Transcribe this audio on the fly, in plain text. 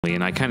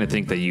And I kind of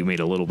think that you made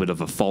a little bit of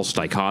a false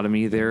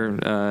dichotomy there,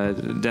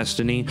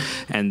 Destiny.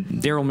 And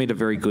Daryl made a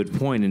very good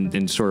point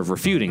in sort of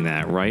refuting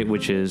that, right?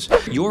 Which is,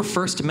 your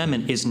First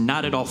Amendment is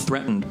not at all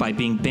threatened by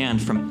being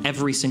banned from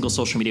every single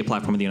social media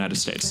platform in the United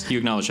States. You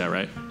acknowledge that,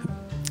 right?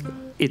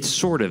 it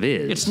sort of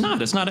is. It's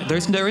not. It's not.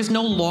 There is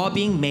no law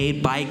being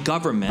made by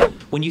government.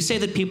 When you say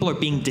that people are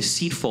being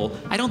deceitful,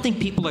 I don't think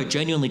people are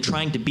genuinely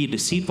trying to be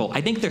deceitful.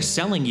 I think they're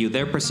selling you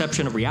their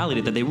perception of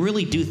reality that they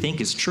really do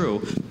think is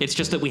true. It's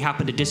just that we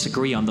happen to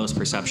disagree on those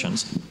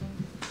perceptions.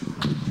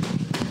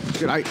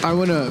 I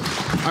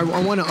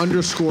want to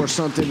underscore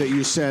something that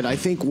you said. I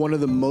think one of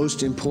the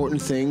most important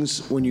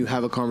things when you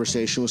have a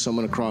conversation with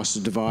someone across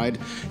the divide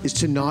is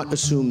to not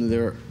assume that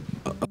they're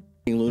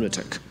a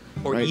lunatic.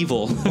 Or right?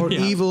 evil. Or yeah.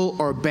 evil,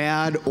 or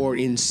bad, or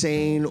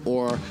insane,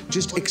 or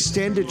just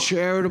extended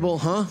charitable,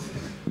 huh?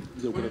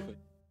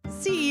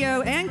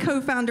 CEO and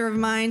co-founder of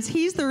Minds.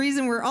 He's the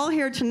reason we're all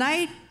here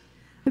tonight.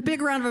 A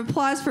big round of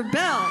applause for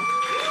Bill.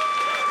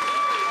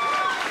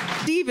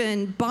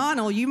 Stephen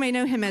Bonnell, you may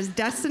know him as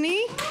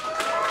Destiny.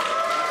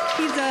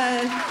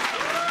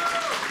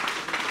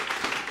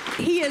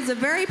 He is a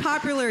very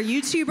popular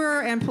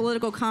YouTuber and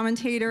political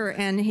commentator,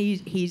 and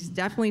he's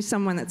definitely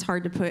someone that's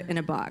hard to put in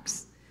a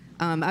box.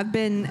 I've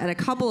been at a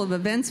couple of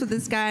events with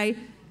this guy,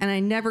 and I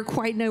never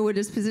quite know what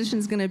his position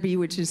is going to be,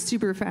 which is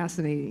super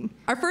fascinating.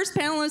 Our first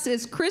panelist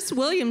is Chris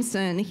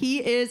Williamson.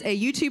 He is a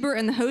YouTuber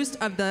and the host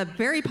of the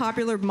very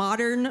popular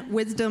Modern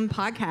Wisdom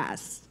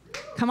podcast.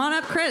 Come on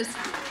up, Chris.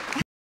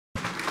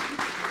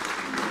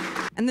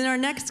 And then our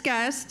next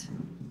guest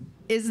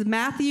is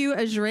Matthew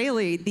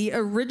Azrieli, the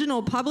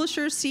original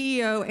publisher,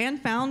 CEO,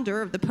 and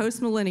founder of The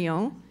Post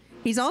Millennial.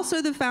 He's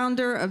also the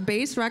founder of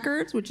Base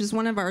Records, which is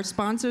one of our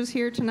sponsors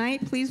here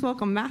tonight. Please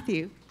welcome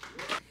Matthew.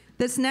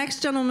 This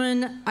next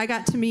gentleman I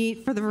got to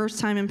meet for the first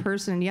time in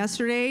person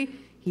yesterday.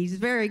 He's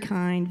very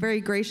kind,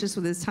 very gracious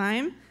with his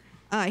time.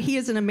 He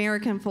is an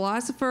American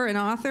philosopher and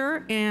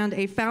author and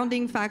a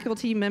founding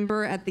faculty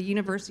member at the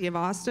University of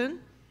Austin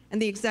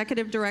and the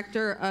executive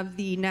director of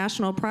the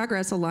National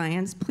Progress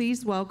Alliance.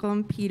 Please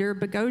welcome Peter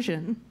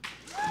Boghossian.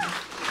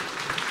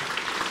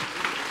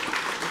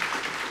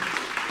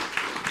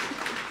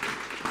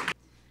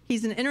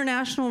 He's an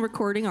international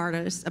recording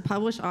artist, a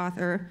published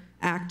author,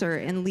 actor,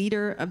 and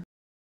leader of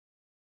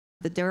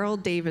the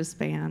Daryl Davis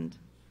Band.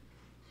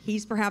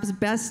 He's perhaps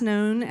best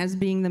known as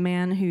being the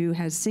man who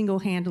has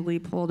single-handedly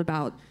pulled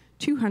about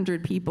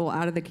 200 people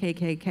out of the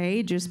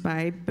KKK just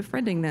by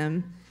befriending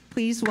them.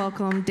 Please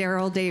welcome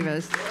Daryl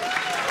Davis.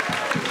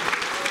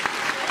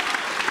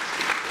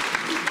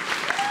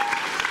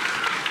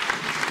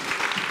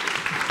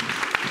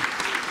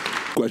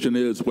 Question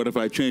is, what if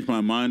I changed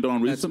my mind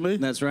on recently?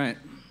 That's right.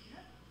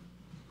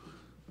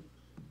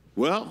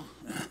 Well,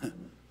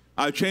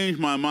 I changed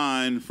my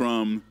mind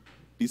from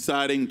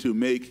deciding to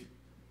make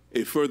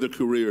a further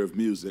career of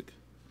music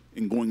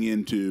and going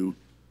into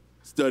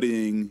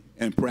studying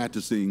and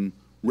practicing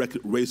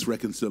race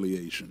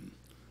reconciliation.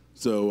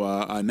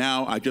 So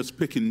now I just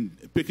pick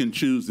and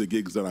choose the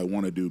gigs that I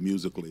want to do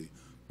musically.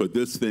 But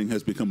this thing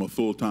has become a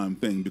full-time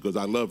thing because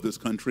I love this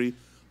country.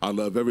 I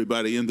love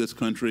everybody in this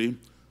country.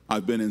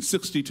 I've been in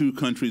 62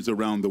 countries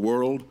around the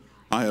world.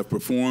 I have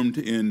performed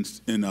in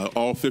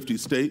all 50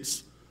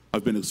 states.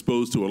 I've been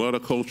exposed to a lot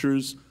of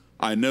cultures.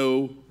 I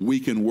know we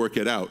can work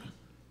it out.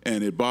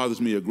 And it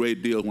bothers me a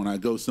great deal when I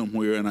go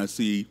somewhere and I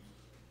see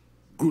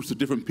groups of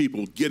different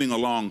people getting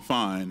along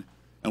fine,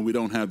 and we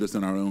don't have this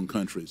in our own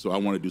country. So I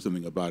want to do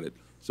something about it.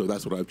 So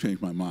that's what I've changed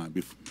my mind.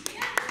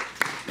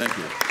 Thank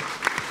you.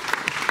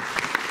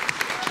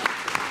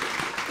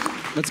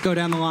 Let's go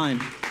down the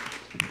line.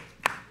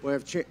 Well,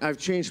 I've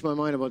changed my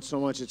mind about so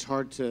much, it's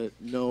hard to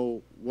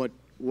know what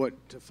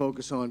to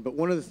focus on. But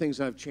one of the things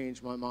I've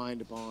changed my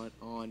mind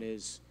on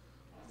is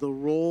the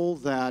role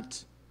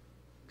that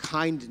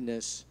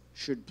kindness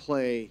should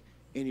play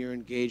in your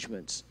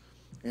engagements.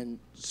 And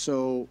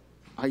so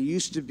I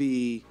used to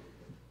be,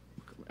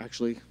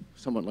 actually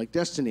somewhat like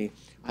Destiny,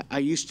 I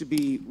used to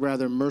be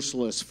rather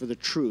merciless for the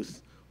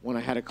truth when I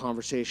had a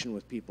conversation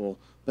with people.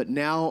 But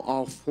now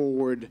I'll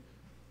forward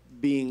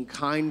being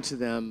kind to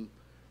them.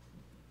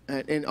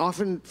 And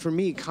often, for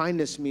me,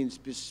 kindness means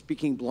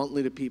speaking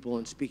bluntly to people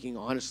and speaking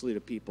honestly to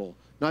people.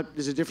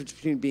 There's a difference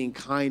between being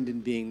kind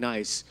and being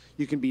nice.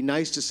 You can be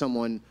nice to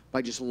someone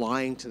by just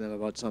lying to them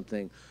about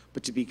something.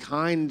 But to be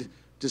kind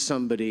to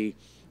somebody,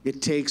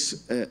 it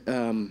takes,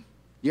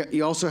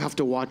 you also have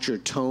to watch your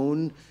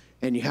tone,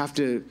 and you have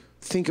to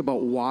think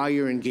about why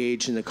you're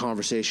engaged in the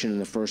conversation in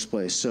the first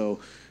place. So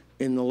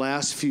in the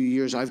last few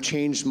years, I've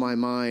changed my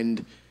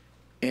mind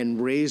and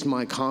raised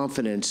my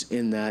confidence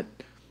in that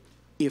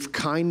if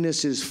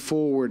kindness is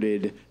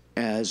forwarded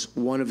as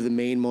one of the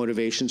main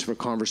motivations for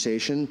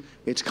conversation,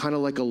 it's kind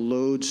of like a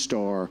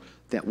lodestar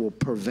that will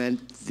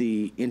prevent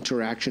the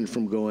interaction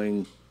from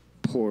going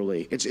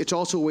poorly. It's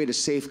also a way to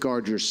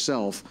safeguard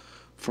yourself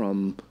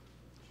from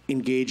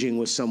engaging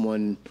with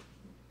someone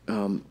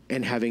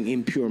and having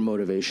impure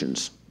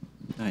motivations.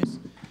 Nice.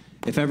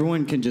 If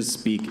everyone can just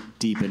speak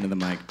deep into the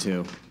mic,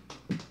 too.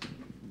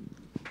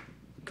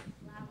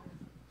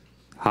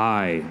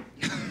 Hi.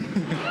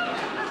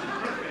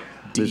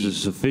 This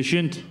is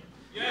sufficient?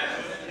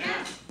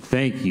 Yes.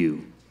 Thank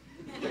you.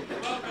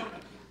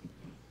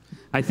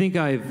 I think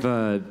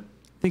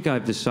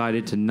I've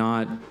decided to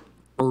not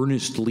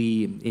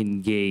earnestly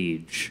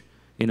engage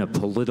in a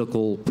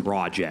political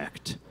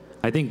project.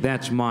 I think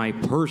that's my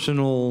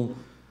personal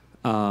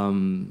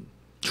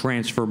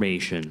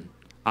transformation.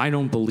 I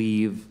don't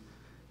believe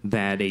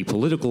that a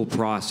political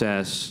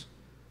process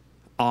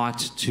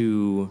ought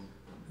to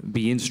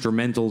be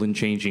instrumental in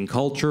changing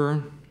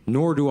culture,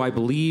 nor do I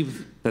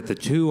believe that the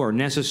two are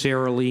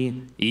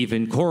necessarily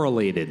even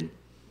correlated.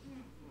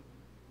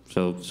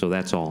 So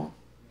that's all.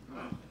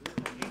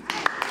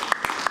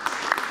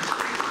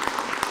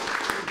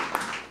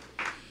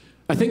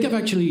 I think I've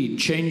actually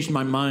changed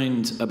my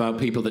mind about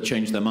people that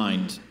change their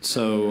mind.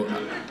 So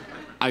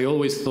I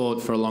always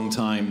thought for a long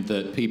time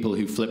that people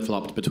who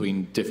flip-flopped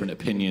between different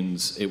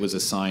opinions, it was a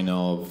sign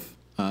of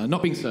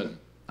not being certain.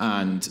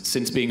 And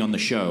since being on the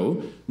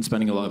show and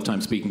spending a lot of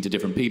time speaking to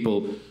different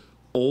people,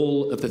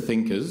 all of the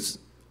thinkers,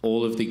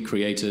 all of the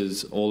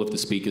creators, all of the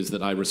speakers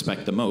that I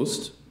respect the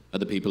most are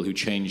the people who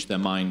change their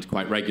mind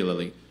quite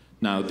regularly.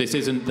 Now, this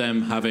isn't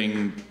them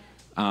having,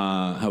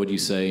 how would you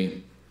say,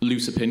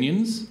 loose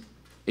opinions.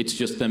 It's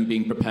just them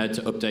being prepared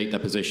to update their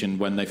position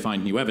when they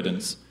find new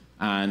evidence.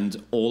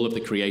 And all of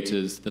the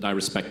creators that I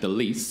respect the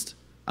least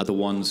are the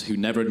ones who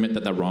never admit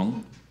that they're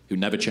wrong, who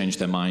never change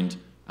their mind,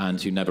 and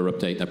who never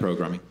update their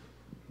programming.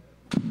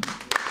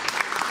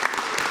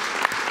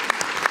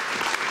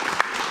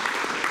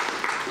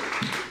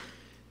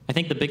 I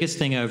think the biggest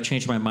thing I've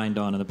changed my mind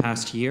on in the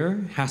past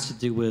year has to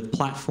do with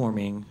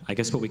platforming, I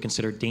guess what we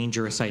consider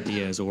dangerous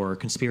ideas or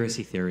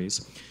conspiracy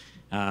theories.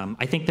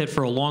 I think that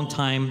for a long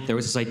time, there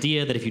was this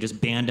idea that if you just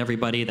banned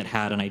everybody that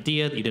had an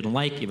idea that you didn't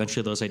like,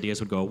 eventually those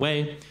ideas would go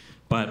away.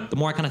 But the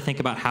more I kind of think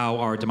about how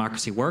our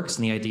democracy works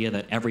and the idea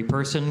that every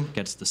person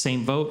gets the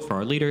same vote for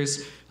our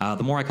leaders,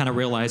 the more I kind of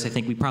realize I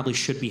think we probably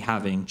should be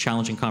having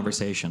challenging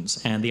conversations.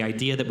 And the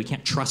idea that we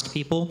can't trust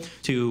people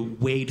to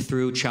wade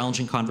through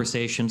challenging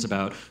conversations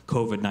about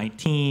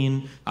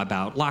COVID-19,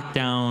 about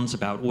lockdowns,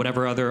 about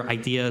whatever other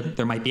idea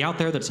there might be out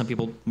there that some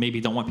people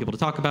maybe don't want people to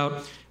talk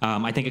about,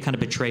 I think it kind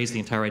of betrays the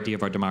entire idea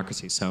of our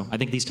democracy. So I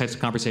think these types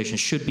of conversations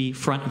should be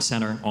front and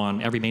center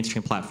on every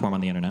mainstream platform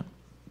on the internet.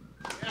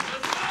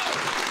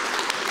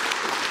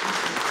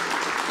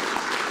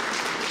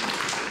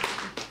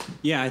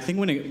 Yeah, I think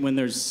when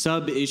there's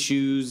sub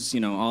issues,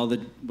 all the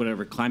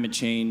whatever climate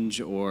change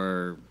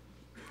or,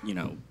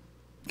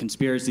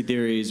 conspiracy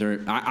theories,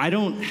 or I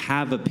don't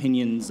have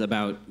opinions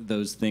about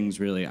those things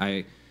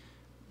really.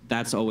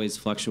 That's always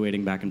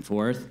fluctuating back and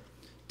forth,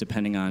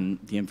 depending on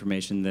the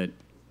information that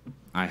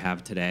I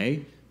have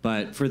today.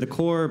 But for the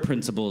core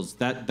principles,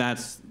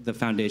 that's the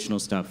foundational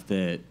stuff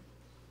that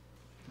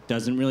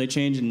doesn't really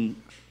change,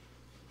 and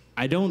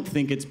I don't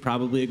think it's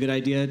probably a good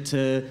idea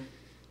to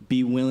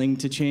be willing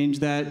to change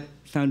that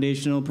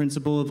foundational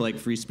principle of like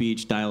free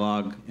speech,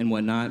 dialogue, and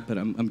whatnot. But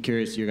I'm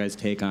curious your guys'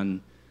 take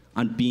on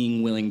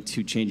being willing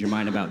to change your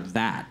mind about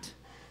that.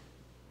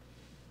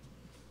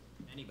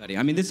 Anybody?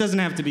 I mean, this doesn't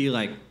have to be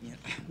like.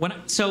 When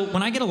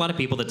I get a lot of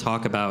people that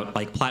talk about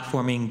like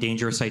platforming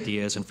dangerous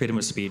ideas and freedom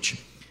of speech,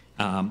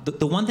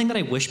 the one thing that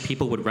I wish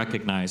people would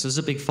recognize, this is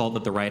a big fault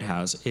that the right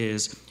has,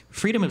 is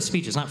freedom of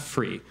speech is not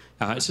free.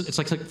 It's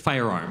like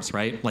firearms,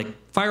 right? Like,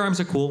 firearms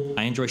are cool.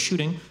 I enjoy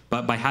shooting.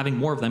 But by having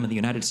more of them in the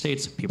United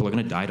States, people are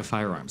going to die to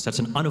firearms. That's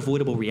an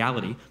unavoidable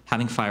reality,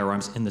 having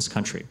firearms in this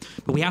country.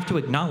 But we have to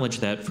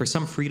acknowledge that for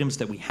some freedoms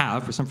that we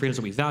have, for some freedoms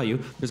that we value,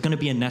 there's going to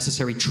be a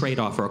necessary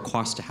trade-off or a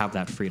cost to have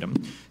that freedom.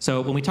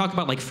 So when we talk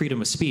about like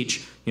freedom of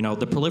speech,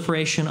 the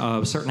proliferation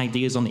of certain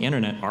ideas on the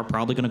internet are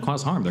probably going to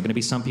cause harm. There are going to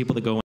be some people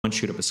that go and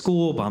shoot up a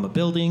school, bomb a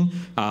building,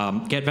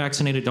 get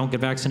vaccinated, don't get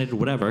vaccinated,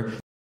 whatever.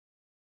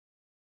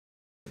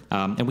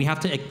 And we have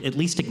to at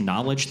least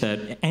acknowledge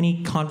that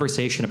any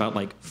conversation about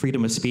like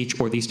freedom of speech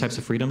or these types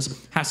of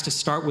freedoms has to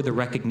start with a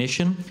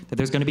recognition that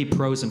there's going to be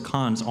pros and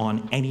cons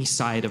on any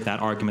side of that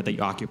argument that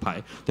you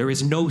occupy. There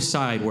is no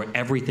side where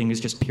everything is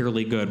just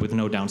purely good with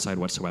no downside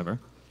whatsoever.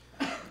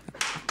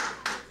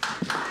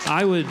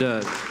 I would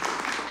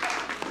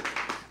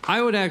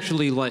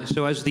actually like,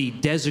 so as the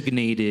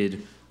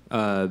designated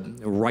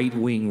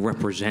right-wing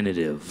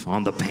representative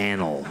on the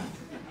panel,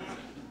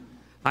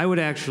 I would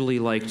actually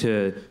like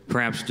to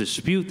perhaps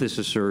dispute this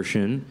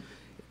assertion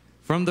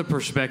from the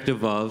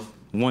perspective of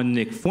one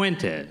Nick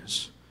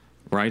Fuentes,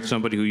 right?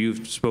 Somebody who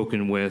you've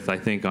spoken with, I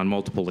think, on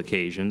multiple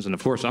occasions. And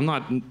of course, I'm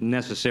not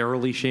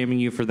necessarily shaming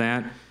you for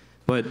that,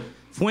 but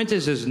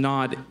Fuentes is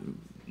not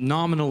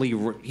nominally,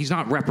 he's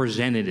not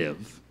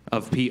representative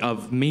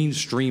of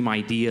mainstream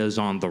ideas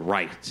on the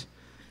right.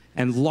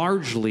 And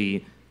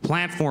largely,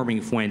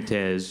 platforming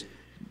Fuentes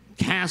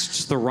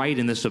casts the right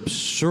in this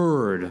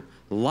absurd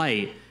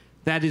light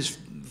that is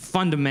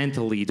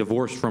fundamentally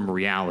divorced from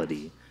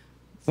reality.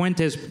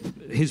 Fuentes,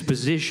 his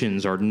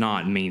positions are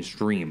not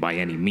mainstream by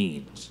any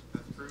means.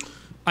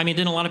 I mean,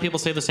 didn't a lot of people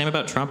say the same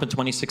about Trump in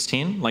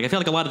 2016? Like, I feel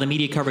like a lot of the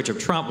media coverage of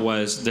Trump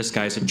was, this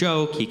guy's a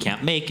joke, he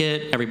can't make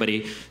it,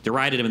 everybody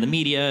derided him in the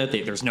media,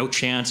 there's no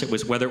chance. It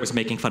was whether it was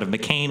making fun of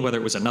McCain, whether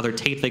it was another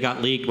tape that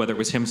got leaked, whether it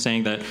was him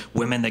saying that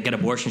women that get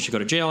abortions should go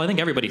to jail. I think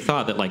everybody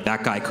thought that, like,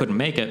 that guy couldn't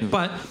make it.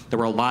 But there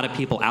were a lot of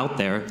people out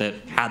there that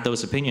had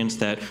those opinions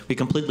that we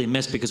completely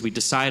missed because we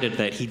decided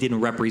that he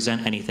didn't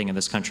represent anything in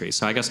this country.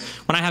 So I guess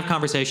when I have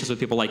conversations with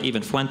people like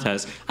even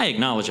Fuentes, I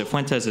acknowledge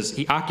that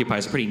he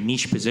occupies a pretty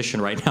niche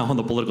position right now on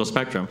the political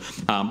spectrum.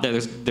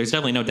 There's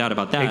definitely no doubt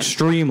about that.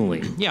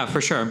 Extremely. Yeah,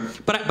 for sure.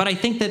 But I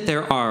think that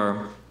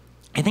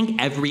I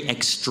think every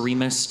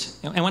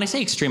extremist, and when I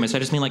say extremist, I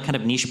just mean like kind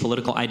of niche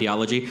political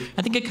ideology.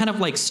 I think it kind of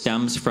like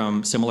stems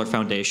from similar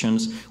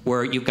foundations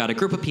where you've got a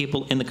group of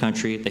people in the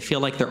country, they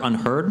feel like they're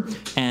unheard,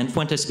 and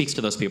Fuentes speaks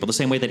to those people the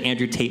same way that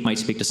Andrew Tate might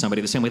speak to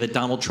somebody, the same way that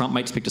Donald Trump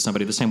might speak to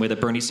somebody, the same way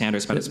that Bernie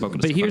Sanders might have spoken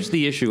to somebody. But here's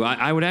the issue.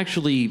 I would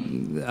actually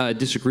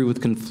disagree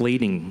with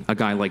conflating a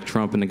guy like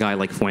Trump and a guy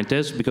like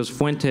Fuentes, because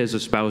Fuentes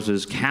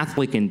espouses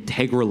Catholic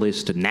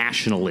integralist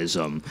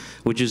nationalism,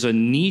 which is a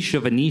niche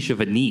of a niche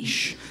of a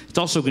niche. It's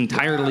also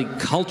entirely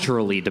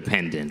culturally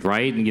dependent,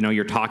 right? You know,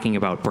 you're talking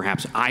about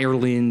perhaps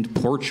Ireland,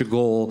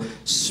 Portugal,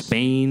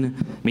 Spain,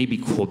 maybe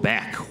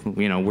Quebec.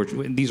 You know,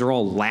 these are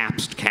all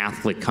lapsed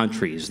Catholic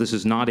countries. This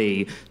is not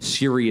a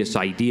serious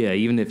idea,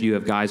 even if you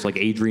have guys like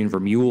Adrian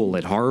Vermeule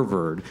at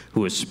Harvard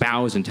who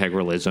espouse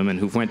integralism and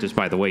who Fuentes,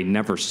 by the way,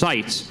 never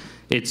cites.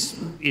 It's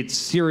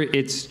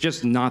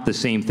just not the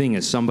same thing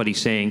as somebody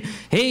saying,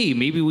 hey,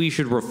 maybe we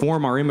should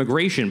reform our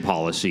immigration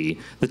policy.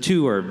 The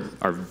two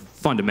are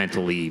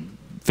fundamentally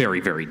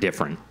very, very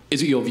different.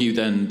 Is it your view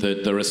then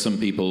that there are some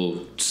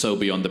people so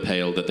beyond the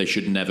pale that they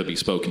should never be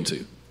spoken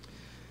to?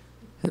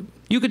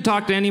 You could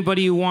talk to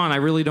anybody you want. I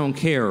really don't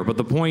care. But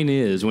the point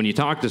is, when you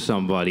talk to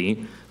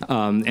somebody,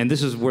 and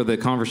this is where the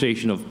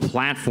conversation of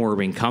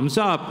platforming comes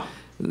up,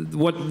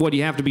 what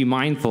you have to be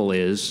mindful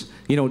is,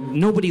 you know,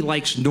 nobody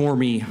likes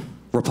normie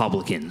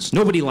Republicans.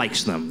 Nobody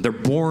likes them. They're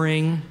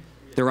boring.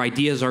 Their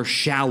ideas are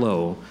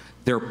shallow.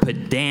 They're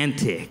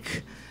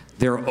pedantic.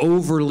 They're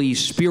overly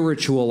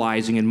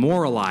spiritualizing and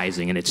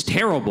moralizing, and it's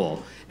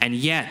terrible. And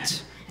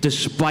yet,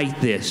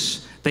 despite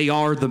this, they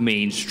are the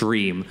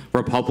mainstream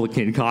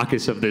Republican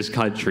caucus of this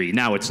country.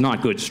 Now, it's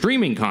not good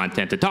streaming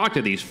content to talk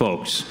to these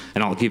folks,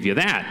 and I'll give you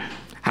that.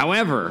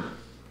 However,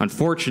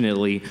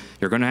 unfortunately,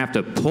 you're going to have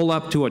to pull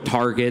up to a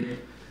Target,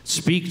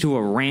 speak to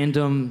a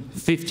random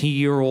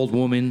 50-year-old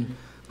woman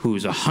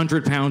who's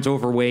 100 pounds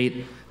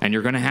overweight, and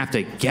you're going to have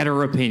to get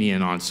her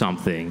opinion on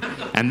something.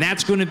 And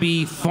that's going to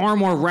be far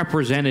more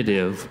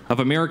representative of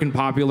American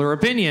popular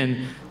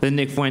opinion than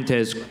Nick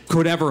Fuentes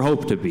could ever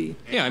hope to be.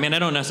 Yeah, I mean, I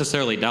don't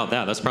necessarily doubt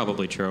that. That's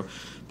probably true.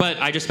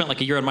 But I just spent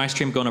like a year on my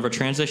stream going over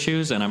trans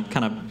issues, and I'm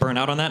kind of burnt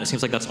out on that. It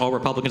seems like that's all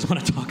Republicans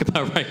want to talk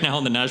about right now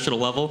on the national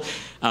level.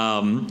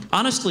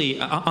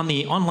 Honestly, on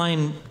the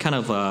online kind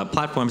of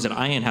platforms that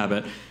I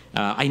inhabit,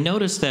 I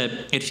noticed that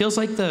it feels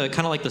like the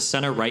kind of like the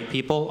center-right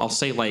people, I'll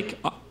say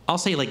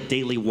like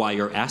Daily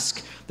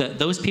Wire-esque, that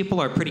those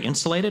people are pretty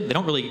insulated. They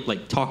don't really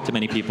like talk to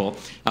many people.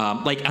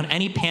 Like on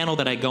any panel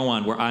that I go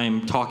on where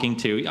I'm talking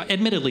to,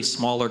 admittedly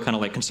smaller kind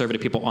of like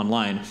conservative people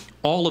online,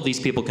 all of these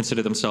people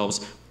consider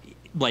themselves,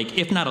 like,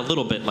 if not a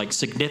little bit, like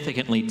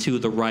significantly to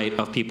the right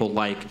of people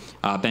like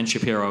Ben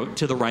Shapiro,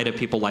 to the right of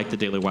people like the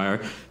Daily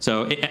Wire.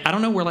 So I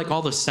don't know where like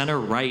all the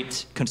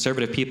center-right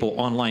conservative people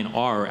online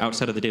are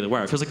outside of the Daily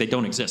Wire. It feels like they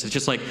don't exist. It's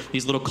just like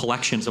these little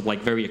collections of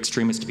like very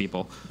extremist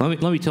people. Let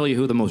me tell you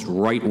who the most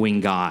right-wing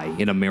guy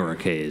in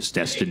America is,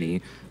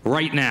 Destiny.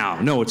 Right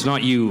now. No, it's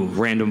not you,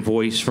 random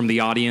voice from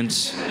the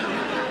audience.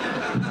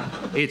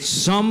 It's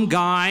some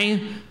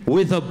guy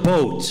with a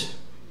boat.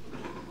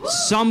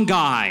 Some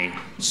guy,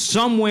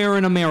 somewhere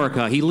in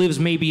America. He lives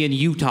maybe in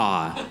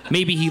Utah.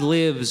 Maybe he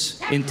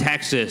lives in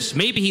Texas.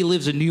 Maybe he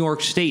lives in New York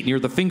State near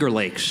the Finger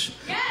Lakes.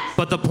 Yes.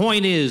 But the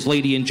point is,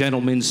 ladies and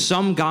gentlemen,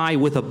 some guy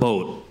with a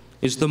boat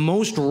is the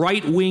most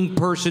right-wing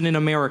person in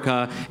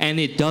America, and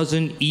it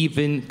doesn't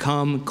even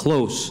come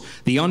close.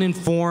 The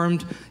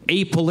uninformed,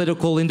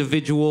 apolitical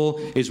individual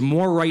is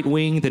more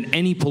right-wing than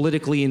any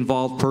politically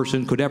involved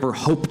person could ever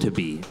hope to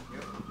be.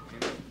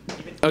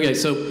 Okay,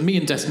 so me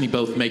and Destiny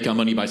both make our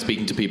money by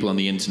speaking to people on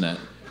the internet.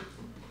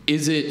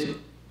 Is it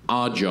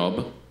our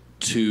job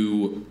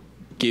to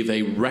give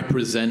a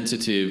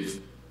representative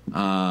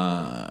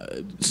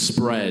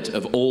spread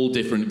of all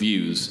different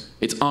views?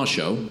 It's our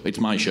show, it's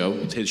my show,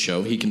 it's his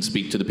show. He can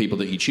speak to the people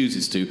that he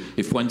chooses to.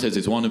 If Fuentes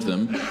is one of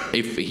them,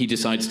 if he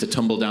decides to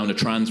tumble down a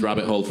trans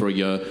rabbit hole for a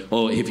year,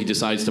 or if he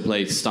decides to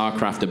play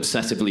StarCraft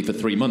obsessively for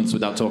 3 months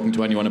without talking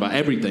to anyone about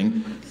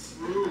everything,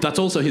 that's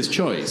also his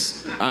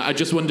choice. I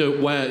just wonder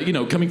where, you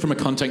know, coming from a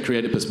content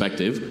creator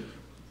perspective,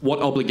 what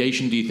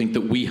obligation do you think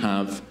that we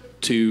have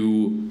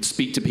to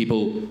speak to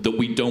people that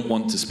we don't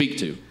want to speak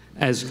to?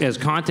 As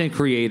content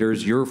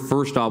creators, your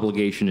first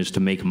obligation is to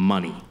make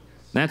money.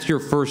 That's your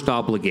first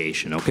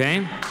obligation,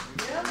 okay?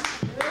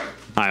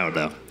 I don't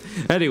know.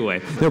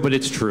 Anyway, no, but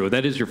it's true.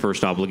 That is your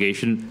first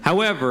obligation.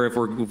 However, if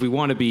we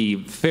want to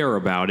be fair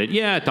about it,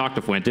 yeah, talk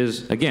to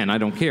Fuentes. Again, I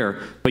don't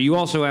care. But you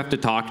also have to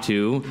talk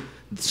to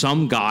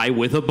some guy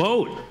with a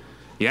boat.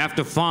 You have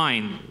to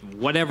find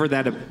whatever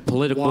that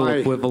political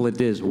equivalent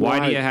is.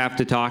 Why do you have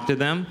to talk to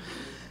them?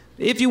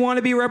 If you want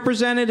to be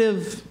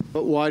representative.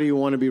 But why do you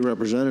want to be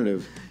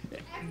representative?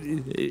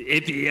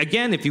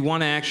 If you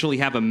want to actually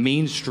have a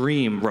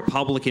mainstream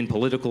Republican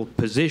political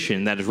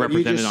position that is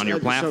represented on your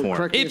platform,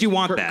 correct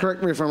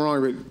me if I'm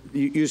wrong, but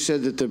you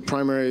said that the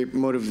primary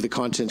motive of the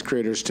content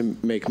creator is to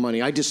make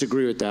money. I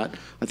disagree with that.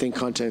 I think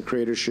content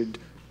creators should,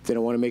 if they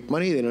don't want to make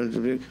money, they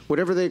don't,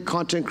 whatever the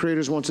content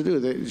creators want to do,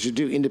 they should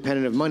do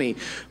independent of money.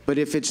 But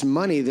if it's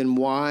money, then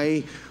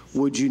why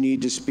would you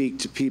need to speak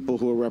to people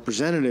who are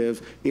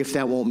representative if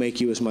that won't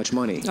make you as much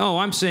money? Oh,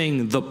 I'm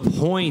saying the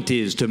point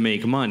is to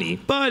make money.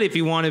 But if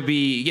you want to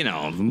be,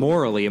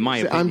 morally, in my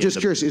opinion. I'm just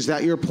curious, is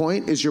that your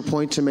point? Is your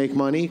point to make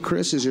money,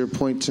 Chris? Is your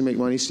point to make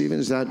money, Stephen?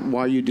 Is that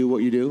why you do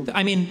what you do?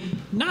 I mean,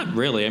 not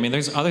really. I mean,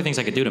 there's other things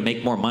I could do to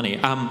make more money.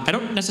 I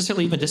don't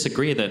necessarily even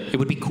disagree that it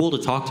would be cool to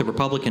talk to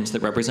Republicans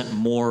that represent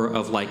more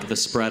of, like, the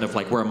spread of,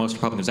 like, where most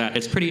Republicans are at.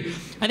 It's pretty,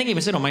 I think I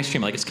even said on my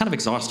stream, like, it's kind of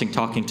exhausting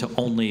talking to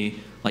only,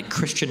 like,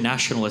 Christian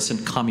nationalists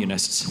and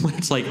communists when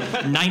it's like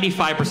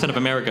 95% of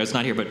America is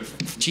not here. But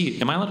gee,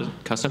 am I allowed to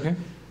cuss up here?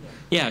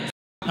 Yeah.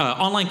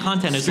 Online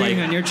content is streaming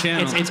like on your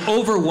channel. It's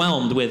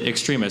overwhelmed with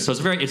extremists,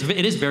 so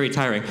it is very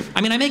tiring.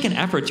 I mean, I make an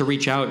effort to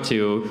reach out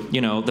to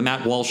the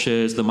Matt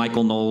Walshes, the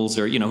Michael Knowles,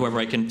 or whoever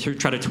I can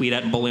try to tweet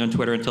at and bully on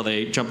Twitter until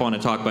they jump on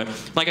and talk. But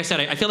like I said,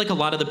 I feel like a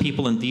lot of the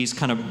people in these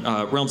kind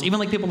of realms, even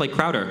like people like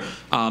Crowder,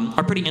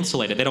 are pretty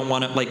insulated. They don't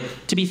want to, like,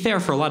 to be fair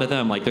for a lot of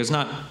them, like, there's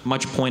not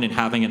much point in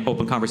having an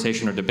open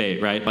conversation or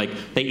debate, right? Like,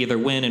 they either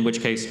win, in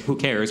which case who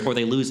cares, or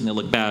they lose and they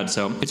look bad.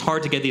 So it's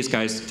hard to get these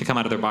guys to come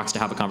out of their box to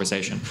have a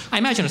conversation. I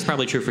imagine it's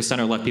probably true for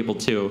center-left people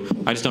too.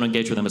 I just don't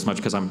engage with them as much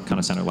because I'm kind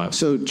of center-left.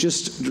 So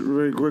just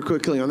very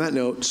quickly on that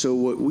note, so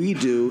what we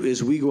do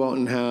is we go out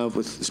and have,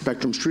 with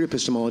Spectrum Street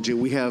Epistemology,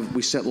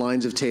 we set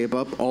lines of tape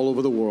up all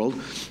over the world,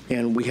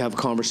 and we have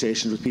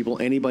conversations with people.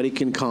 Anybody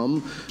can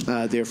come.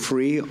 They're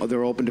free.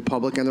 They're open to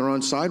public, and they're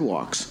on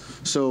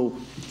sidewalks. So,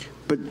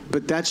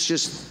 but that's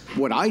just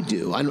what I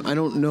do. I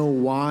don't know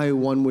why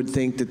one would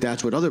think that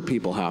that's what other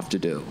people have to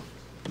do.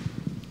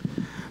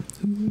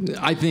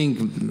 I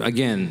think,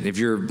 again, if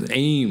your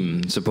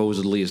aim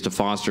supposedly is to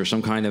foster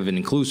some kind of an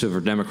inclusive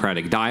or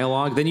democratic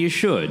dialogue, then you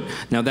should.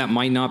 Now, that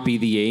might not be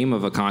the aim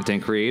of a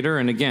content creator,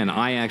 and again,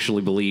 I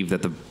actually believe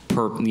that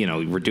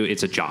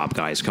it's a job,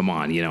 guys. Come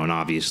on, and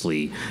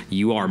obviously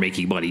you are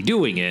making money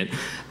doing it.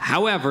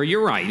 However,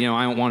 you're right.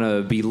 I don't want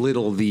to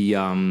belittle the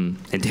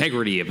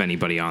integrity of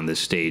anybody on this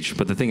stage.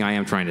 But the thing I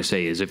am trying to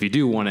say is, if you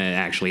do want to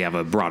actually have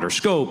a broader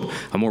scope,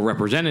 a more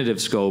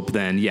representative scope,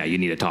 then yeah, you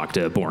need to talk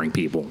to boring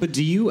people. But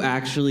do you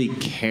actually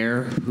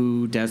care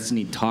who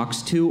Destiny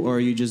talks to, or are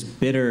you just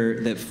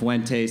bitter that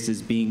Fuentes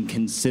is being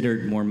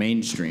considered more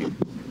mainstream?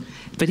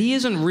 But he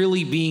isn't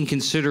really being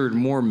considered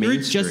more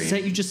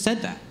mainstream. You just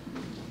said that.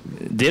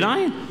 Did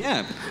I?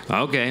 Yeah.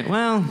 Okay,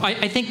 well.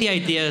 I think the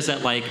idea is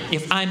that, like,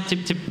 if I'm I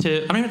don't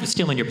even have to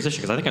steal in your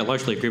position because I think I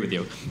largely agree with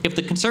you. If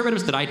the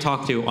conservatives that I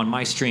talk to on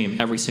my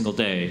stream every single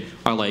day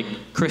are like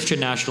Christian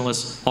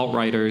nationalists,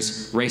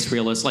 alt-righters, race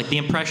realists, like, the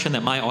impression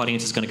that my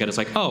audience is going to get is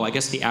like, oh, I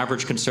guess the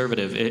average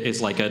conservative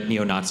is like a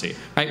neo-Nazi,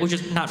 right? Which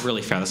is not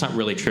really fair. That's not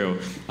really true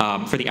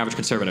for the average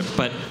conservative.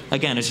 But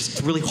again, it's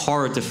just really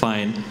hard to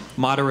find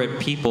moderate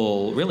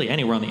people really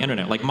anywhere on the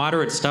internet. Like,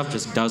 moderate stuff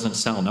just doesn't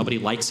sell. Nobody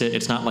likes it.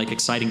 It's not, like,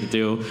 exciting to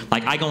do.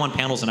 Like, I go on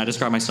panels and I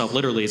describe myself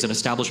literally as an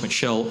establishment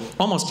shill,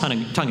 almost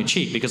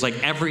tongue-in-cheek, because,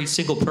 like, every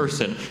single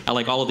person at,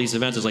 like, all of these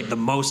events is, like, the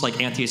most,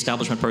 like,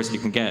 anti-establishment person you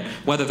can get,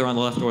 whether they're on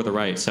the left or the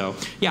right. So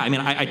yeah, I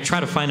mean, I try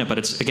to find it, but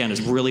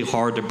it's really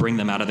hard to bring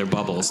them out of their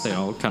bubbles. They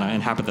all kind of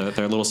inhabit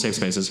their little safe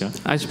spaces. Yeah.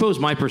 I suppose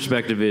my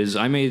perspective is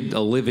I made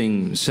a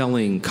living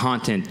selling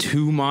content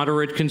to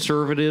moderate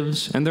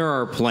conservatives, and there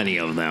are plenty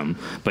of them,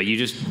 but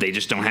they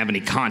just don't have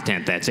any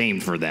content that's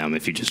aimed for them.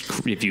 If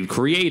you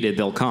create it,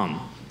 they'll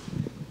come.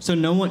 So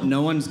no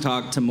one's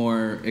talked to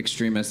more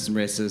extremists and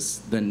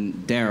racists than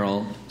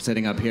Daryl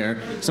sitting up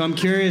here. So I'm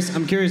curious,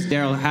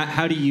 Daryl,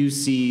 how do you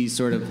see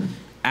sort of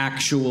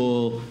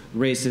actual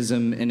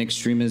racism and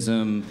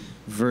extremism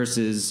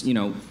versus,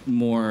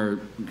 more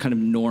kind of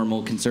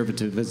normal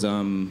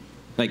conservatism?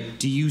 Like,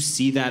 do you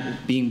see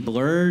that being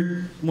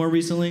blurred more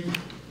recently?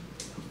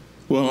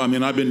 Well, I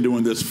mean, I've been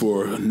doing this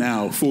for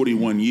now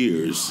 41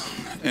 years,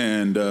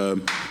 and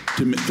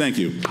thank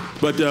you.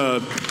 But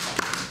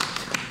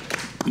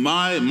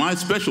my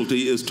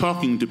specialty is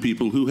talking to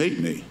people who hate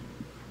me,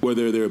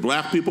 whether they're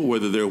black people,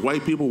 whether they're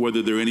white people,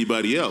 whether they're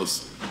anybody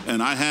else.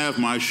 And I have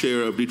my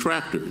share of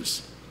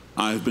detractors.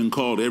 I've been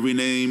called every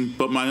name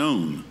but my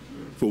own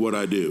for what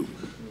I do.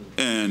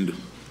 And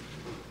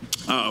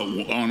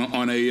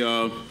on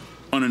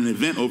an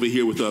event over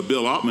here with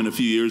Bill Altman a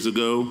few years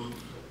ago,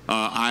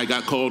 I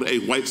got called a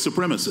white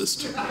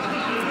supremacist.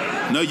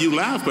 No, you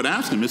laugh, but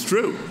ask him. It's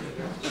true.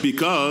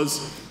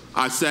 Because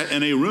I sat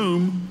in a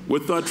room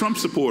with Trump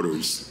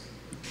supporters.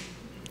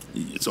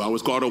 So I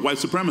was called a white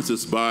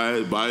supremacist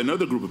by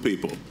another group of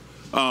people.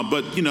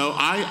 But, you know,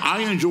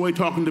 I enjoy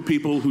talking to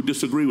people who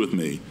disagree with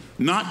me,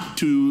 not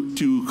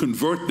to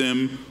convert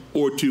them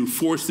or to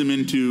force them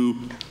into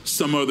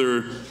some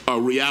other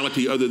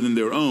reality other than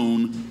their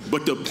own,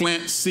 but to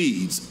plant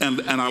seeds and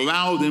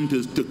allow them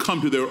to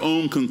come to their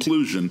own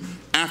conclusion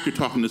after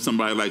talking to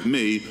somebody like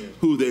me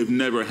who they've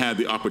never had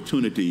the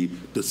opportunity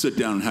to sit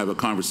down and have a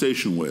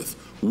conversation with.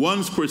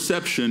 One's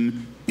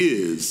perception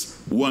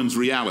is one's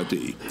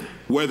reality.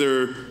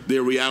 Whether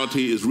their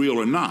reality is real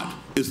or not,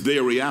 is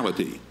their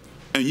reality.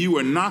 And you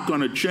are not going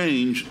to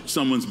change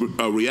someone's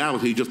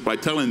reality just by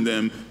telling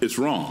them it's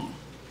wrong,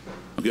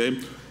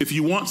 okay? If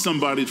you want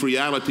somebody's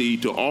reality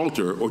to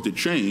alter or to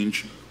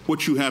change,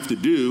 what you have to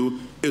do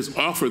is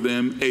offer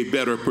them a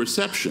better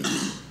perception.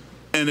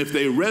 And if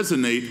they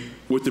resonate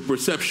with the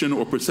perception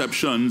or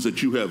perceptions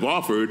that you have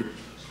offered,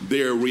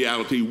 their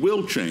reality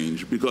will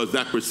change because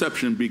that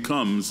perception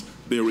becomes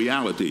their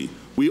reality.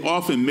 We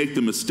often make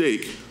the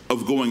mistake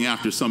of going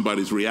after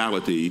somebody's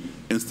reality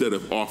instead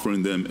of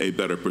offering them a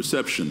better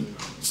perception.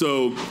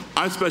 So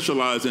I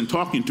specialize in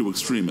talking to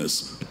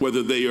extremists,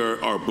 whether they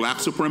are black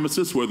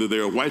supremacists, whether they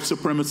are white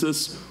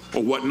supremacists,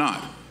 or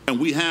whatnot. And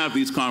we have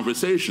these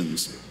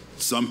conversations.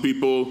 Some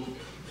people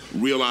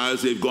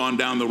realize they've gone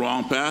down the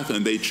wrong path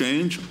and they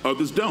change,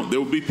 others don't. There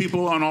will be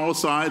people on all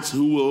sides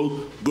who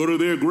will go to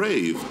their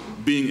grave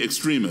being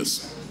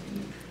extremists.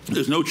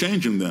 There's no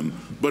changing them.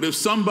 But if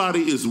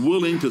somebody is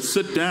willing to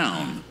sit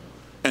down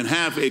and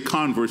have a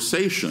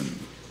conversation,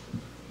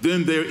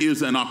 then there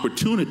is an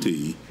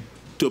opportunity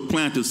to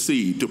plant a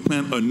seed, to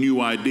plant a new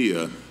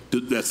idea.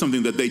 That's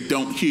something that they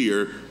don't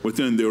hear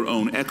within their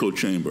own echo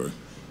chamber.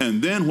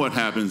 And then what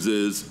happens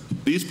is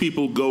these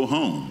people go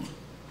home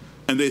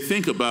and they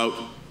think about,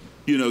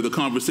 you know, the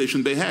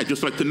conversation they had.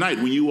 Just like tonight,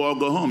 when you all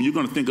go home, you're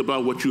going to think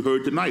about what you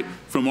heard tonight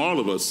from all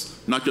of us,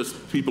 not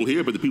just people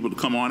here, but the people that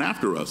come on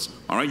after us.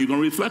 All right, you're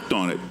going to reflect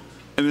on it.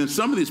 And then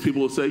some of these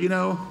people will say, you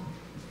know,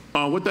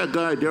 what that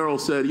guy Daryl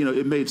said, you know,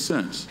 it made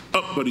sense.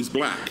 Oh, but he's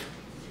black.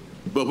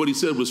 But what he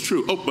said was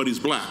true. Oh, but he's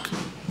black.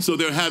 So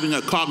they're having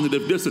a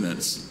cognitive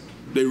dissonance.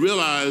 They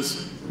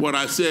realize what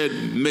I said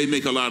may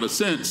make a lot of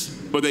sense,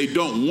 but they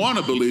don't want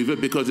to believe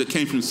it because it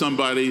came from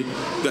somebody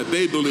that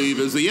they believe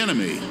is the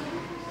enemy.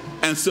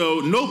 And so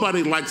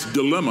nobody likes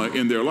dilemma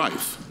in their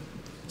life.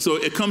 So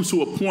it comes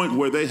to a point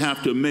where they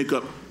have to make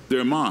up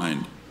their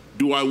mind.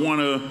 Do I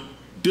want to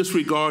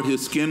disregard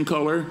his skin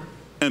color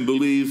and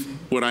believe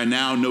what I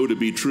now know to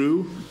be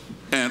true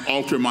and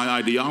alter my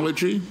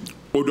ideology?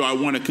 Or do I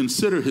want to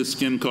consider his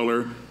skin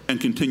color and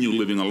continue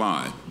living a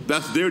lie?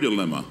 That's their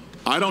dilemma.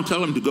 I don't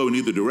tell them to go in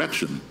either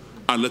direction.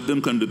 I let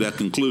them come to that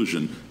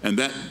conclusion. And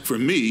that, for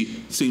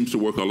me, seems to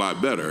work a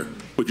lot better,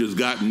 which has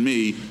gotten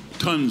me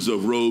tons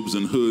of robes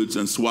and hoods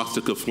and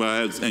swastika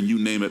flags, and you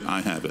name it,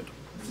 I have it.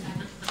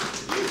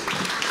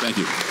 Thank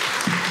you.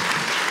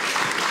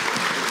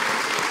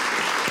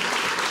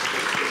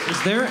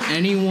 Is there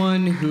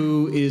anyone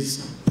who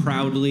is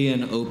proudly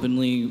and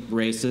openly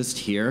racist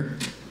here?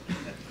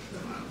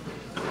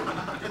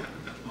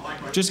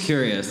 Just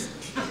curious.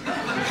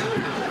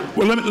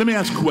 Well, let me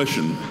ask a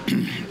question.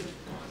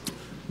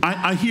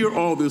 I hear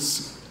all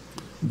this,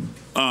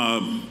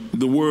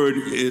 the word,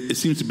 it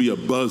seems to be a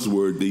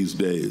buzzword these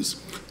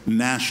days,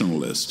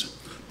 nationalist.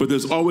 But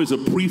there's always a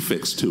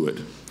prefix to it.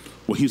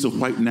 Well, he's a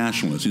white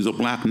nationalist, he's a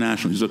black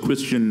nationalist, he's a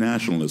Christian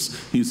nationalist,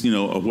 he's, you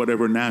know, a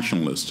whatever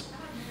nationalist.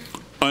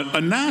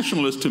 A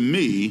nationalist, to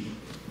me,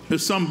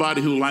 is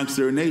somebody who likes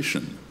their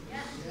nation.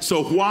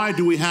 So why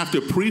do we have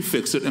to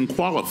prefix it and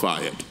qualify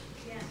it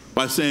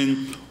by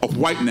saying a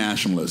white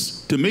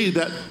nationalist? To me,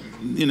 that,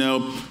 you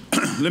know,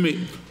 let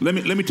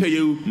me tell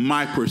you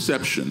my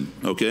perception,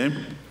 okay?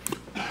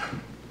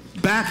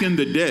 Back in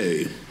the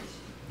day,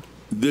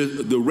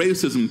 the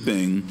racism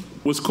thing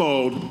was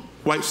called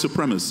white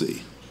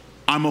supremacy.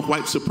 I'm a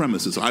white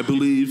supremacist. I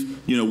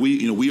believe,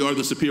 we are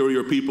the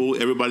superior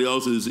people. Everybody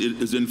else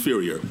is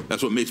inferior.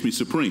 That's what makes me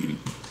supreme.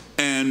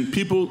 And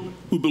people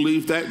who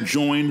believe that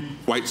joined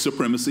white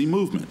supremacy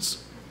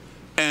movements.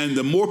 And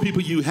the more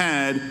people you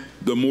had,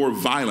 the more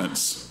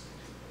violence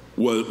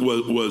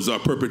was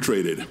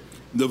perpetrated.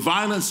 The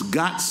violence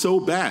got so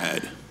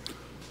bad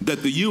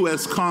that the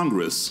U.S.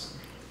 Congress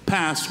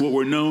passed what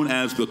were known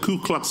as the Ku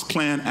Klux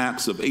Klan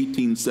Acts of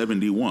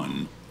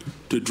 1871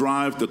 to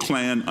drive the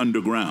Klan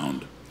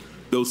underground.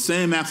 Those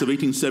same acts of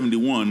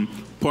 1871,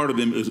 part of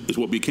them is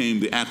what became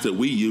the acts that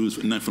we use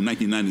from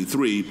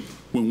 1993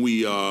 when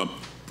we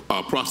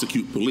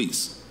prosecute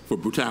police for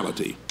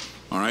brutality,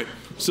 all right?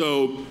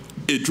 So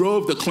it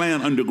drove the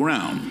Klan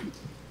underground.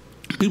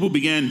 People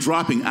began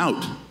dropping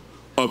out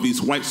of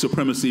these white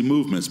supremacy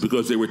movements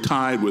because they were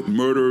tied with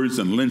murders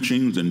and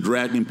lynchings and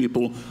dragging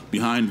people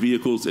behind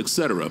vehicles,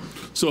 etc.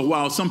 So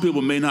while some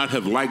people may not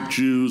have liked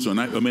Jews or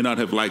may not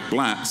have liked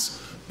blacks,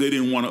 they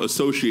didn't want to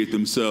associate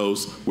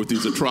themselves with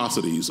these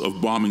atrocities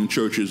of bombing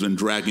churches and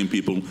dragging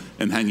people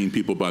and hanging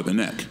people by the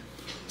neck.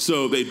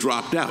 So they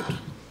dropped out.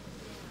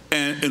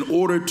 And in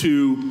order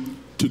to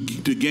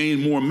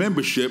gain more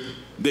membership,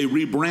 they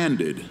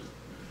rebranded.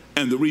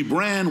 And the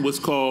rebrand was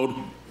called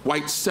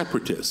white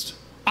separatist.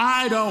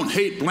 I don't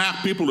hate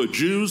black people or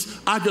Jews.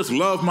 I just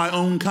love my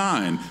own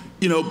kind.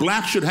 You know,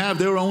 blacks should have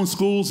their own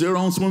schools, their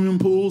own swimming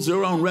pools,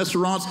 their own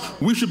restaurants.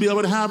 We should be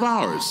able to have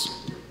ours.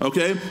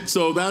 Okay?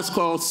 So that's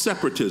called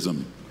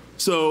separatism.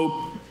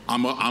 So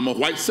I'm a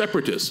white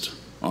separatist.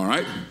 All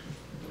right?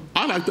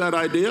 I like that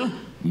idea.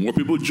 More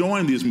people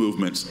joined these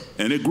movements,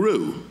 and it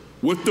grew.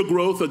 With the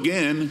growth,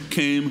 again,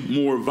 came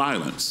more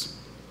violence.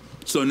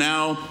 So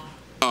now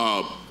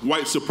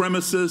white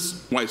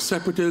supremacists, white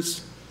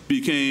separatists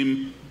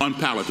became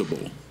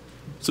unpalatable.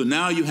 So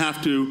now you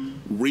have to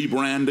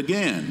rebrand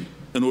again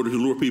in order to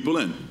lure people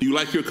in. Do you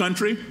like your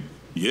country?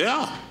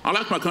 Yeah, I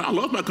like my country. I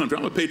love my country.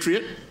 I'm a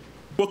patriot.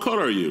 What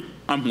color are you?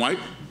 I'm white.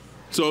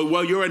 So,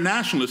 well, you're a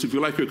nationalist if you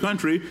like your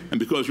country, and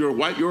because you're a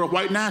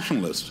white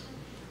nationalist.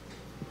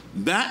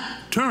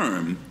 That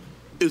term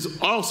is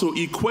also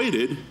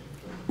equated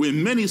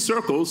in many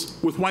circles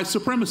with white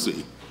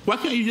supremacy. Why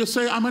can't you just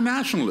say, I'm a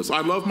nationalist, I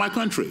love my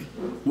country?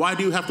 Why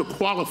do you have to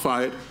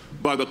qualify it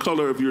by the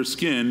color of your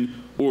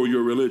skin or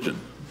your religion?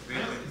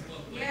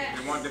 Yes.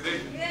 They want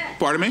division. Yes.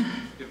 Pardon me?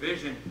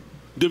 Division.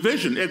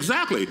 Division,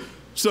 exactly.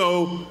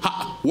 So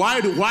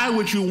why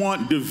would you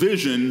want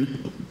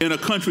division in a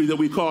country that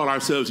we call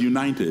ourselves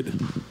united?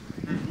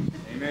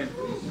 Amen.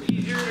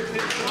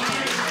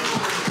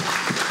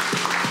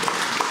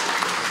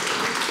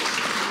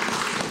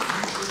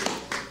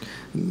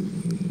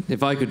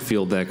 If I could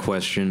field that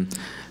question,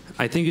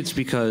 I think it's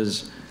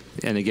because,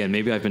 and again,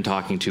 maybe I've been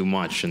talking too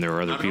much and there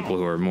are other people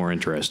who are more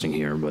interesting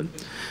here, but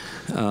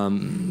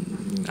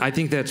I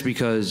think that's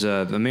because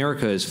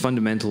America is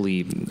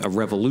fundamentally a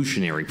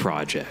revolutionary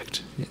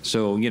project.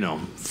 So, you know,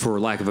 for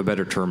lack of a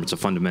better term, it's a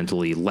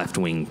fundamentally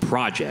left-wing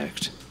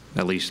project.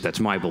 At least that's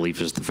my belief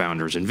as the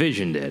founders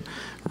envisioned it,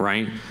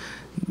 right?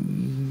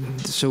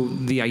 So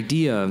the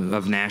idea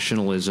of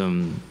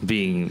nationalism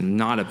being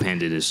not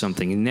appended as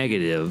something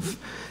negative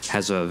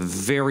has a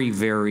very,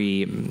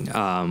 very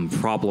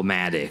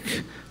problematic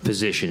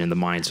position in the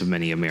minds of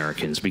many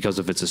Americans because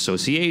of its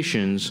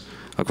associations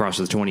across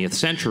the 20th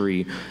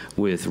century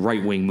with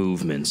right-wing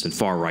movements and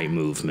far-right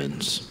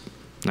movements.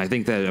 And I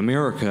think that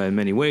America, in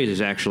many ways,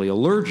 is actually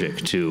allergic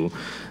to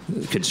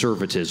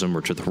conservatism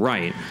or to the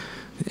right.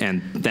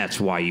 And that's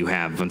why you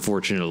have,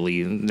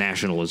 unfortunately,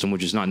 nationalism,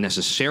 which is not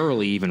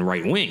necessarily even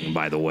right-wing,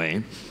 by the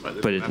way.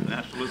 But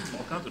nationalism,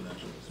 all kinds of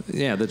nationalism.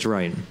 Yeah, that's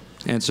right.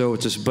 And so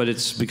but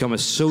it's become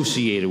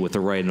associated with the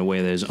right in a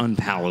way that is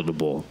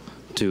unpalatable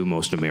to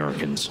most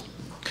Americans.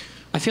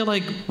 I feel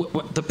like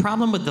the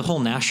problem with the whole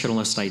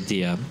nationalist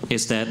idea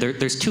is that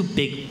there's two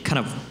big kind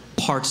of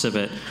parts of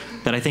it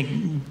that I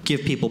think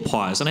give people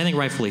pause, and I think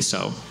rightfully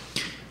so.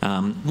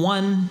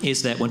 One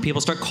is that when people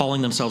start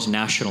calling themselves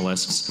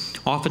nationalists,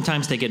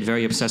 oftentimes they get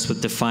very obsessed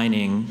with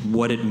defining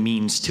what it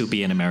means to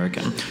be an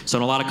American. So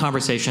in a lot of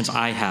conversations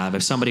I have,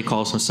 if somebody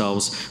calls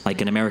themselves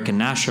like an American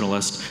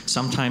nationalist,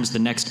 sometimes the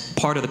next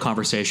part of the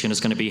conversation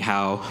is going to be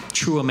how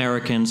true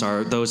Americans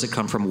are those that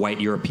come from white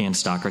European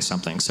stock or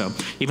something. So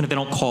even if they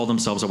don't call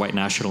themselves a white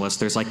nationalist,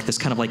 there's like this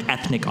kind of like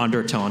ethnic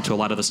undertone to a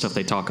lot of the stuff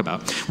they talk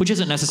about, which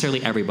isn't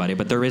necessarily everybody,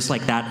 but there is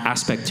like that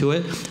aspect to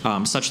it,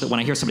 such that when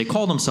I hear somebody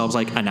call themselves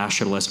like a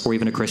nationalist, or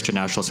even a Christian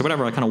nationalist or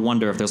whatever, I kind of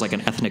wonder if there's like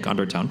an ethnic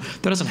undertone.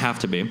 There doesn't have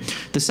to be.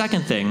 The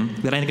second thing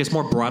that I think is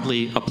more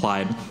broadly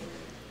applied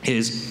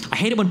is I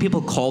hate it when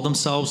people call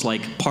themselves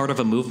like part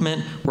of a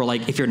movement where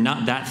like if you're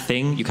not that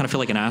thing, you kind of feel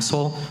like an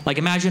asshole. Like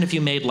imagine if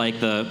you made like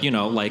the,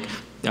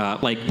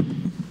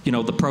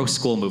 the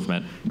pro-school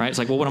movement, right? It's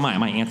like, well, what am I?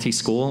 Am I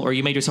anti-school? Or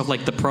you made yourself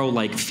like the pro,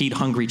 feed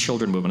hungry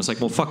children movement. It's like,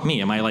 well, fuck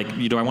me. Am I like,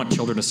 do I want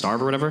children to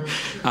starve or whatever?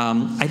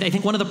 I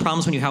think one of the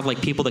problems when you have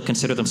like people that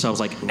consider themselves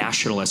like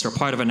nationalists or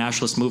part of a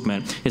nationalist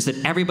movement is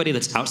that everybody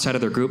that's outside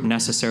of their group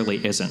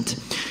necessarily isn't.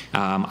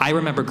 I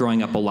remember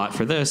growing up a lot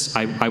for this.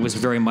 I was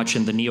very much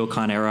in the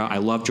neocon era. I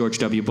loved George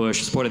W.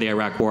 Bush, supported the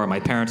Iraq War. My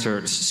parents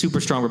are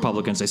super strong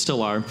Republicans. They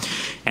still are.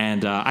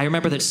 And I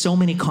remember that so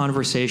many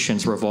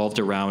conversations revolved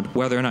around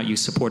whether or not you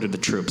supported the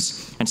troops.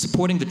 And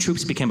supporting the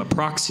troops became a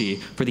proxy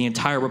for the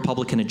entire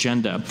Republican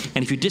agenda.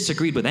 And if you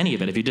disagreed with any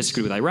of it, if you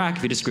disagreed with Iraq,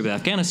 if you disagreed with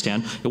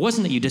Afghanistan, it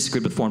wasn't that you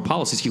disagreed with foreign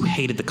policies, you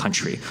hated the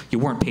country. You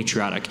weren't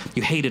patriotic.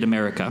 You hated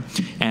America.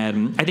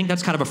 And I think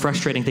that's kind of a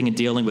frustrating thing in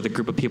dealing with a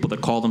group of people that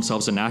call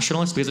themselves a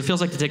nationalist, because it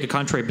feels like to take a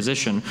contrary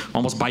position,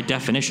 almost by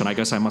definition, I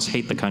guess I must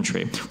hate the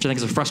country, which I think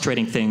is a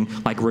frustrating thing,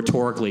 like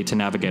rhetorically, to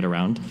navigate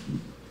around.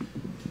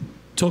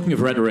 Talking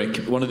of rhetoric,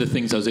 one of the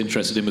things I was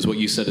interested in was what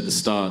you said at the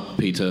start,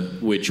 Peter,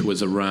 which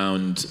was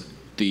around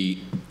the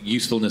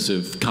usefulness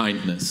of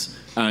kindness.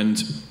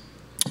 And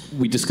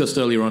we discussed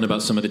earlier on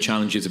about some of the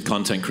challenges of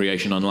content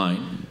creation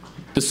online.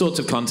 The sorts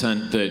of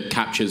content that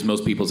captures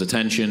most people's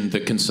attention,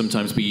 that can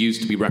sometimes be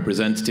used to be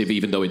representative,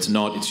 even though it's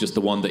not. It's just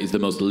the one that is the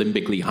most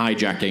limbically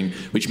hijacking,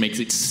 which makes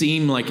it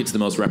seem like it's the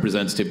most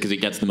representative because it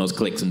gets the most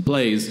clicks and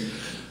plays.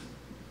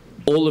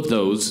 All of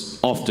those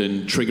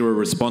often trigger a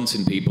response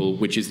in people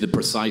which is the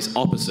precise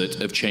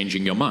opposite of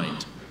changing your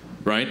mind.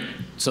 right?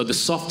 So the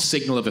soft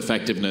signal of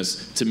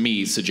effectiveness, to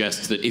me,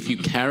 suggests that if you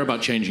care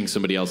about changing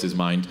somebody else's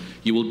mind,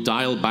 you will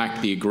dial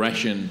back the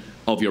aggression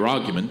of your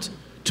argument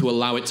to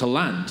allow it to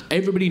land.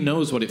 Everybody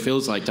knows what it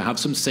feels like to have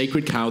some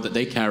sacred cow that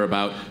they care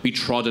about be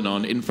trodden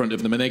on in front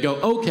of them, and they go,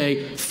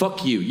 okay,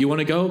 fuck you. You want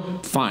to go?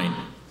 Fine.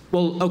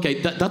 Well, okay,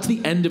 that's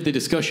the end of the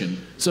discussion.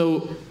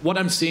 So what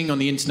I'm seeing on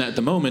the internet at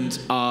the moment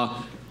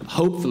are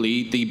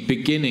hopefully the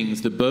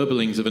beginnings, the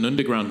burblings of an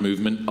underground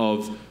movement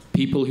of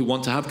people who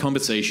want to have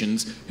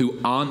conversations, who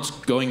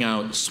aren't going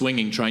out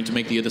swinging, trying to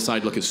make the other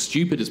side look as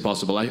stupid as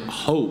possible. I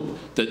hope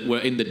that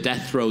we're in the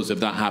death throes of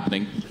that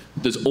happening.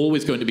 There's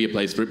always going to be a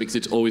place for it because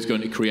it's always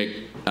going to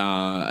create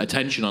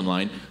attention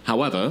online.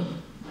 However,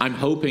 I'm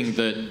hoping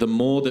that the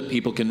more that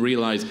people can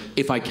realize,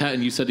 if I care,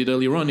 and you said it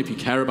earlier on, if you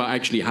care about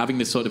actually having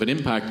this sort of an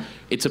impact,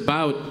 it's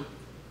about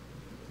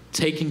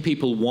taking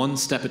people one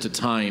step at a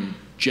time,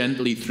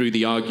 gently through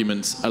the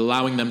arguments,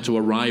 allowing them to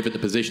arrive at the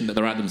position that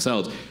they're at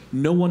themselves.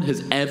 No one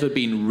has ever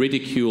been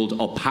ridiculed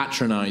or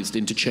patronized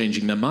into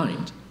changing their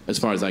mind, as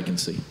far as I can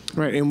see.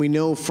 Right, and we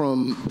know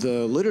from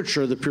the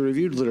literature, the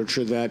peer-reviewed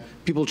literature, that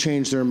people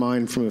change their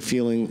mind from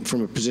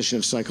a position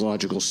of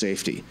psychological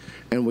safety.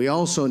 And we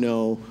also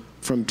know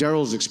from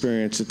Daryl's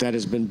experience that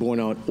has been borne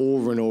out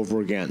over and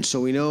over again.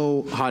 So we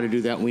know how to do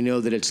that. We know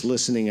that it's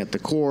listening at the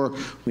core.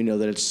 We know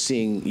that it's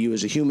seeing you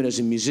as a human, as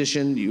a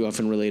musician. You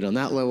often relate on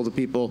that level to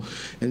people.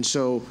 And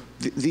so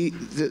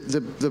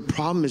the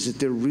problem is that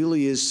there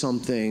really is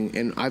something,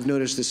 and I've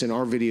noticed this in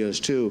our videos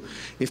too,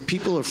 if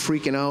people are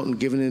freaking out and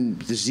giving in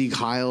the Sieg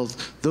Heil,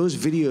 those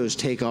videos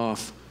take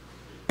off.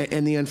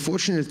 And the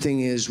unfortunate thing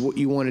is, what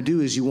you want to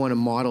do is you want to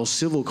model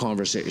civil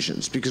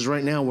conversations, because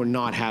right now we're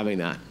not having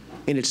that.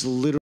 And it's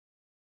literally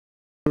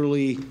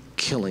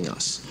killing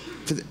us.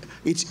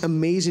 It's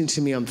amazing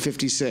to me, I'm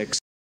 56.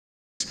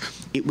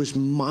 It was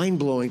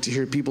mind-blowing to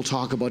hear people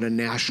talk about a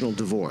national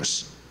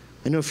divorce.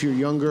 I know if you're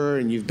younger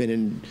and you've been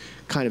in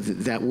kind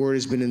of, that word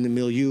has been in the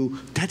milieu,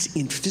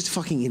 that's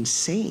fucking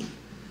insane.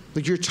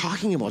 Like, you're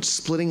talking about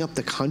splitting up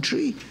the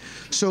country?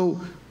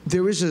 So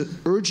there is an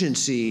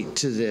urgency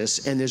to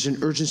this, and there's an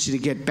urgency to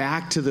get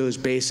back to those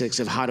basics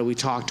of how do we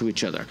talk to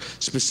each other,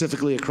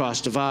 specifically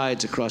across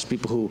divides, across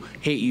people who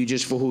hate you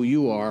just for who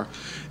you are.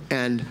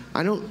 And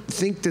I don't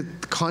think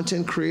that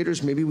content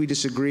creators, maybe we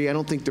disagree, I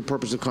don't think the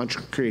purpose of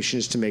content creation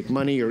is to make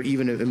money or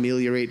even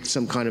ameliorate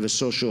some kind of a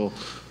social,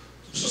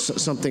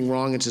 something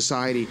wrong in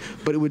society,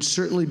 but it would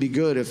certainly be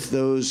good if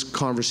those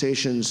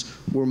conversations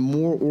were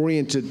more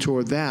oriented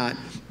toward that.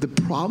 The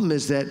problem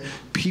is that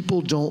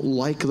people don't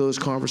like those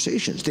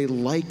conversations. They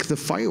like the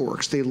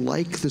fireworks. They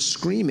like the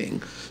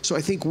screaming. So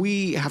I think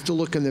we have to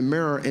look in the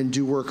mirror and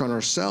do work on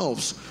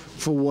ourselves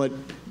for what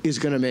is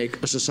going to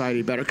make a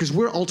society better, because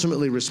we're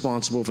ultimately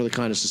responsible for the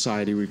kind of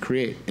society we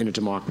create in a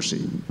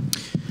democracy.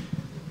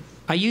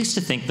 I used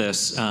to think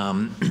this.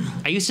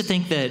 I used to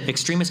think that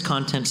extremist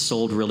content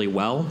sold really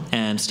well,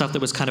 and stuff that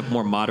was kind of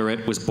more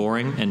moderate was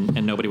boring,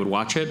 and nobody would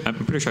watch it. I'm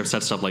pretty sure I've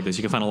said stuff like this.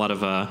 You can find a lot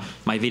of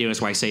my videos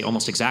where I say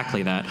almost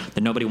exactly that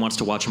nobody wants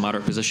to watch a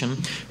moderate position.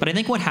 But I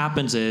think what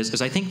happens is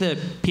I think that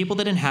people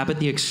that inhabit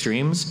the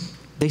extremes,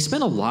 they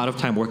spend a lot of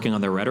time working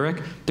on their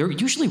rhetoric. They're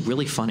usually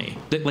really funny.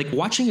 Like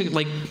watching it,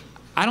 like,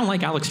 I don't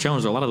like Alex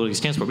Jones or a lot of what he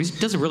stands for, but he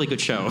does a really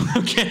good show,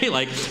 okay?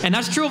 And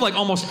that's true of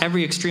almost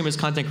every extremist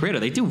content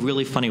creator. They do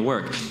really funny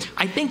work.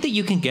 I think that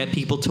you can get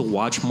people to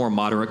watch more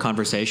moderate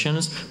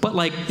conversations, but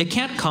it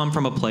can't come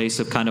from a place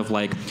of kind of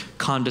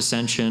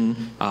condescension,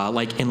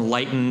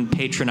 enlightened,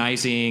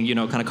 patronizing,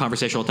 kind of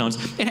conversational tones.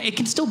 It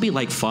can still be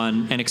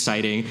fun and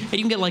exciting, and you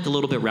can get a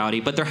little bit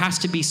rowdy, but there has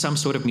to be some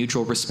sort of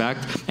mutual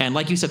respect. And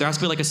like you said, there has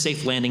to be a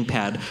safe landing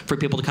pad for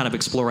people to kind of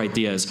explore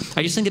ideas.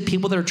 I just think that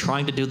people that are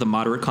trying to do the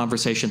moderate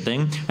conversation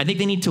thing, I think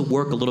they need to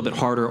work a little bit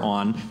harder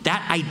on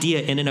that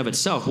idea in and of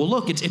itself. Well,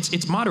 look,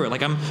 it's moderate.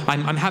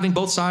 I'm having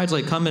both sides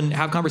come and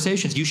have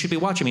conversations. You should be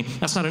watching me.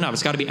 That's not enough.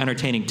 It's got to be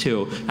entertaining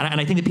too. And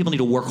I think that people need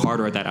to work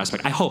harder at that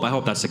aspect. I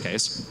hope that's the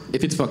case.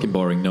 If it's fucking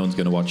boring, no one's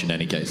going to watch in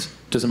any case.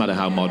 Doesn't matter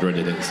how moderate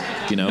it is.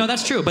 No,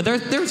 that's true. But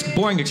there's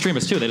boring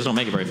extremists too. They just don't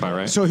make it very far,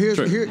 right? So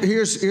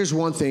here's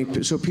one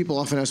thing. So people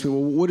often ask me,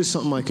 well, what is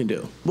something I can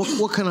do?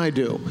 What can I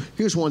do?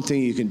 Here's one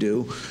thing you can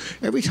do.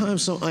 Every time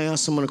I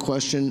ask someone a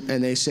question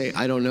and they say,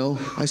 I don't know,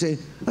 I say,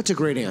 that's a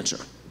great answer.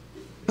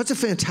 That's a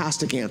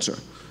fantastic answer.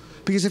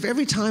 Because if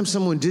every time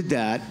someone did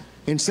that,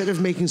 instead of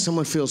making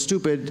someone feel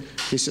stupid,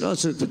 they said, oh,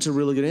 that's a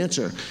really good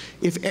answer.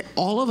 If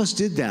all of us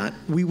did that,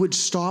 we would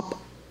stop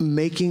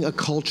making a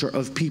culture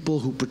of people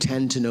who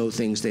pretend to know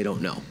things they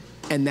don't know.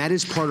 And that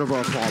is part of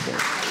our problem.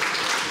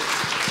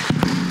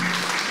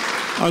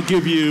 I'll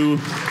give you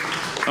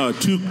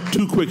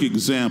two quick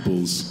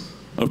examples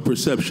of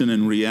perception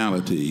and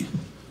reality.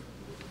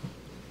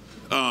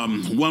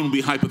 One will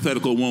be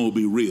hypothetical, one will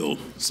be real.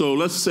 So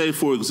let's say,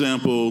 for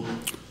example,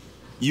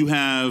 you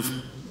have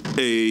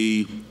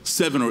a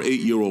 7 or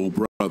 8-year-old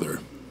brother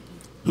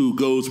who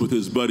goes with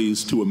his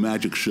buddies to a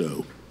magic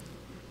show.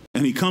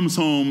 And he comes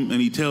home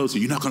and he tells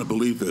you, you're not going to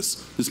believe this.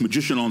 This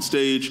magician on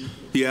stage,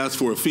 he asked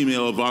for a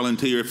female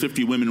volunteer.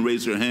 50 women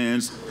raised their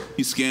hands.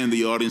 He scanned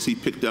the audience. He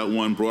picked out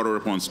one, brought her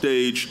up on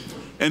stage.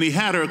 And he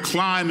had her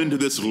climb into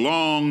this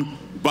long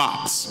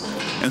box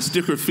and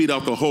stick her feet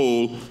out the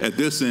hole at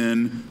this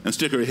end and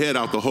stick her head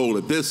out the hole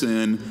at this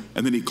end.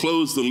 And then he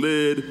closed the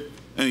lid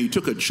and he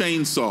took a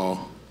chainsaw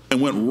and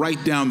went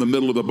right down the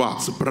middle of the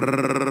box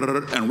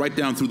and right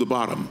down through the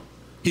bottom.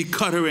 He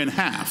cut her in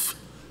half.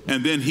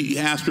 And then he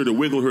asked her to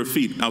wiggle her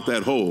feet out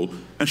that hole.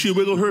 And she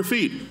wiggled her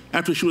feet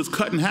after she was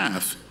cut in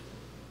half.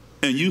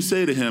 And you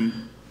say to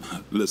him,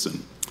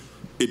 listen,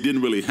 it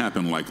didn't really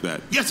happen like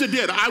that. Yes, it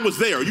did. I was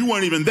there. You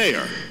weren't even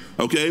there.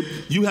 Okay?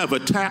 You have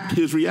attacked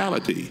his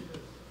reality.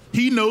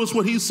 He knows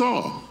what he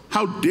saw.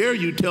 How dare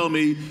you tell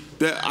me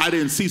that I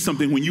didn't see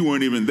something when you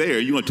weren't even there?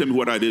 You want to tell me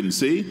what I didn't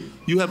see?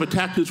 You have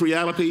attacked his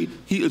reality.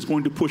 He is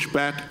going to push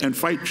back and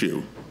fight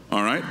you.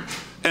 All right?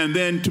 And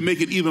then to make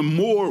it even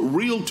more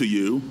real to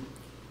you,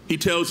 he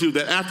tells you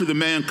that after the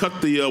man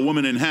cut the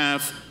woman in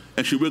half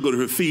and she wiggled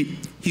her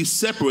feet, he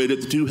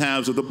separated the two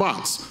halves of the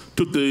box.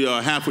 Took the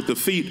half with the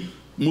feet,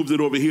 moved it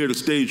over here to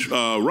stage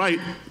right,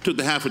 took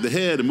the half with the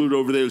head and moved it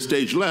over there to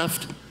stage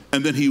left,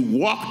 and then he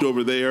walked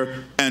over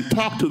there and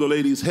talked to the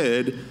lady's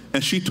head,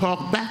 and she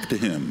talked back to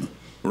him,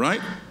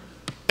 right?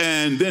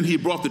 And then he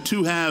brought the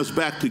two halves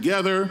back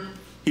together.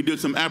 He did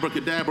some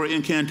abracadabra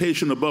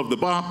incantation above the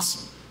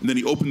box, and then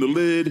he opened the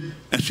lid,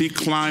 and she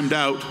climbed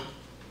out,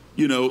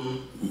 you know,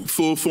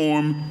 full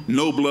form,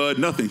 no blood,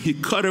 nothing. He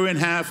cut her in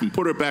half and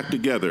put her back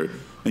together.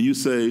 And you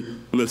say,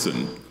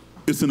 listen,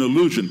 it's an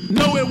illusion.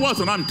 No, it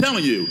wasn't. I'm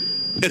telling you.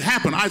 It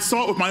happened. I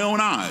saw it with my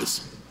own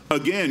eyes.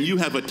 Again, you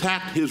have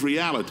attacked his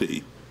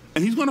reality.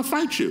 And he's going to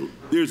fight you.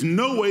 There's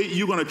no way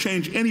you're going to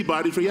change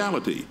anybody's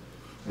reality.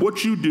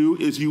 What you do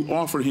is you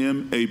offer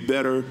him a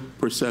better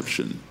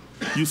perception.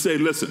 You say,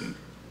 listen,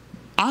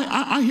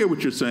 I hear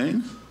what you're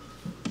saying,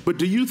 but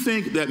do you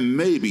think that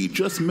maybe,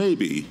 just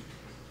maybe,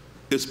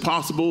 it's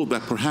possible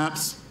that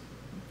perhaps,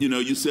 you know,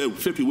 you said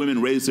 50 women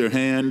raised their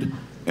hand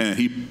and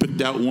he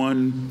picked out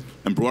one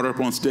and brought her up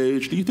on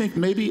stage. Do you think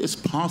maybe it's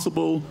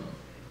possible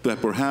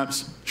that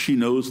perhaps she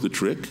knows the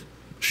trick?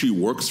 She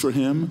works for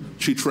him.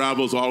 She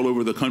travels all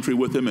over the country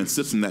with him and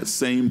sits in that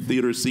same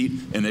theater seat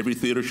in every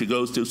theater she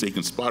goes to so he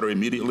can spot her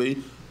immediately,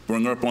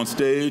 bring her up on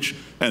stage.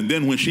 And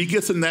then when she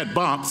gets in that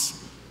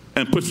box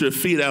and puts her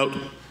feet out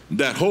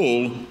that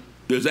hole,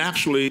 there's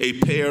actually a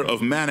pair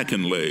of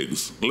mannequin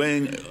legs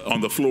laying on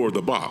the floor of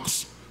the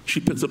box. She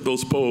picks up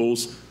those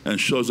poles and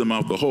shows them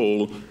out the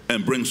hole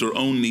and brings her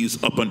own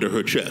knees up under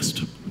her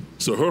chest.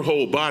 So her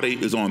whole body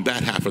is on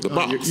that half of the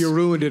box. You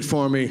ruined it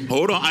for me.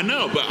 Hold on, I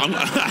know, but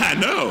I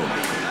know.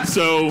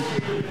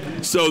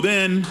 So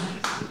then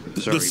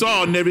the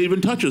saw never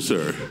even touches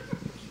her.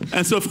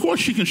 And so of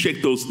course she can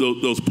shake those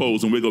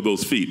poles and wiggle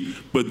those feet.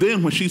 But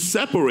then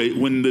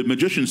when the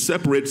magician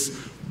separates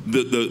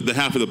the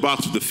half of the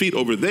box with the feet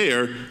over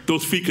there,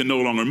 those feet can no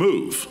longer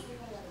move.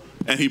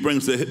 And he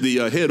brings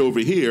the head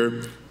over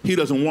here. He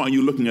doesn't want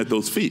you looking at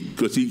those feet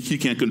because he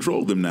can't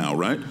control them now,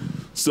 right?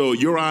 So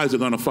your eyes are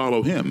going to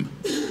follow him.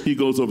 He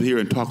goes over here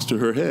and talks to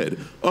her head.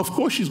 Of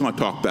course she's going to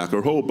talk back.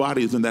 Her whole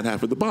body is in that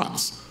half of the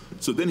box.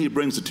 So then he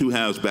brings the two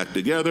halves back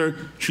together.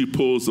 She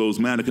pulls those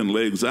mannequin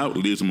legs out,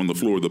 leaves them on the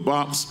floor of the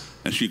box,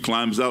 and she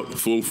climbs out,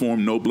 full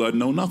form, no blood,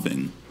 no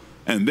nothing.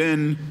 And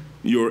then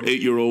your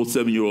 8-year-old,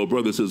 7-year-old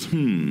brother says,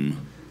 you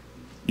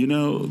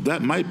know,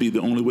 that might be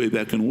the only way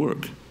that can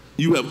work.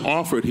 You have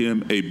offered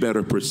him a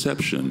better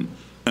perception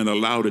and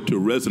allowed it to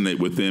resonate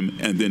with him,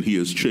 and then he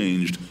has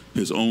changed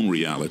his own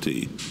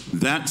reality.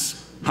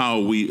 That's how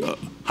we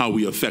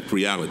affect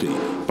reality,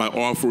 by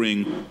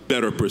offering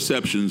better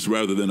perceptions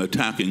rather than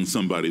attacking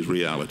somebody's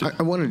reality.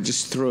 I want to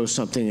just throw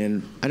something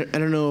in. I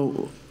don't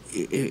know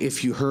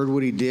if you heard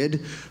what he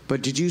did,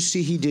 but did you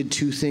see he did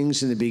two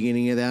things in the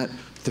beginning of that?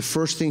 The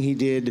first thing he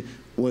did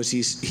was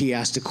he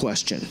asked a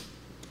question.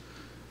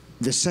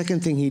 The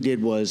second thing he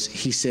did was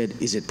he said,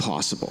 is it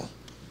possible?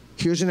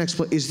 Here's an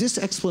explanation. Is this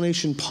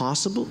explanation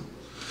possible?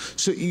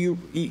 So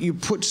you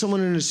put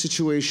someone in a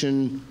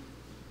situation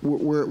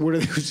where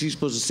was he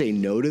supposed to say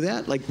no to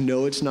that? Like,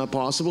 no, it's not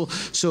possible?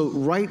 So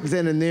right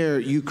then and there,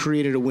 you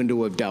created a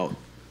window of doubt.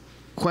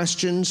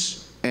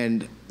 Questions,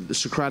 and the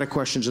Socratic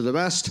questions are the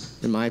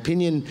best, in my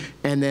opinion,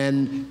 and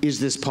then, is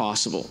this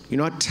possible?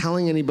 You're not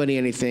telling anybody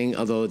anything,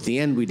 although at the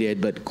end we did,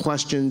 but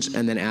questions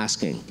and then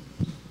asking.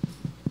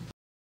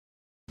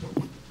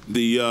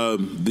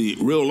 The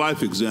real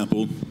life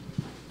example,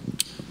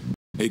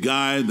 a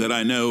guy that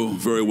I know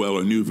very well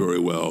or knew very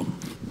well,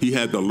 he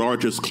had the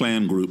largest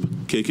Klan group,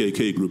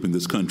 KKK group in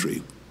this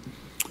country.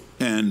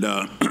 And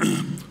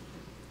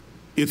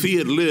if he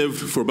had lived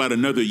for about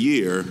another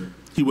year,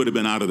 he would have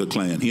been out of the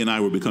Klan. He and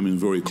I were becoming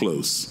very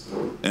close,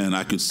 and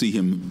I could see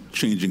him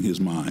changing his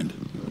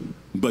mind.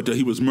 But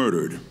he was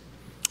murdered.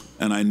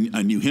 And I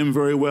knew him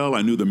very well.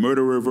 I knew the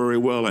murderer very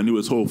well. I knew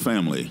his whole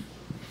family.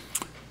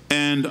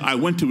 And I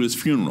went to his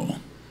funeral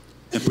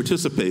and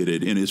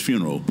participated in his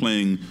funeral,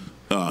 playing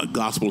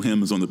gospel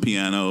hymns on the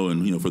piano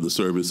and, you know, for the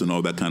service and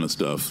all that kind of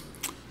stuff.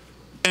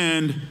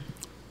 And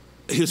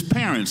his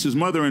parents, his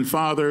mother and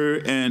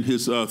father and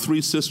his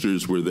 3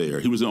 sisters were there.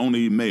 He was the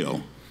only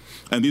male.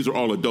 and these are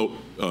all adult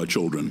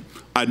children.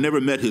 I'd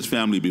never met his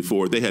family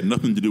before. They had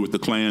nothing to do with the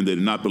Klan. They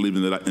did not believe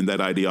in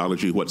that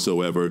ideology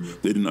whatsoever.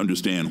 They didn't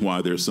understand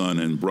why their son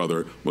and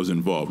brother was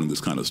involved in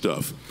this kind of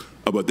stuff.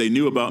 But they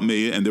knew about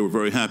me, and they were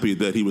very happy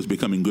that he was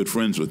becoming good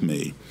friends with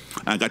me.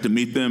 I got to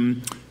meet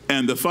them,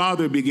 and the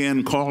father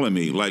began calling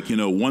me, like,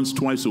 once,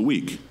 twice a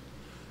week.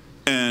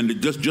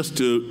 And just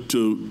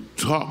to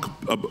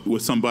talk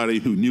with somebody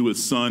who knew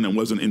his son and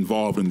wasn't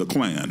involved in the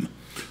Klan.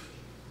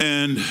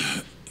 And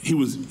he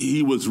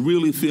was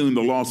really feeling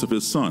the loss of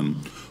his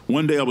son.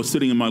 One day I was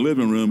sitting in my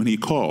living room, and he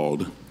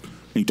called.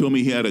 He told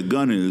me he had a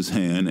gun in his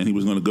hand, and he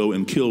was going to go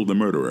and kill the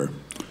murderer.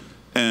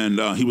 And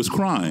he was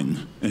crying,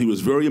 and he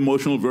was very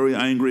emotional, very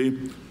angry.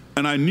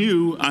 And I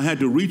knew I had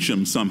to reach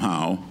him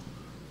somehow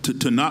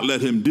to not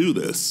let him do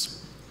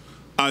this.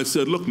 I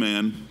said, look,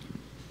 man,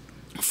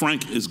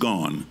 Frank is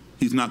gone.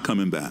 He's not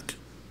coming back,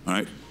 all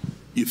right?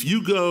 If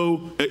you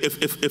go,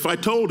 if I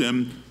told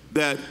him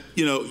that,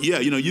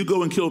 you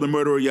go and kill the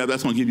murderer, yeah,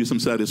 that's going to give you some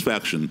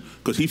satisfaction,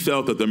 because he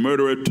felt that the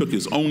murderer took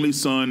his only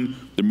son,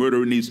 the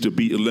murderer needs to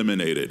be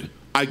eliminated.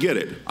 I get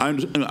it.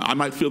 I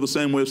might feel the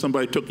same way if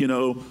somebody took,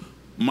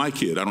 my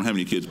kid. I don't have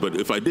any kids, but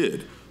if I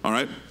did, all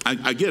right,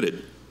 I get it.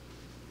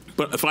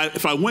 But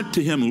if I went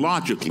to him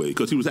logically,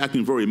 because he was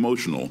acting very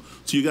emotional,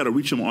 so you got to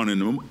reach him on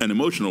an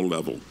emotional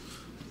level,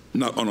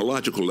 not on a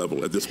logical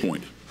level at this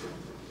point.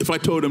 If I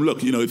told him, look,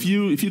 if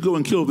you go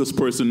and kill this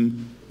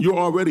person, you're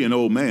already an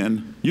old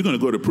man. You're going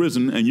to go to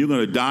prison, and you're going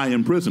to die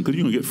in prison because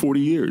you're going to get 40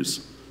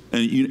 years,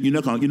 and you're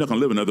not going to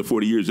live another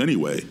 40 years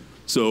anyway.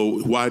 So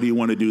why do you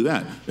want to do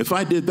that? If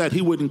I did that,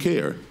 he wouldn't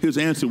care. His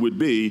answer would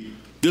be,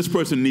 this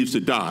person needs to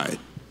die.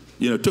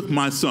 Took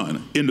my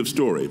son. End of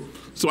story.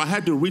 So I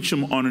had to reach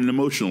him on an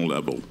emotional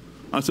level.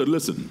 I said,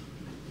 listen,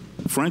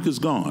 Frank is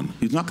gone.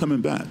 He's not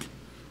coming back.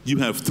 You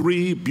have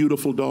 3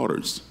 beautiful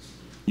daughters.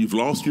 You've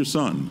lost your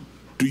son.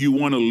 Do you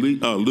want to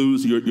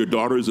lose your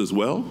daughters as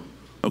well?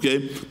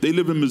 Okay? They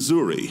live in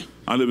Missouri.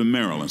 I live in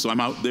Maryland. So I'm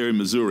out there in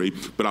Missouri,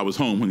 but I was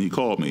home when he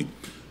called me.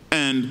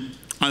 And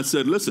I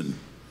said, listen,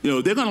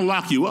 they're going to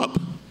lock you up.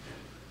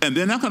 And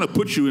they're not going to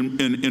put you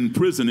in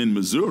prison in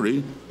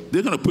Missouri.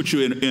 They're going to put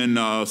you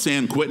in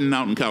San Quentin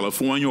out in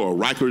California or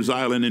Rikers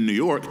Island in New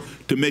York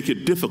to make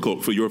it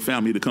difficult for your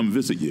family to come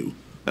visit you.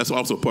 That's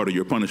also part of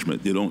your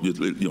punishment. They don't just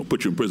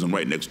put you in prison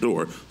right next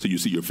door so you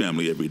see your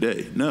family every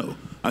day. No.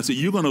 I said,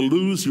 you're going to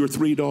lose your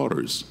 3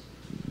 daughters.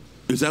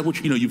 Is that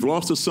what you've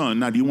lost a son.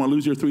 Now, do you want to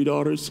lose your 3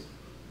 daughters?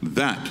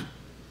 That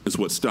is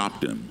what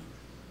stopped him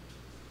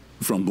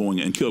from going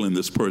and killing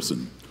this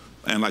person.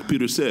 And like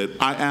Peter said,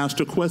 I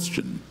asked a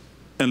question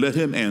and let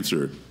him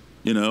answer.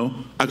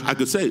 I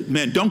could say,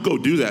 man, don't go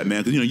do that,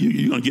 man, because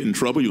you're going to get in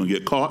trouble, you're going to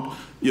get caught.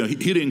 He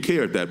didn't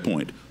care at that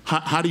point.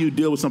 How do you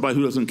deal with somebody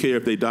who doesn't care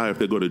if they die, if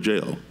they go to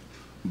jail?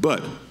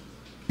 But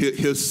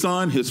his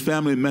son, his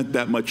family meant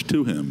that much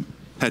to him.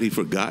 Had he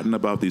forgotten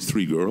about these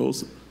 3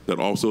 girls that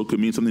also could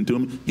mean something to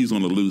him? He's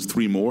going to lose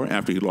 3 more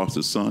after he lost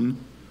his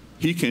son.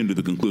 He came to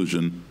the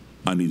conclusion,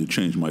 I need to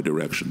change my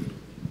direction.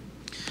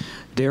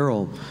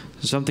 Daryl,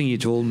 something you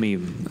told me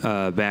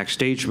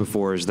backstage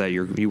before is that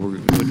you were.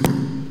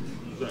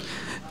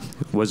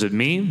 Was it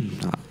me?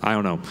 I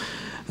don't know.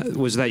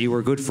 Was that you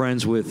were good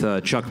friends with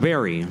Chuck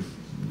Berry?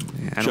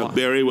 Chuck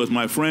Berry was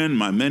my friend,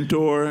 my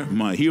mentor,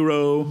 my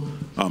hero,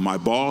 my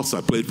boss.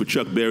 I played for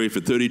Chuck Berry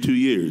for 32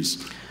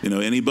 years.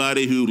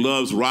 Anybody who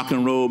loves rock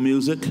and roll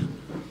music,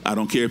 I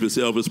don't care if it's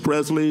Elvis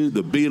Presley,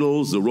 the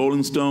Beatles, the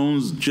Rolling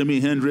Stones,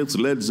 Jimi Hendrix,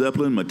 Led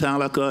Zeppelin,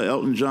 Metallica,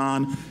 Elton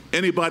John,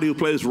 anybody who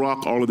plays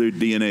rock, all of their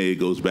DNA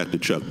goes back to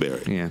Chuck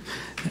Berry. Yeah.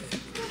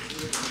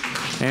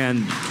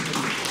 And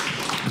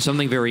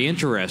something very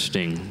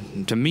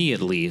interesting, to me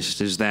at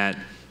least, is that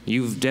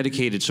you've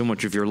dedicated so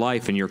much of your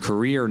life and your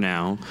career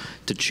now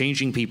to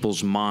changing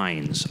people's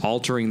minds,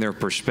 altering their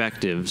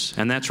perspectives,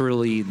 and that's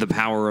really the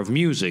power of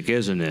music,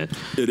 isn't it?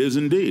 It is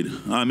indeed.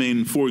 I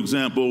mean, for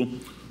example,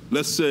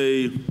 let's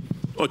say,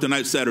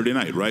 tonight's Saturday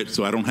night, right?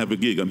 So I don't have a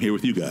gig. I'm here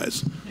with you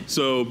guys.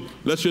 So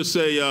let's just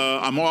say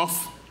I'm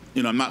off.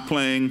 I'm not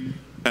playing,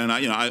 and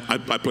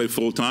I play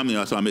full time.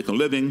 So I make a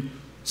living.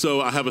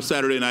 So I have a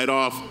Saturday night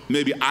off.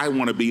 Maybe I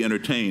want to be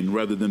entertained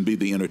rather than be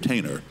the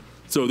entertainer.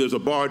 So there's a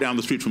bar down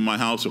the street from my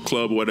house, a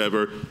club or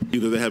whatever.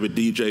 Either they have a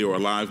DJ or a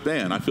live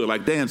band. I feel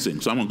like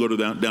dancing, so I'm gonna go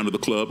down to the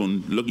club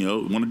and look,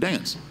 want to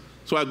dance.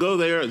 So I go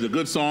there. There's a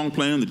good song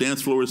playing. The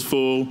dance floor is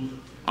full.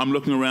 I'm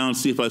looking around,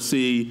 see if I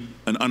see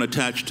an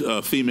unattached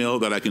female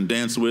that I can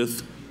dance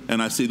with.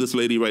 And I see this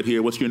lady right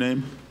here. What's your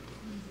name?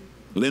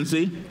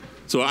 Lindsay.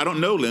 So I don't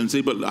know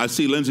Lindsay, but I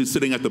see Lindsay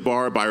sitting at the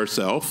bar by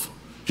herself.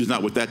 She's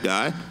not with that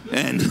guy.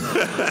 And,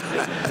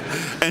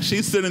 and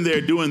she's sitting there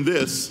doing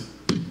this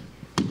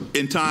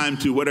in time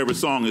to whatever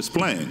song is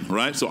playing,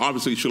 right? So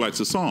obviously she likes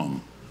the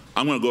song.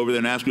 I'm going to go over there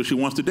and ask her if she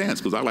wants to dance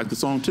because I like the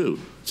song too.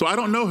 So I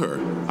don't know her.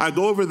 I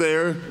go over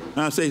there and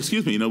I say,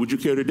 excuse me, would you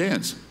care to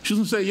dance? She's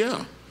going to say,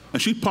 yeah.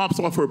 And she pops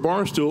off her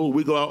bar stool.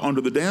 We go out onto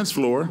the dance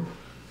floor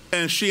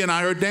and she and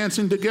I are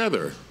dancing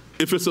together.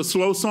 If it's a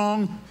slow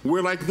song,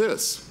 we're like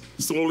this,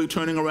 slowly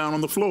turning around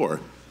on the floor.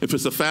 If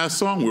it's a fast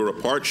song, we're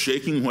apart,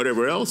 shaking,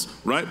 whatever else,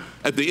 right?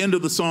 At the end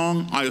of the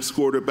song, I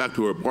escort her back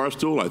to her bar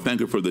stool. I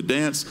thank her for the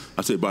dance.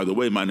 I say, by the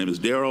way, my name is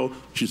Daryl.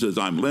 She says,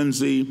 I'm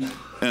Lindsay.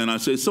 And I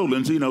say, so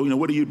Lindsay,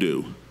 what do you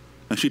do?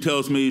 And she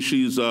tells me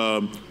she's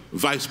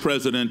vice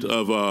president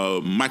of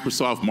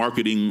Microsoft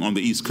marketing on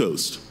the East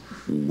Coast.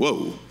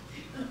 Whoa.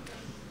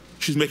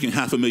 She's making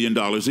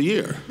 $500,000 a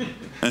year.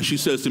 And she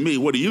says to me,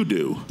 what do you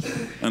do?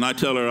 And I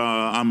tell her,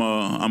 I'm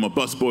a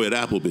busboy at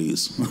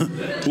Applebee's.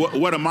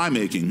 What am I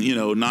making?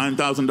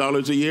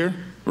 $9,000 a year,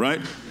 right?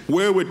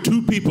 Where would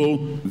two people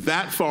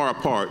that far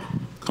apart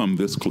come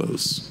this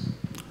close?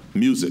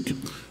 Music.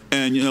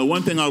 And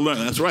one thing I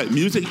learned, that's right,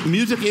 music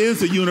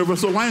is a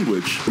universal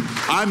language.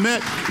 I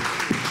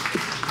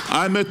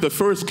met the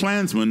first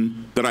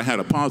Klansman that I had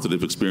a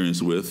positive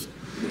experience with.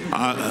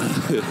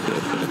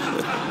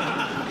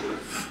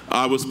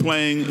 I was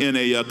playing in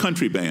a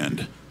country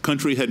band.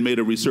 Country had made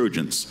a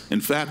resurgence. In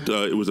fact,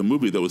 it was a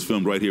movie that was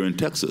filmed right here in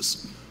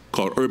Texas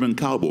called Urban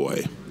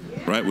Cowboy,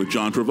 right, with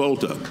John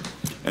Travolta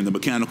and the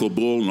Mechanical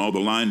Bull and all the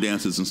line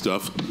dances and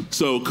stuff.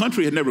 So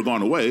country had never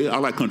gone away. I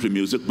like country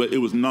music, but it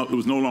was no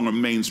longer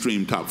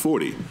mainstream top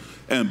 40.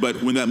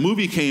 But when that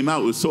movie came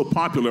out, it was so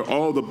popular,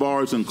 all the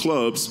bars and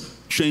clubs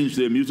changed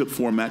their music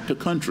format to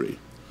country.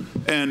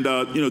 And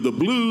the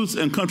blues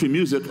and country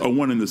music are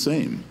one and the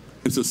same.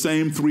 It's the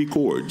same three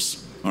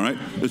chords. All right,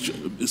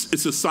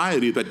 it's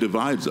society that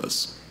divides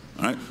us.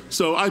 All right,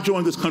 so I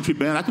joined this country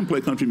band. I can play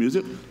country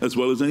music as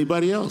well as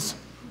anybody else.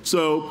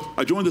 So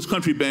I joined this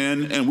country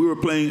band, and we were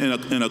playing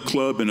in a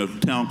club in a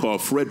town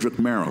called Frederick,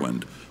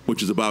 Maryland,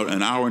 which is about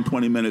an hour and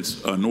 20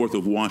 minutes north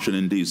of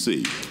Washington,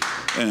 D.C.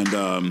 And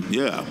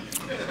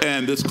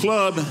and this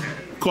club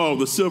called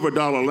the Silver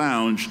Dollar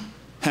Lounge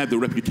had the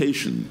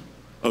reputation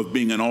of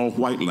being an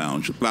all-white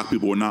lounge. Black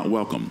people were not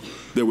welcome.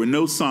 There were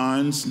no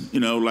signs,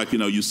 like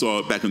you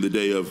saw back in the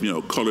day of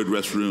colored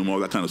restroom, all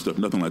that kind of stuff.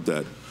 Nothing like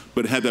that.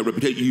 But it had that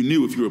reputation. You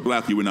knew if you were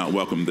black, you were not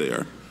welcome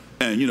there.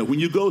 And when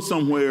you go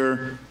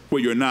somewhere where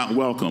you're not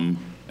welcome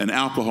and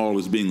alcohol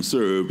is being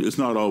served, it's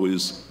not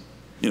always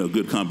a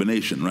good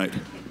combination, right?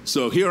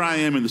 So here I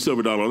am in the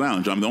Silver Dollar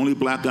Lounge. I'm the only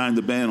black guy in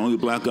the band, only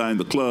black guy in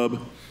the club,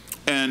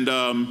 and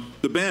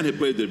the band had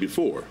played there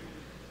before.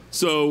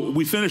 So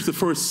we finished the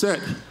first set.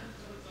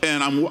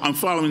 And I'm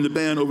following the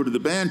band over to the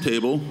band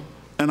table,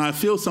 and I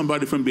feel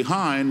somebody from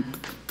behind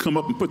come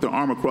up and put their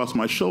arm across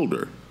my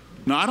shoulder.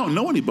 Now, I don't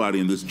know anybody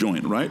in this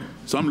joint, right?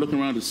 So I'm looking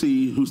around to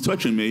see who's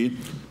touching me,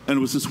 and it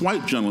was this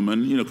white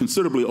gentleman,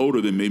 considerably older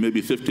than me,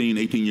 maybe 15,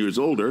 18 years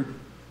older,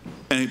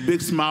 and a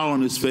big smile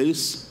on his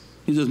face.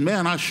 He says,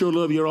 man, I sure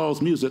love your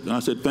all's music. And I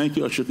said, thank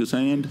you. I shook his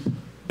hand,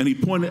 and he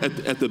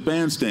pointed at the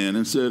bandstand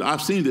and said,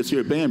 I've seen this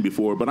here band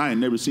before, but I ain't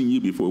never seen you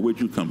before.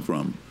 Where'd you come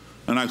from?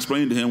 And I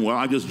explained to him, well,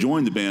 I just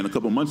joined the band a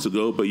couple months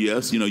ago, but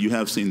yes, you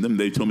have seen them.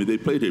 They told me they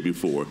played here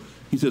before.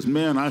 He says,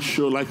 man, I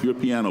sure like your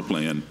piano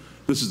playing.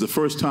 This is the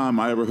first time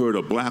I ever heard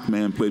a black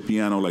man play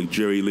piano like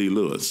Jerry Lee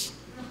Lewis.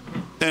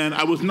 And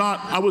I was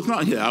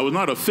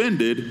not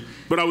offended,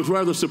 but I was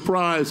rather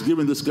surprised,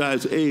 given this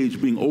guy's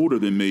age, being older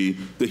than me,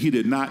 that he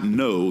did not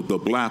know the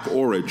black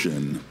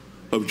origin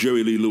of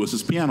Jerry Lee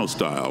Lewis's piano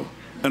style.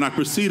 And I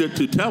proceeded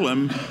to tell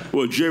him,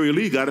 well, Jerry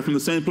Lee got it from the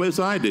same place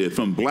I did,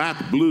 from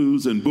black,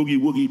 blues, and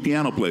boogie-woogie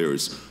piano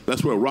players.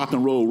 That's where rock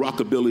and roll,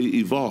 rockabilly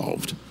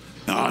evolved.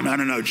 Oh,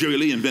 no, Jerry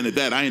Lee invented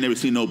that. I ain't never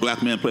seen no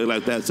black man play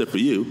like that except for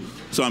you.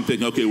 So I'm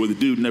thinking, okay, well, the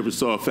dude never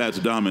saw Fats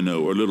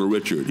Domino or Little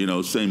Richard,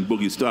 same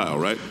boogie style,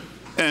 right?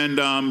 And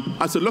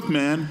I said, look,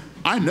 man,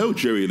 I know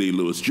Jerry Lee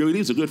Lewis. Jerry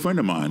Lee's a good friend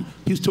of mine.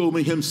 He's told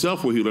me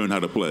himself where he learned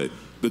how to play.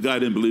 The guy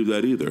didn't believe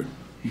that either.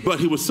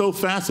 But he was so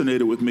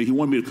fascinated with me, he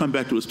wanted me to come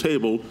back to his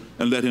table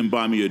and let him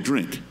buy me a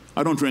drink.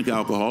 I don't drink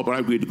alcohol, but I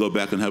agreed to go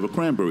back and have a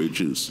cranberry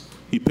juice.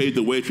 He paid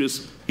the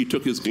waitress, he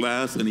took his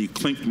glass, and he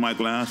clinked my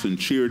glass and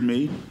cheered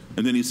me.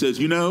 And then he says,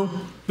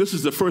 this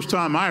is the first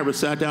time I ever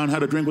sat down and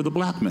had a drink with a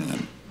black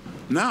man.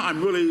 Now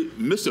I'm really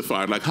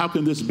mystified, like, how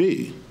can this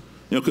be?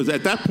 Because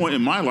at that point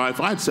in my life,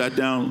 I'd sat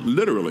down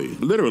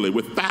literally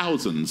with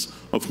thousands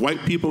of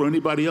white people or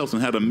anybody else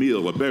and had a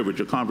meal, a beverage,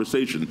 a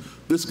conversation.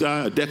 This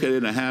guy, a decade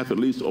and a half at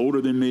least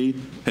older than me,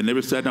 had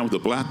never sat down with a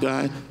black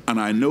guy,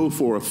 and I know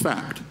for a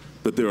fact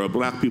that there are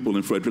black people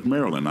in Frederick,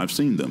 Maryland. I've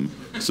seen them.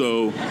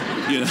 So,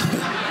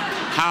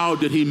 how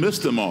did he miss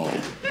them all,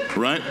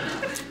 right?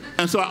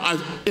 And so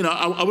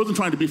I wasn't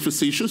trying to be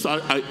facetious.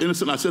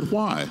 Innocently, I said,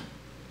 why?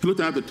 He looked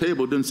down at the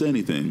table, didn't say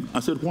anything. I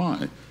said, why?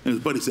 And his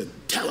buddy said,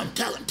 tell him.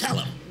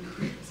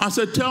 I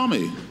said, tell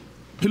me.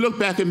 He looked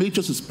back at me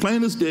just as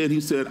plain as day, and he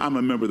said, I'm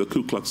a member of the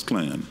Ku Klux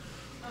Klan.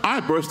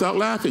 I burst out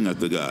laughing at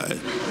the guy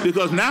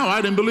because now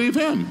I didn't believe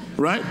him,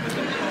 right?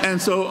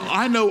 And so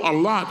I know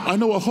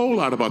a whole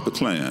lot about the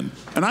Klan.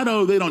 And I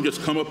know they don't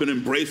just come up and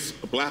embrace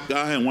a black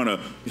guy and want to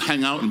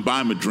hang out and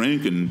buy him a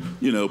drink and,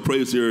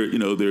 praise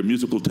their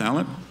musical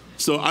talent.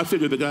 So I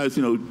figured the guy's,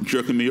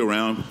 jerking me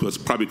around,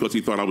 probably because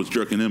he thought I was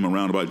jerking him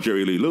around about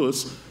Jerry Lee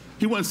Lewis.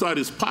 He went inside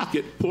his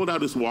pocket, pulled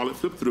out his wallet,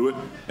 flipped through it,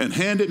 and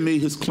handed me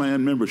his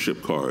Klan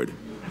membership card.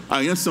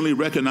 I instantly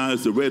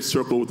recognized the red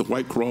circle with the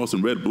white cross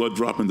and red blood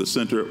drop in the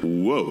center.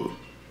 Whoa.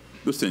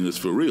 this thing is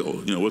for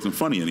real. You know, it wasn't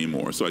funny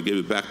anymore. So I gave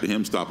it back to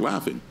him, stopped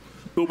laughing.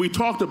 But we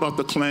talked about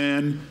the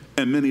Klan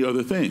and many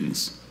other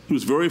things. He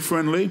was very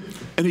friendly,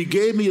 and he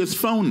gave me his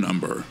phone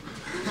number.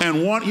 And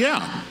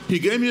he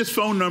gave me his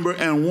phone number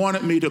and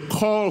wanted me to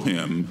call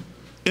him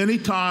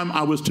anytime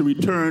I was to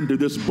return to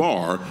this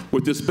bar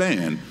with this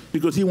band,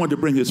 because he wanted to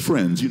bring his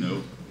friends, you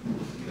know.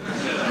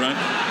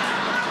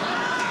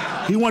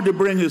 Right? He wanted to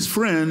bring his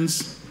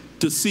friends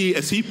to see,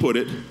 as he put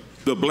it,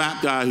 the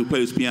black guy who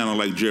plays piano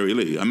like Jerry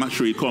Lee. I'm not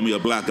sure he called me a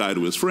black guy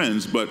to his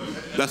friends, but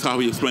that's how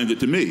he explained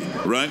it to me,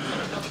 right?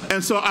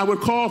 And so I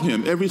would call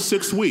him every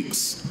 6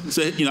 weeks.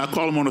 Say, you know, I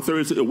call him on a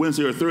Thursday, a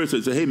Wednesday or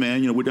Thursday, say, hey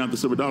man, you know, we're down at the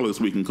Silver Dollar this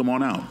week, and come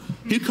on out.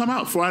 He'd come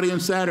out Friday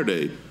and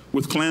Saturday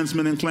with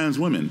Klansmen and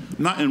Klanswomen,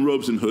 not in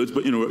robes and hoods,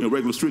 but in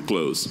regular street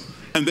clothes.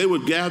 And they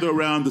would gather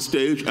around the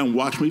stage and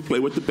watch me play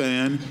with the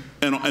band,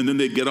 and then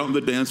they'd get out on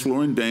the dance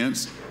floor and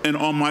dance. And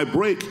on my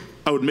break,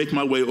 I would make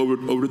my way over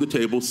to the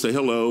table, say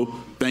hello,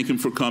 thank him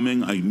for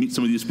coming. I'd meet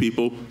some of these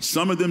people.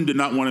 Some of them did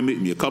not want to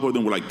meet me. A couple of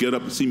them would like get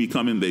up and see me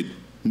coming. They'd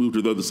move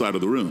to the other side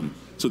of the room.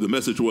 So the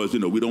message was, you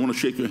know, we don't want to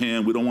shake your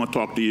hand. We don't want to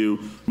talk to you.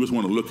 We just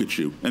want to look at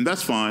you. And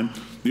that's fine.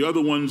 The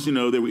other ones, you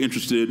know, they were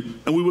interested,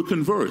 and we would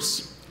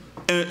converse.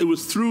 And it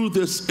was through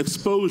this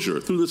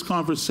exposure, through this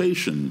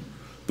conversation,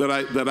 that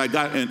I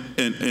got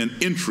an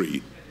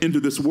entry into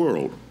this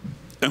world,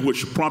 and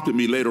which prompted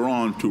me later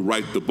on to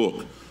write the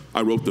book.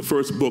 I wrote the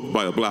first book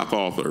by a black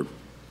author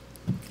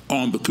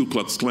on the Ku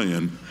Klux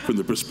Klan from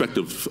the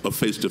perspective of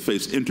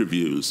face-to-face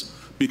interviews,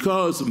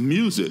 because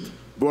music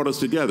brought us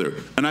together.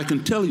 And I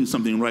can tell you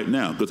something right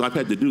now, because I've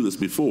had to do this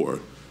before.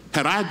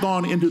 Had I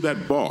gone into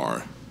that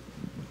bar,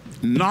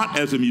 not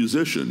as a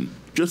musician,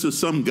 just as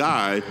some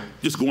guy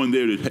just going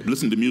there to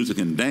listen to music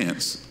and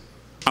dance,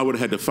 I would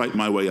have had to fight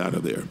my way out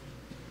of there.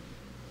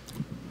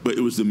 But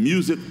it was the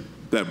music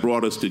that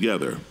brought us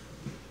together.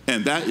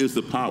 And that is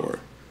the power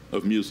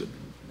of music.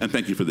 And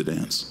thank you for the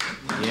dance.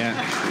 Yeah.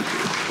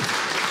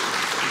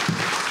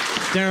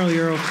 Daryl,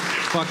 you're a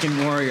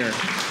fucking warrior.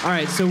 All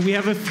right, so we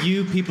have a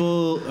few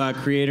people,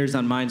 creators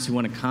on Minds who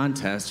want a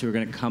contest who are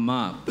going to come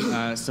up.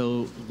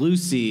 So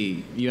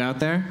Lucy, you out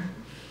there?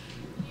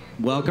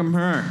 Welcome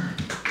her.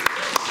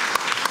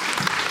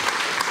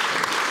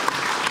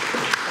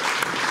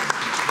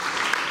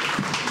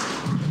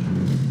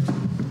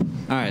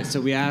 All right, so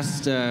we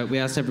asked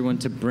everyone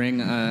to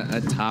bring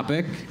a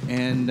topic,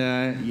 and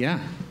yeah,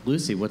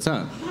 Lucy, what's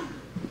up?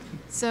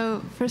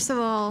 So first of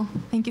all,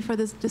 thank you for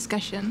this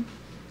discussion.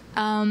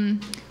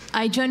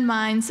 I joined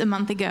Minds a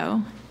month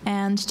ago,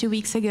 and 2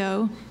 weeks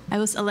ago, I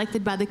was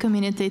elected by the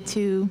community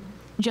to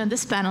join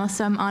this panel,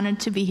 so I'm honored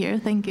to be here.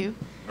 Thank you.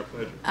 Our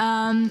pleasure.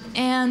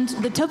 And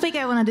the topic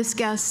I want to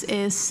discuss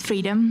is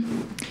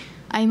freedom.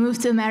 I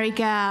moved to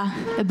America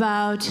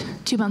about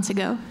 2 months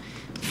ago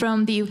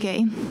from the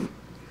UK.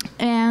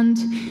 And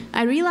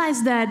I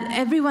realized that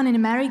everyone in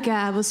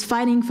America was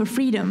fighting for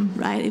freedom,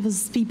 right? It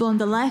was people on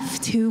the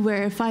left who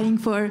were fighting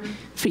for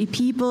free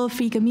people,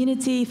 free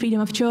community,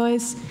 freedom of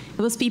choice.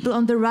 It was people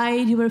on the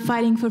right who were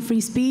fighting for free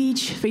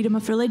speech, freedom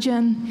of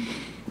religion.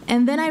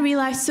 And then I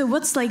realized, so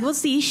what's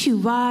the issue?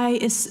 Why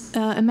is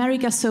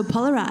America so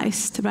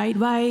polarized, right?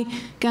 Why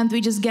can't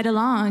we just get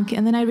along?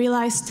 And then I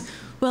realized,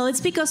 well,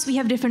 it's because we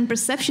have different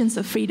perceptions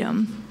of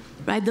freedom,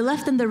 right? The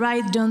left and the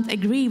right don't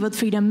agree what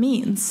freedom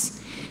means.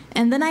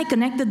 And then I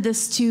connected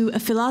this to a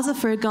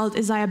philosopher called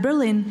Isaiah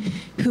Berlin,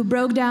 who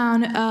broke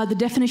down the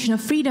definition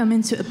of freedom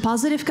into a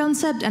positive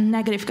concept and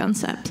negative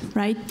concept,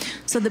 right?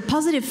 So the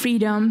positive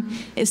freedom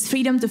is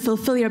freedom to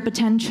fulfill your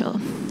potential,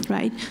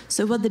 right?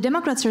 So what the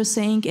Democrats are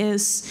saying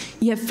is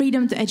you have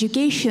freedom to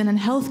education and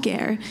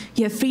healthcare.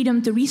 You have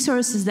freedom to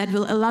resources that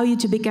will allow you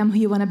to become who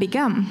you want to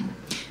become.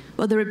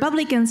 What the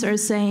Republicans are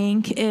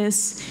saying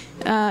is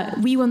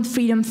we want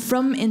freedom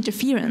from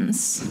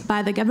interference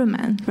by the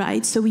government,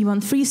 right? So we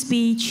want free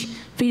speech,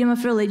 freedom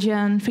of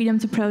religion, freedom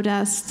to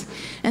protest.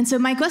 And so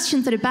my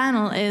question to the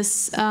panel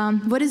is,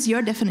 what is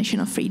your definition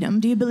of freedom?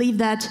 Do you believe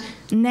that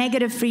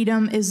negative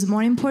freedom is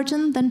more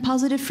important than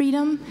positive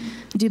freedom?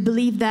 Do you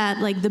believe that,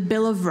 like, the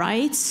Bill of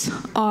Rights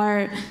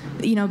are,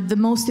 you know, the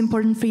most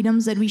important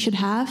freedoms that we should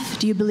have?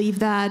 Do you believe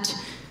that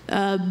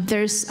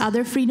there's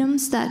other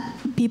freedoms that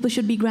people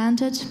should be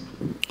granted?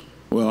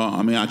 Well,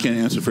 I mean, I can't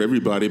answer for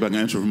everybody, but I can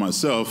answer for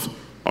myself.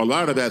 A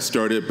lot of that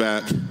started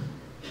back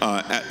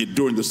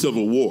during the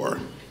Civil War.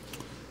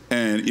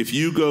 And if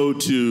you go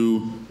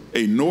to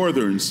a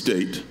northern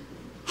state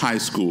high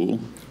school,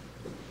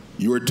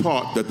 you're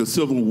taught that the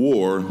Civil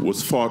War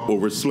was fought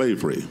over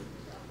slavery.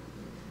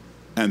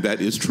 And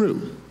that is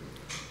true.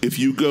 If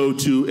you go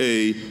to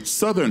a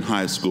southern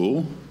high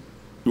school,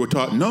 you were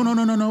taught, no.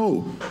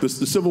 The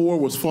Civil War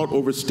was fought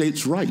over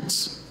states'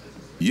 rights.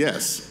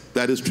 Yes,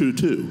 that is true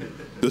too.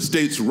 The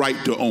state's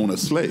right to own a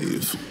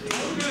slave.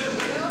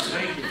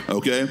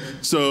 Okay?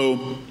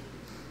 So,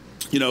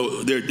 you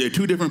know, there are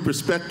two different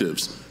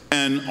perspectives.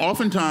 And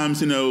oftentimes,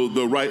 you know,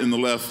 the right and the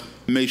left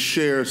may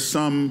share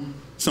some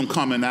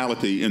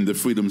commonality in the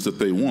freedoms that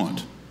they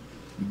want.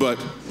 But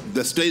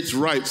the states'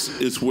 rights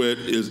is what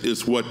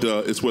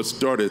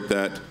started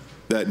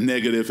that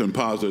negative and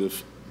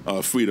positive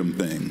freedom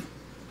thing.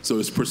 So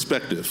it's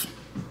perspective.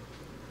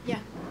 Yeah,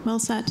 well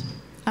said.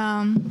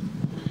 So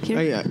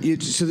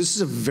this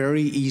is a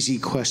very easy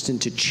question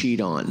to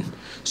cheat on.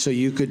 So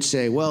you could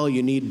say, well,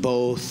 you need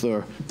both,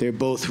 or they're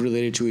both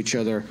related to each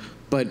other.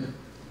 But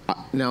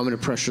now I'm going to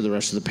pressure the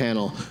rest of the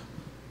panel.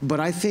 But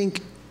I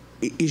think,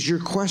 is your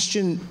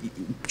question,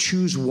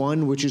 choose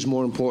one, which is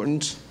more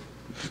important?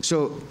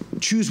 So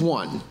choose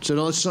one. So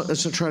let's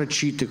not try to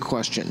cheat the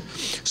question.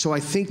 So I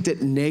think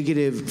that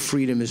negative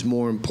freedom is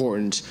more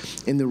important.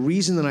 And the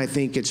reason that I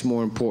think it's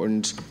more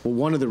important, well,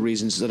 one of the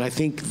reasons that I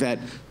think that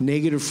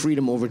negative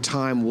freedom over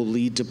time will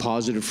lead to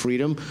positive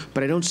freedom,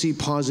 but I don't see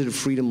positive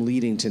freedom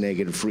leading to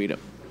negative freedom.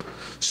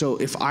 So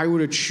if I were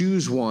to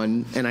choose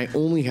one, and I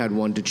only had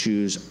one to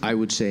choose, I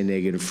would say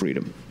negative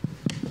freedom.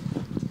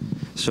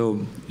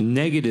 So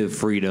negative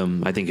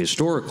freedom, I think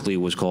historically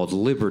was called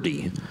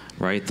liberty,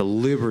 right? The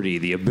liberty,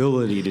 the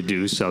ability to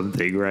do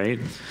something, right?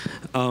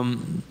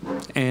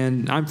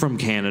 And I'm from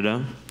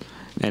Canada,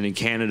 and in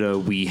Canada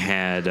we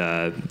had,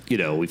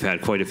 we've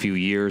had quite a few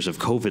years of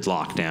COVID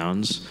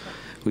lockdowns.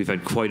 We've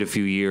had quite a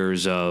few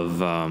years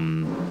of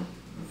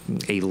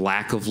a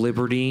lack of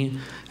liberty,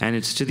 and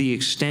it's to the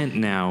extent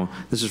now,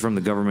 this is from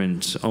the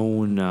government's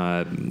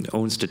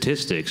own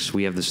statistics,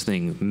 we have this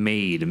thing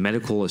MAID,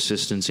 medical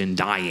assistance in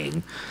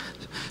dying.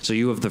 So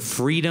you have the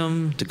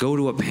freedom to go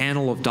to a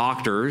panel of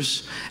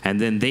doctors and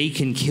then they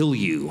can kill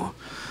you.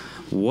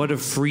 What a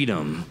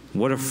freedom,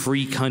 what a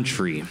free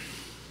country.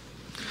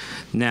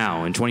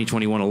 Now, in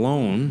 2021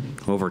 alone,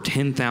 over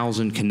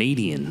 10,000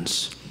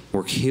 Canadians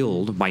were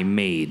killed by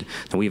MAID.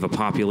 Now we have a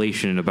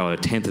population in about a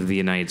tenth of the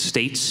United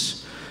States.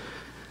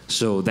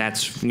 So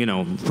that's,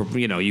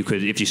 you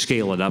could, if you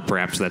scale it up,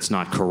 perhaps that's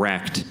not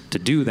correct to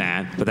do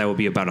that, but that would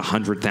be about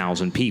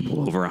 100,000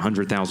 people, over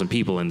 100,000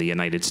 people in the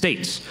United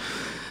States,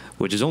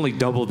 which is only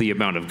double the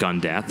amount of gun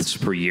deaths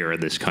per year in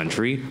this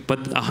country.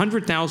 But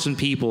 100,000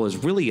 people is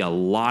really a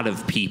lot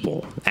of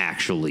people,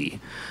 actually,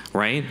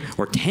 right?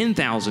 Or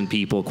 10,000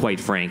 people, quite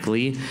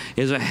frankly,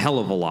 is a hell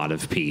of a lot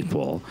of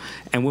people.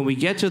 And when we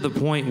get to the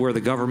point where the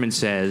government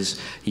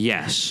says,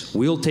 yes,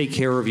 we'll take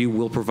care of you,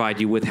 we'll provide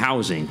you with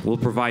housing, we'll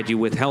provide you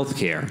with health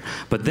care.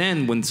 But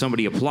then when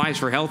somebody applies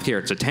for health care,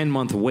 it's a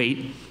 10-month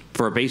wait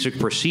for a basic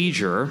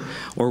procedure,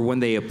 or when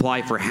they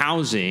apply for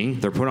housing,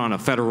 they're put on a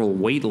federal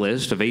wait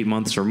list of 8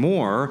 months or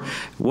more,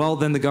 well,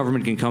 then the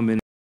government can come in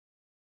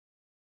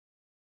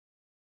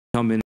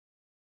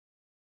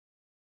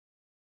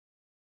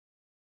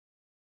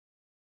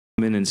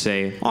and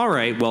say, all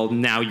right, well,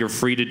 now you're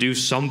free to do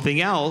something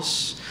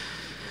else.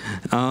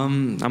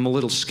 I'm a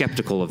little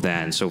skeptical of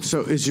that. And so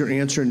is your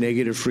answer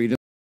negative freedom?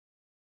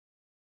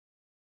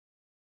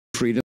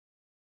 Freedom,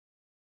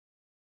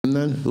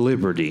 then?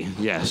 Liberty,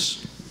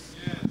 yes.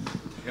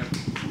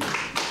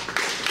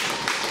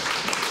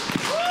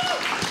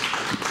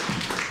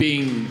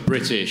 Being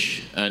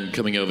British and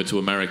coming over to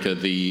America,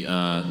 the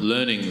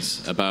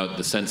learnings about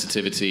the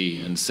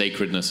sensitivity and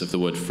sacredness of the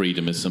word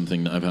freedom is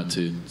something that I've had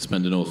to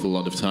spend an awful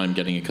lot of time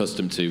getting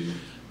accustomed to.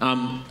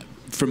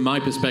 From my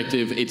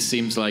perspective, it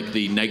seems like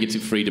the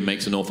negative freedom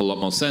makes an awful lot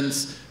more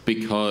sense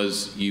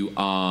because you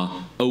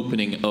are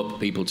opening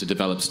up people to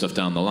develop stuff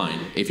down the line.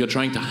 If you're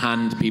trying to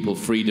hand people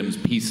freedoms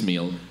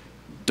piecemeal,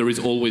 there is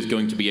always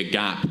going to be a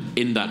gap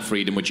in that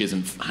freedom which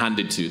isn't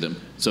handed to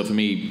them. So for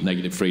me,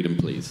 negative freedom,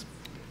 please.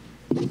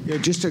 Yeah,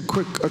 just a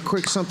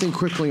quick something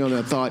quickly on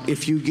that thought.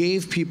 If you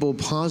gave people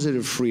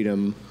positive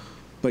freedom,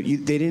 but they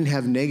didn't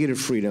have negative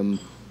freedom,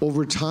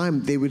 over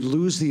time they would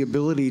lose the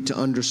ability to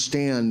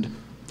understand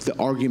the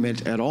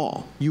argument at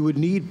all. You would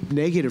need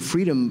negative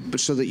freedom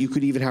so that you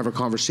could even have a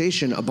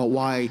conversation about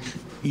why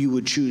you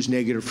would choose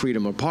negative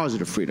freedom or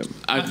positive freedom.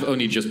 I've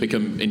only just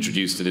become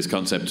introduced to this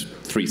concept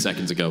 3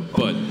 seconds ago,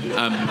 but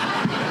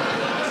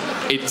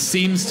it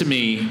seems to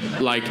me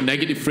like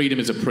negative freedom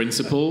is a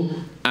principle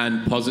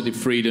and positive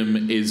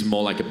freedom is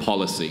more like a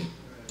policy.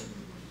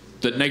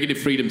 That negative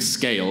freedom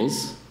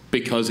scales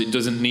because it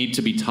doesn't need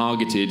to be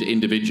targeted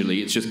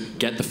individually. It's just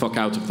get the fuck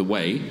out of the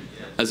way,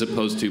 as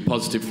opposed to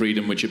positive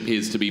freedom, which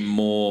appears to be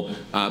more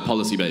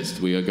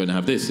policy-based. We are going to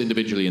have this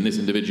individually and this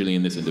individually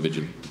and this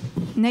individually.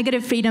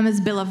 Negative freedom is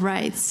Bill of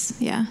Rights,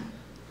 yeah.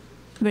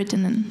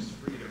 Written in.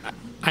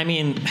 I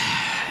mean,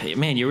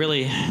 man, you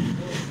really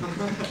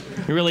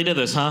did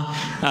this, huh?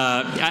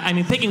 I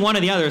mean, picking one or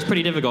the other is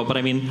pretty difficult, but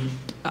I mean,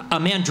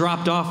 a man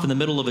dropped off in the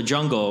middle of a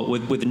jungle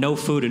with no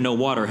food and no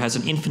water has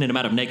an infinite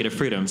amount of negative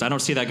freedoms. I don't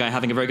see that guy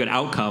having a very good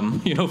outcome,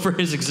 for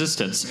his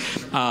existence.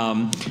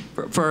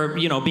 For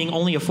being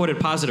only afforded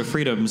positive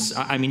freedoms,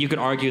 I mean, you could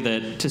argue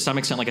that to some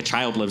extent, like a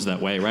child lives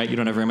that way, right? You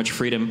don't have very much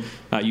freedom.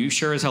 You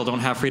sure as hell don't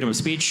have freedom of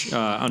speech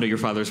under your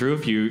father's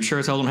roof. You sure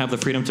as hell don't have the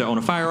freedom to own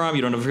a firearm.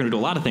 You don't have the freedom to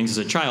do a lot of things as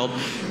a child.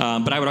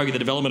 But I would argue the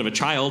development of a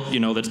child,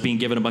 that's being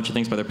given a bunch of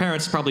things by their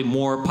parents, is probably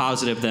more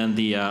positive than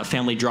the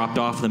family dropped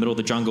off in the middle of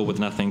the jungle with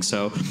nothing.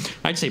 So So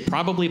I'd say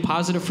probably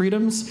positive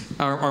freedoms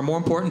are more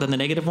important than the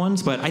negative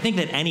ones, but I think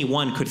that any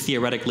one could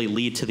theoretically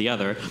lead to the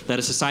other, that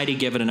a society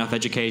given enough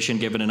education,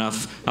 given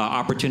enough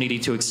opportunity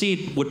to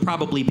exceed, would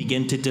probably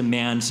begin to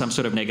demand some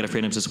sort of negative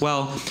freedoms as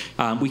well.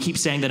 We keep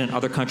saying that in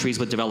other countries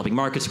with developing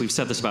markets, we've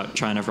said this about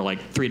China for like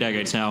 3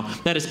 decades now,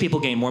 that as people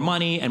gain more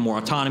money and more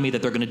autonomy,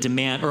 that they're going to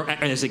demand, or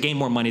as they gain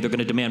more money, they're going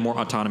to demand more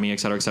autonomy, et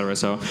cetera, et cetera.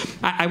 So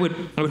I would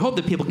hope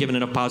that people given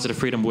enough positive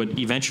freedom would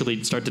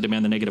eventually start to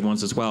demand the negative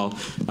ones as well.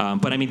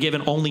 But I mean,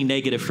 given only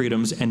negative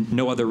freedoms and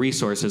no other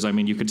resources, I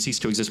mean, you could cease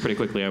to exist pretty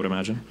quickly, I would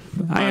imagine.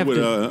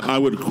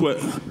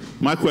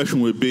 My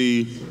question would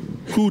be,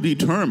 who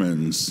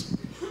determines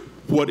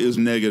what is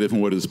negative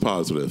and what is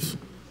positive?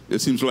 It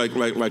seems like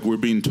we're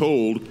being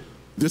told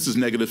this is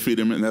negative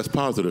freedom and that's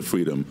positive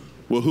freedom.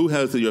 Well, who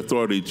has the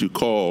authority to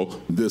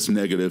call this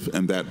negative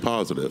and that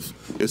positive?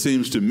 It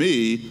seems to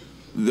me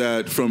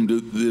that from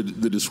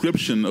the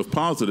description of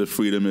positive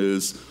freedom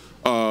is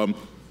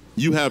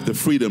you have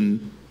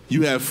freedom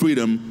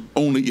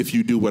only if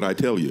you do what I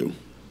tell you.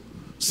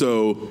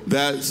 So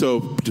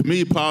to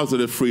me,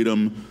 positive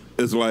freedom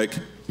is like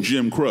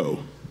Jim Crow.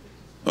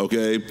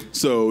 Okay,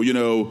 so you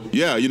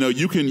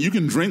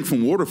can drink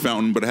from water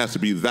fountain, but it has to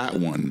be that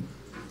one.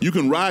 You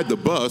can ride the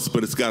bus,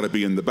 but it's got to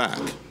be in the back.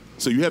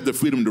 So you have the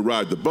freedom to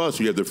ride the bus,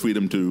 you have the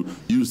freedom to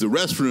use the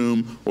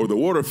restroom or the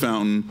water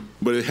fountain,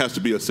 but it has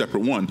to be a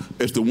separate one.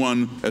 It's the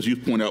one, as you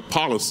point out,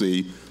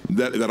 policy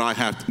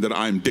that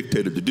I'm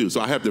dictated to do. So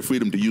I have the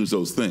freedom to use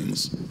those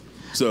things.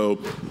 So,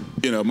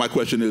 my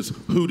question is,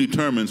 who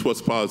determines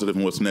what's positive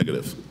and what's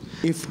negative?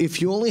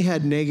 If you only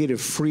had negative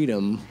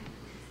freedom,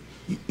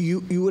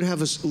 you would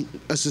have a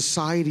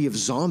society of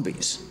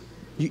zombies.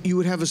 You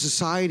would have a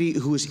society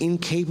who is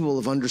incapable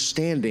of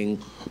understanding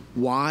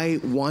why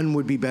one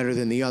would be better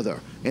than the other.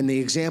 And the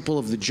example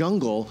of the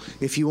jungle,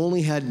 if you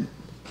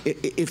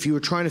were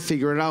trying to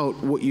figure it out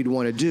what you'd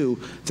want to do,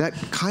 that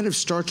kind of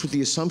starts with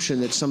the assumption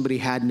that somebody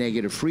had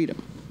negative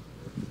freedom.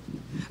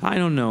 I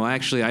don't know.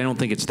 Actually, I don't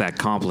think it's that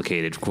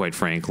complicated, quite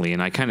frankly.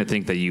 And I kind of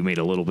think that you made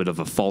a little bit of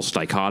a false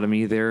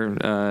dichotomy there,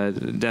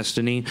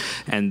 Destiny.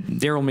 And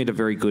Daryl made a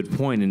very good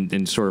point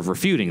in sort of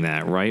refuting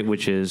that, right?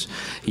 Which is,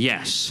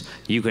 yes,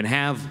 you can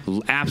have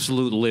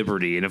absolute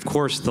liberty. And of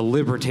course, the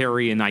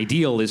libertarian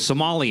ideal is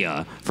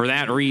Somalia for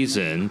that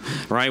reason,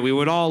 right? We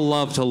would all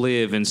love to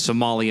live in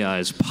Somalia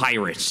as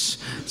pirates.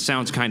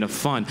 Sounds kind of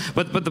fun.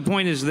 But the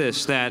point is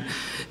this, that,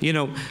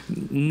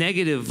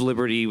 negative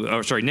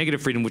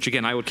freedom, which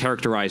again, I would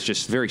characterize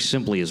just very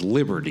simply as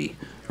liberty,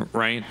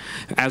 right?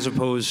 As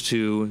opposed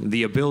to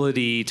the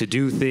ability to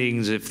do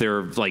things if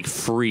they're like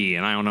free.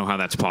 And I don't know how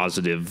that's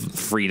positive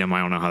freedom. I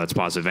don't know how that's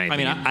positive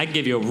anything. I mean, I'd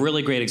give you a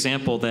really great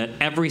example that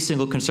every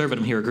single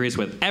conservative here agrees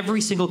with.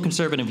 Every single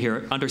conservative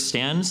here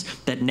understands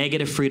that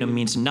negative freedom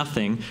means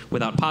nothing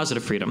without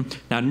positive freedom.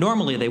 Now,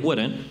 normally they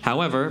wouldn't.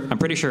 However, I'm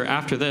pretty sure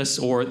after this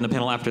or in the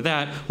panel after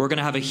that, we're going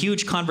to have a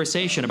huge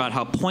conversation about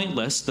how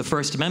pointless the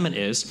First Amendment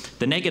is,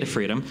 the negative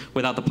freedom,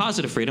 without the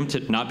positive freedom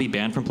to not be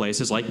banned from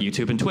places like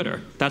YouTube and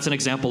Twitter. That's an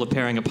example of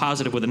pairing a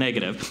positive with a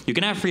negative. You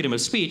can have freedom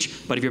of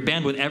speech, but if you're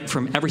banned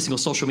from every single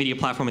social media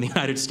platform in the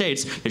United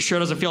States, it sure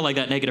doesn't feel like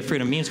that negative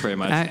freedom means very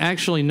much.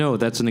 Actually, no.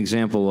 That's an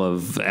example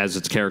of, as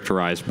it's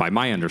characterized by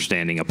my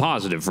understanding, a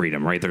positive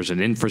freedom, right? There's an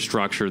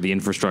infrastructure. The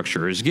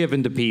infrastructure is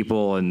given to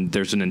people, and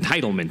there's an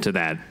entitlement to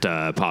that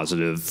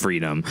positive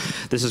freedom.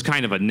 This is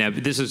kind of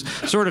this is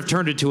sort of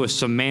turned into a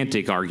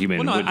semantic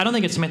argument. Well, no, I don't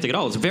think it's semantic at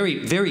all. It's very,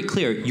 very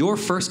clear. Your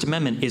First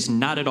Amendment is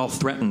not at all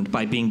threatened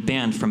by being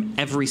banned from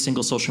every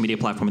single social media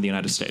platform in the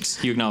United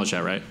States. You acknowledge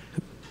that, right?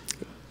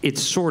 It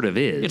sort of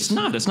is. It's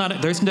not. It's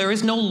not. There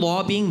is no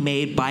law being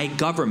made by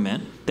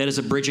government that is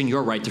abridging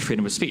your right to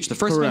freedom of speech. The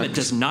First Amendment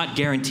does not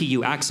guarantee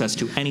you access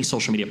to any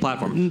social media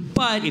platform.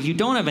 But if you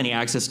don't have any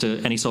access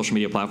to any social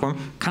media platform,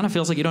 kind of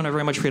feels like you don't have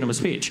very much freedom of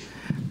speech.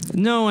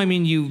 No, I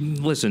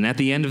mean, listen, at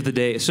the end of the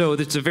day, so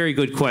it's a very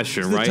good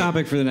question, it's right? the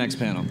topic for the next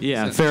panel.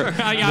 Yeah, fair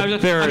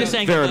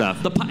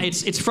enough.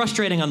 It's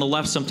frustrating on the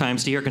left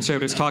sometimes to hear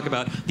conservatives talk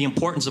about the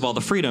importance of all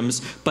the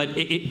freedoms, but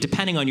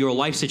depending on your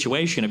life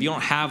situation, if you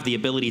don't have the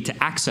ability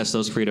to access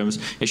those freedoms,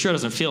 it sure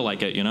doesn't feel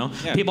like it,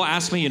 Yeah. People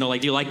ask me, do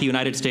you like the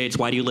United States?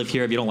 Why do you live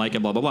here if you don't like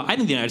it? Blah, blah, blah. I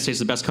think the United States is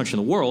the best country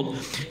in the world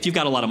if you've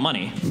got a lot of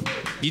money.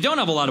 If you don't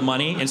have a lot of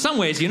money, in some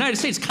ways, the United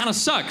States kind of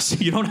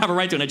sucks. You don't have a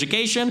right to an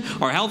education.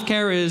 Our health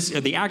care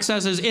the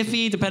access is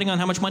iffy depending on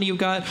how much money you've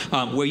got.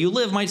 Where you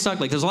live might suck.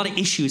 There's a lot of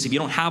issues if you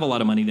don't have a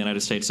lot of money in the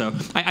United States. So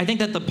I think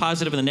that the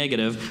positive and the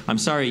negative, I'm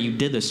sorry you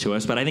did this to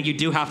us, but I think you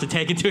do have to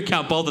take into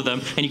account both of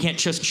them, and you can't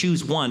just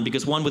choose one,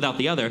 because one without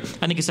the other,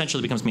 I think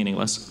essentially becomes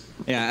meaningless.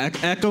 Yeah,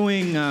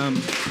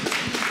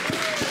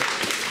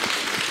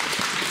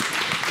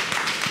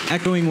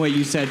 echoing what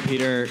you said,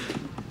 Peter,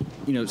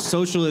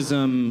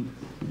 socialism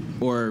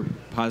or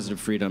positive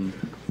freedom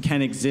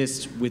can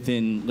exist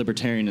within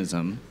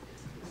libertarianism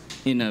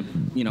in a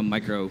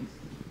micro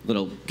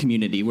little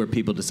community where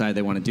people decide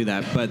they want to do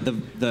that, but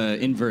the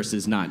inverse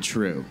is not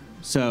true.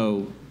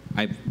 So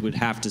I would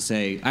have to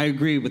say I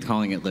agree with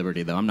calling it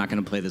liberty, though. I'm not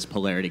going to play this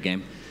polarity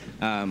game.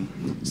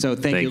 So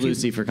thank you,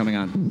 Lucy, for coming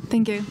on.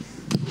 Thank you.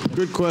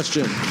 Good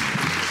question.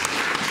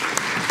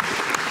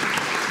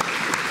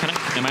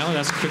 Am I allowed to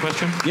ask a quick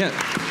question? Yeah.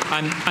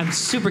 I'm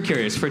super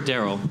curious for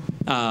Daryl.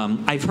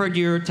 I've heard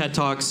your TED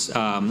Talks.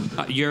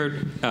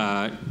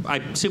 I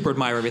super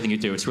admire everything you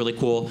do. It's really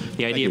cool.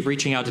 The idea of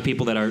reaching out to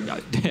people that are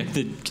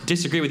that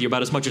disagree with you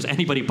about as much as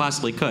anybody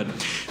possibly could.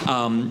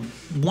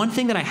 One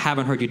thing that I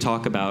haven't heard you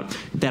talk about,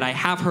 that I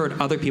have heard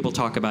other people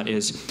talk about,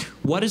 is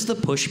what is the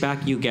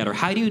pushback you get, or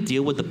how do you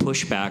deal with the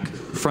pushback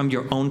from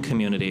your own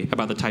community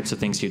about the types of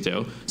things you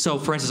do? So,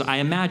 for instance,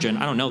 I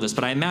don't know this,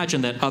 but I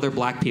imagine that other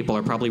black people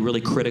are probably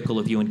really critical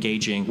of you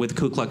engaging with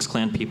Ku Klux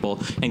Klan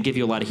people and give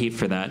you a lot of heat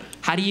for that.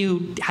 How do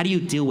you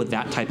deal with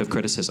that type of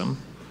criticism?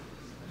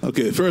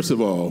 Okay, first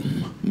of all,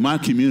 my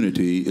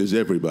community is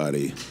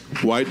everybody,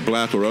 white,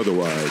 black, or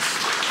otherwise.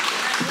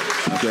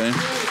 Okay?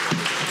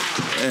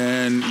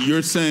 And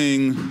you're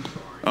saying,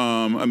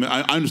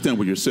 I understand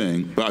what you're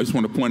saying, but I just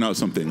want to point out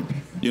something.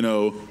 You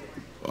know,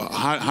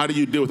 how do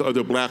you deal with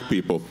other black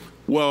people?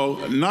 Well,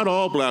 not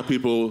all black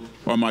people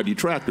are my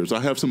detractors.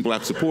 I have some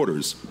black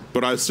supporters,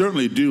 but I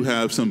certainly do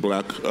have some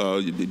black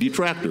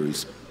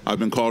detractors. I've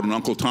been called an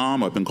Uncle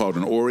Tom, I've been called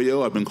an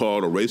Oreo, I've been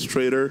called a race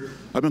traitor,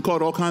 I've been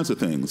called all kinds of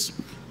things.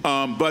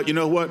 But you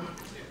know what?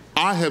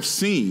 I have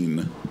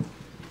seen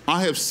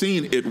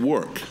it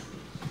work.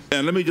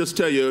 And let me just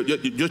tell you,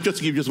 just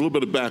to give you just a little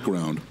bit of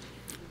background,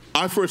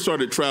 I first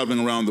started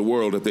traveling around the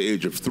world at the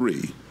age of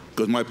 3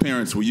 because my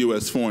parents were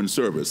U.S. Foreign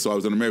Service, so I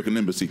was an American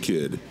Embassy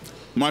kid.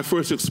 My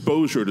first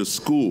exposure to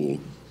school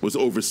was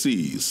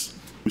overseas.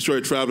 We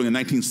started traveling in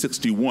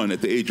 1961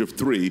 at the age of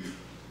 3.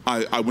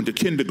 I went to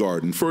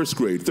kindergarten, first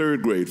grade,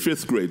 third grade,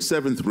 fifth grade,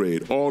 seventh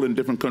grade, all in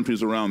different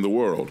countries around the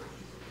world.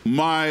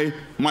 My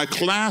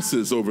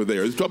classes over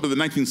there, it's up to the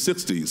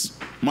 1960s,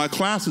 my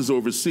classes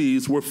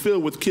overseas were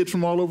filled with kids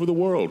from all over the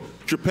world.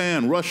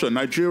 Japan, Russia,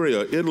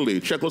 Nigeria, Italy,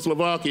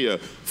 Czechoslovakia,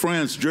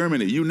 France,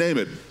 Germany, you name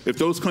it. If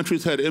those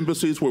countries had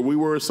embassies where we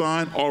were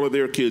assigned, all of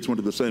their kids went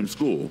to the same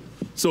school.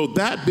 So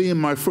that being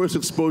my first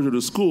exposure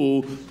to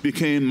school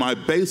became my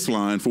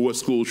baseline for what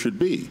school should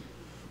be.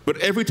 But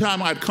every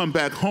time I'd come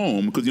back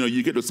home, because you know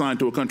you get assigned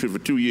to a country for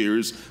 2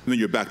 years and then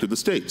you're back to the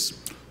States.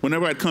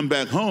 Whenever I'd come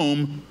back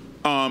home,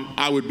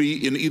 I would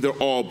be in either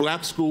all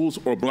black schools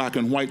or black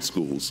and white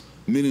schools,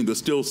 meaning the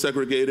still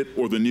segregated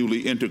or the newly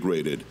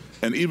integrated.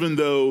 And even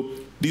though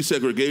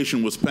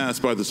desegregation was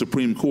passed by the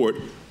Supreme Court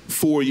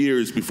 4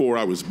 years before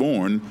I was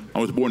born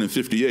in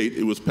 58,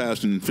 it was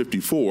passed in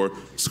 54,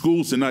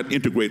 schools did not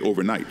integrate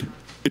overnight.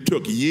 It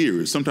took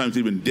years, sometimes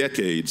even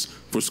decades,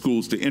 for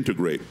schools to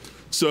integrate.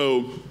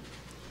 So,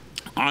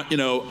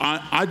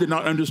 I did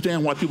not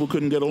understand why people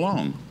couldn't get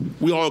along.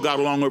 We all got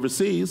along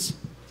overseas.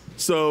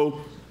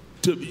 So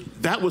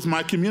that was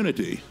my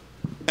community.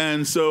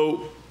 And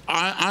so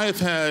I have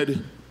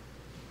had,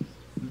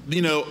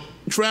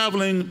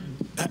 traveling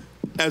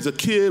as a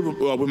kid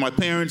with my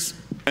parents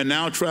and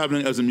now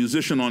traveling as a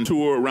musician on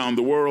tour around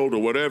the world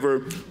or whatever,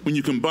 when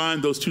you combine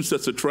those two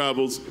sets of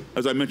travels,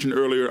 as I mentioned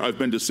earlier, I've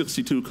been to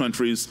 62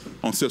 countries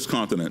on 6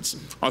 continents.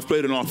 I've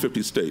played in all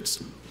 50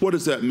 states. What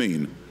does that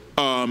mean?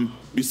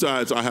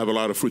 Besides, I have a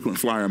lot of frequent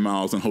flyer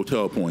miles and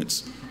hotel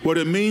points. What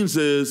it means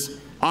is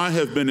I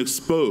have been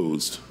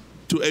exposed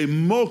to a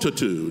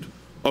multitude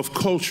of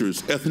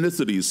cultures,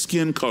 ethnicities,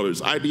 skin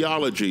colors,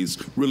 ideologies,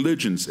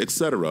 religions,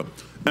 etc.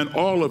 And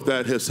all of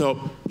that has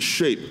helped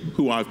shape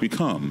who I've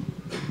become.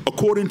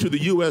 According to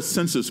the U.S.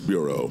 Census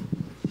Bureau,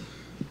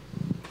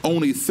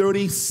 only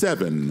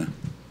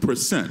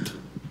 37%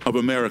 of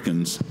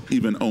Americans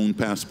even own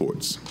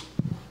passports.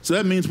 So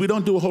that means we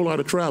don't do a whole lot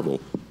of travel,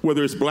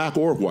 whether it's black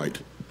or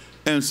white.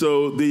 And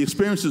so the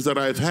experiences that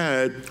I've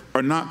had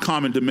are not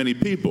common to many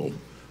people.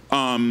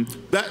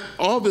 That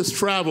all this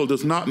travel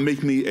does not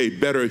make me a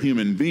better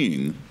human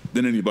being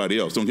than anybody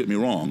else, don't get me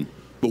wrong.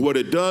 But what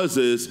it does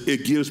is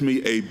it gives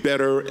me a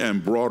better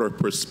and broader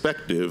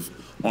perspective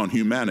on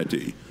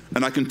humanity.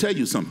 And I can tell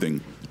you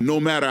something, no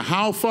matter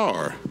how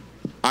far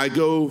I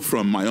go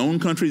from my own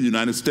country, the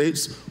United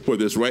States,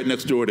 whether it's right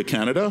next door to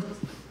Canada,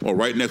 or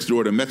right next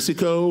door to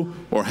Mexico,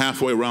 or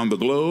halfway around the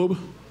globe,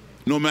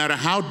 no matter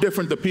how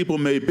different the people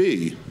may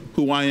be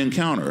who I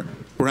encounter,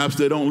 perhaps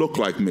they don't look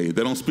like me,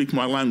 they don't speak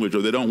my language,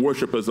 or they don't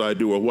worship as I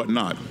do, or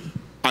whatnot,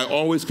 I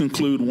always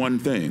conclude one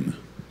thing,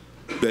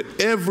 that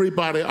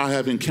everybody I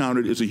have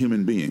encountered is a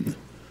human being.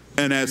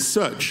 And as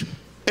such,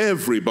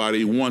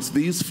 everybody wants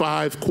these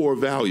 5 core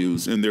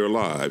values in their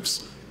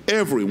lives.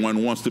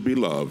 Everyone wants to be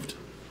loved.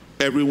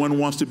 Everyone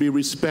wants to be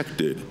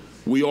respected.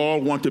 We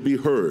all want to be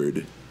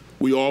heard.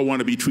 We all want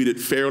to be treated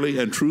fairly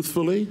and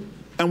truthfully.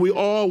 And we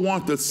all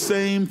want the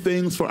same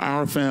things for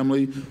our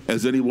family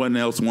as anyone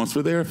else wants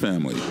for their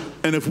family.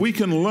 And if we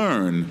can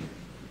learn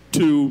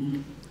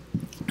to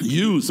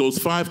use those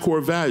 5 core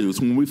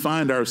values when we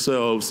find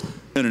ourselves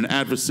in an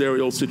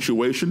adversarial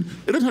situation,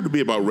 it doesn't have to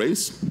be about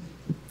race.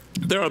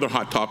 There are other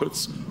hot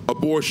topics: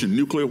 abortion,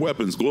 nuclear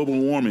weapons, global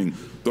warming,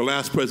 the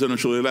last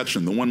presidential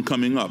election, the one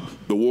coming up,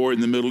 the war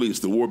in the Middle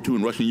East, the war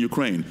between Russia and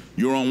Ukraine.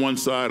 You're on one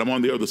side, I'm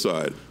on the other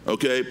side,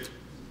 okay?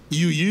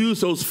 You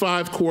use those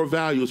 5 core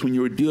values when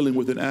you're dealing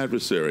with an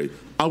adversary.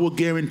 I will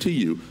guarantee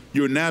you,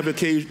 your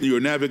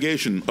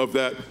navigation of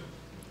that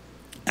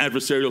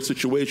adversarial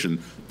situation,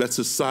 that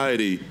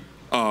society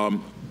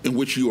in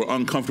which you are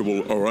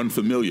uncomfortable or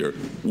unfamiliar,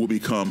 will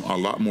become a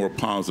lot more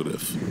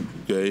positive,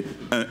 okay,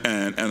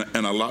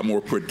 and a lot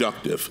more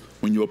productive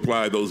when you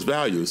apply those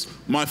values.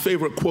 My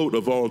favorite quote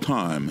of all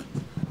time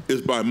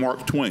is by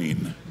Mark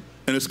Twain,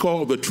 and it's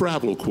called the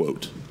travel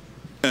quote.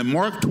 And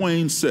Mark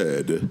Twain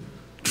said,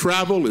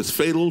 "Travel is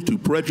fatal to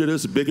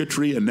prejudice,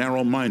 bigotry, and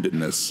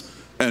narrow-mindedness,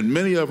 and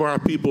many of our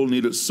people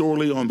need it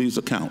sorely on these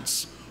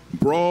accounts.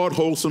 Broad,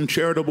 wholesome,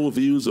 charitable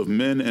views of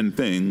men and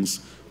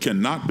things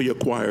cannot be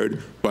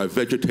acquired by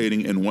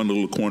vegetating in one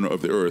little corner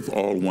of the earth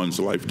all one's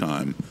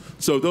lifetime."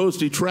 So those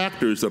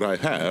detractors that I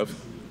have,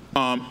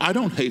 I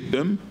don't hate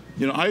them.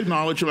 You know, I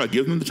acknowledge them. I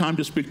give them the time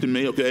to speak to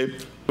me, okay?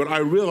 But I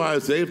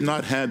realize they've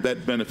not had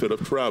that benefit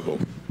of travel,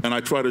 and I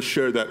try to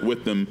share that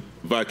with them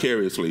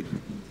vicariously.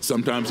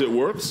 Sometimes it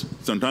works,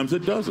 sometimes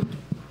it doesn't.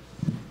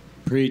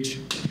 Preach.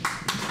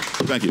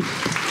 Thank you.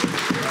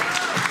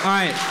 All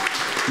right,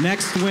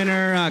 next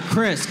winner,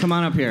 Chris, come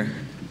on up here.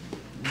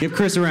 Give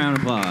Chris a round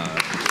of applause.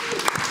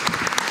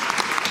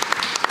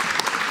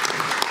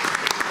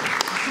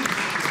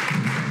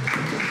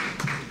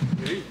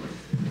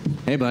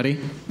 Hey, buddy.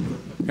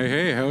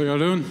 Hey, how y'all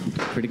doing?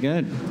 Pretty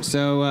good.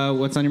 So,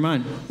 what's on your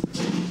mind?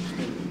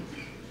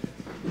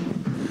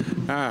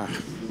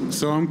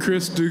 So I'm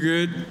Chris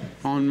Dogood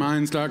on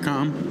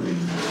Minds.com.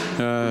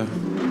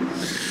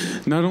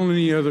 Not on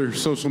any other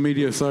social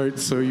media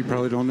sites, so you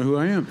probably don't know who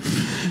I am.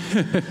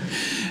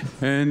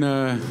 And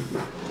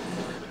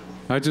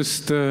I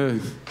just,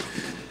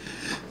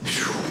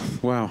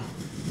 wow.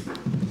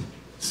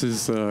 This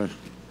is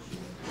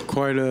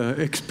quite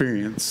an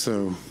experience,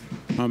 so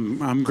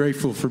I'm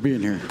grateful for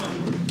being here.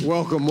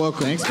 Welcome,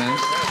 welcome. Thanks, man.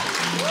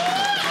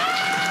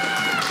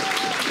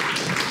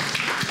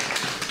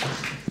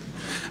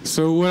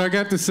 So what I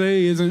got to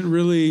say isn't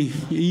really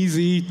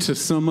easy to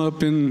sum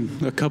up in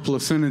a couple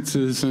of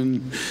sentences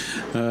and,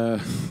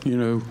 you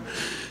know,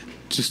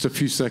 just a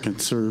few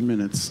seconds or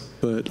minutes.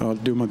 But I'll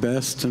do my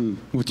best, and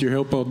with your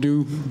help, I'll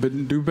do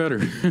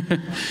better.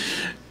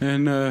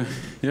 And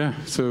yeah,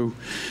 so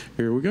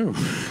here we go.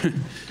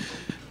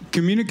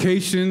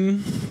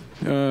 Communication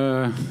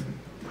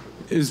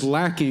is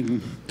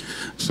lacking.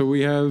 So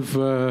we have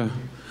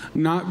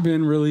not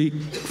been really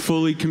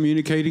fully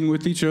communicating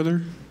with each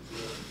other.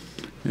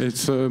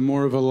 It's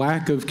more of a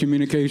lack of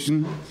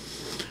communication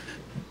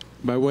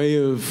by way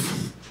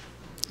of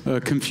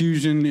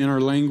confusion in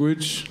our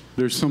language.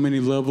 There's so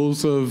many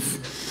levels of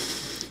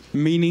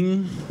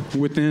meaning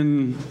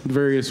within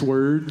various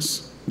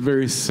words,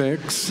 various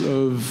sects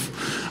of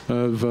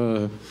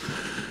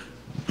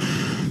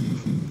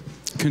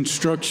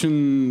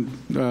construction,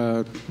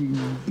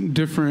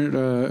 different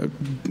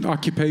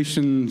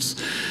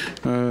occupations,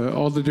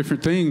 all the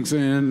different things.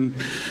 And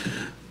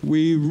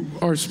we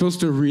are supposed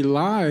to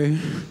rely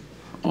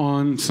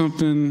on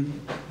something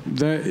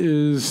that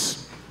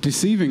is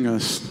deceiving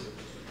us.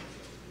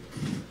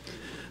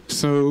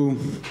 So,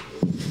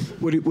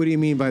 What do you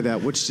mean by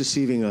that? What's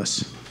deceiving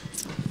us?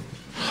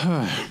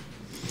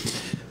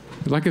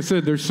 Like I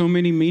said, there's so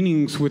many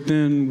meanings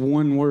within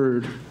one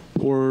word.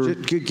 Or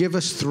give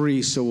us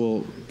three. So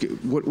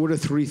what are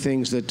three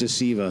things that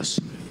deceive us?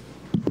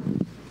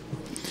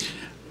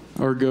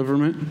 Our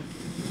government,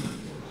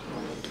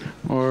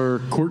 our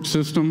court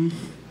system,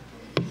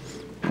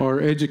 our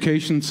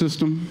education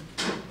system,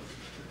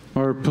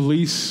 our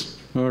police,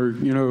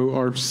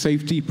 our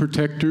safety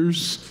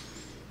protectors.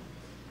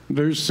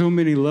 There's so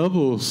many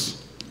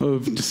levels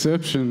of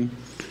deception,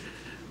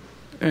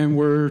 and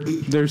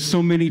there's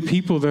so many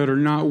people that are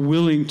not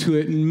willing to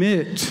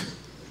admit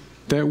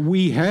that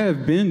we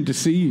have been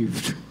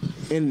deceived.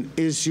 And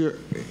is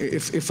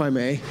if I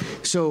may,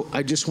 so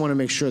I just want to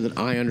make sure that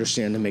I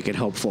understand to make it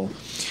helpful.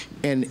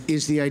 And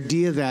is the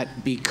idea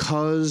that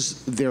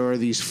because there are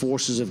these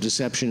forces of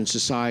deception in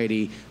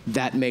society,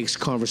 that makes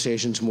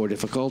conversations more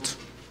difficult?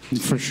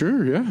 For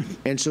sure, yeah.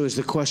 And so is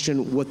the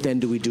question, what then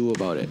do we do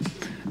about it?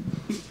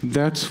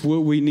 That's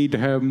what we need to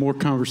have more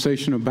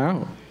conversation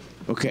about.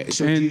 Okay,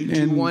 so do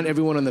you want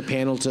everyone on the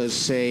panel to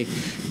say,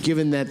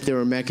 given that there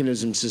are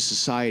mechanisms in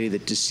society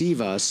that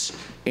deceive us,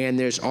 and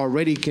there's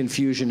already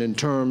confusion in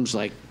terms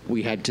like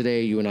we had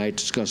today, you and I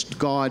discussed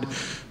God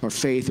or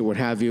faith or what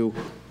have you,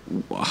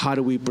 how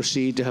do we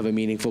proceed to have a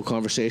meaningful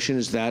conversation?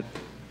 Is that,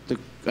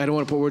 I don't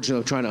want to put words in,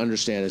 I'm trying to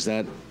understand, is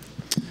that?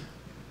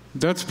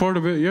 That's part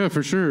of it, yeah,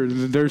 for sure.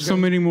 There's so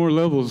many more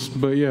levels,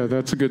 but yeah,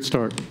 that's a good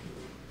start.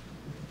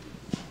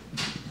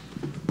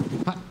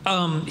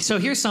 So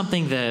here's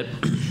something that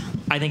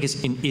I think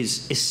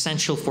is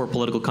essential for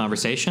political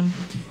conversation.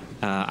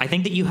 I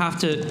think that you have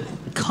to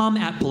come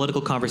at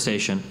political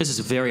conversation. This is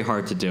very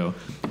hard to do.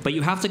 But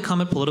you have to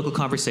come at political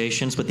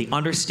conversations with the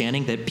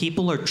understanding that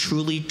people are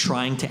truly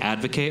trying to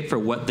advocate for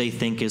what they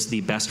think is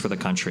the best for the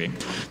country.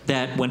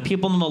 That when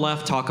people on the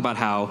left talk about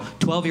how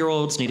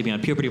 12-year-olds need to be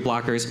on puberty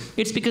blockers,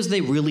 it's because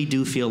they really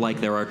do feel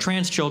like there are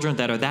trans children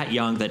that are that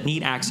young that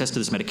need access to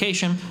this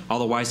medication,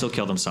 otherwise they'll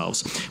kill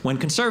themselves. When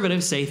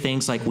conservatives say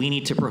things like we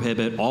need to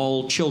prohibit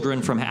all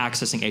children from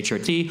accessing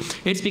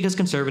HRT, it's because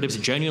conservatives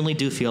genuinely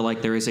do feel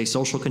like there is a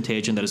social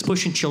contagion that is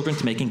pushing children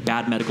to making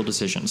bad medical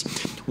decisions.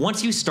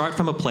 Once you start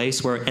from a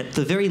place where at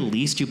the very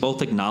least you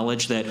both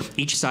acknowledge that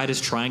each side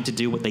is trying to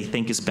do what they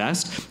think is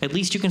best, at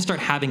least you can start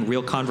having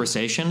real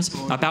conversations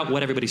about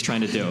what everybody's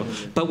trying to do.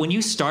 But when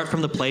you start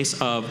from the place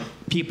of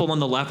people on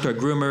the left are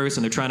groomers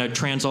and they're trying to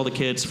trans all the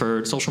kids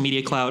for social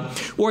media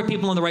clout, or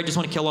people on the right just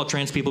want to kill all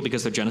trans people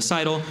because they're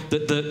genocidal,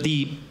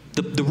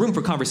 the room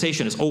for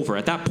conversation is over.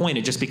 At that point,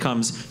 it just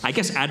becomes, I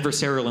guess,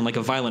 adversarial in like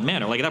a violent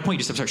manner. Like at that point, you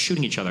just have to start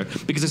shooting each other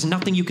because there's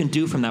nothing you can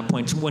do from that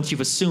point once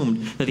you've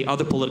assumed that the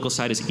other political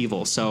side is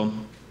evil. So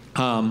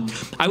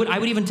I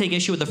would even take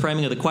issue with the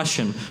framing of the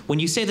question. When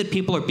you say that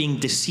people are being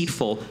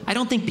deceitful, I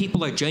don't think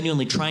people are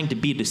genuinely trying to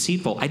be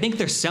deceitful. I think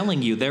they're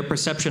selling you their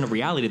perception of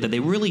reality that they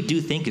really do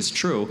think is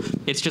true.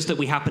 It's just that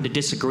we happen to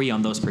disagree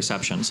on those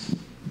perceptions.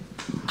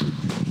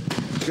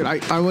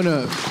 I want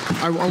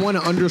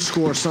to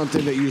underscore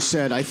something that you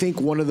said. I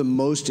think one of the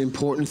most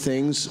important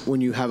things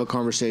when you have a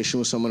conversation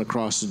with someone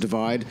across the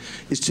divide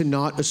is to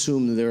not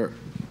assume that they're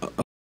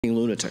a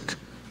lunatic.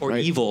 Or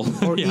right? evil.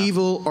 Or yeah.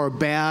 evil, or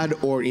bad,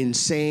 or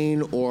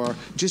insane, or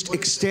just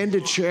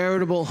extended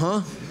charitable, huh?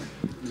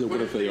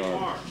 What if they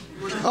are?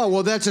 Oh,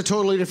 well, that's a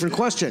totally different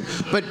question.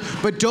 But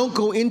don't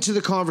go into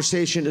the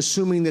conversation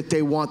assuming that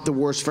they want the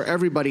worst for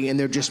everybody and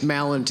they're just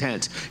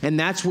malintent. And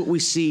that's what we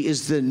see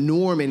is the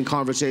norm in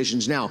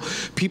conversations now.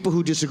 People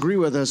who disagree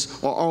with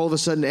us are all of a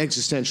sudden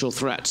existential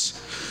threats.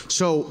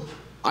 So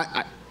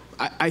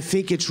I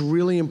think it's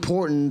really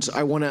important.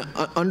 I want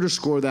to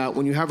underscore that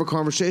when you have a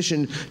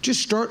conversation, just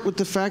start with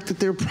the fact that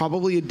they're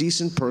probably a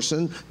decent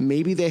person.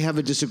 Maybe they have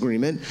a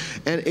disagreement,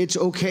 and it's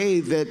okay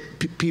that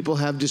people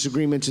have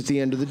disagreements at the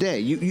end of the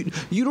day.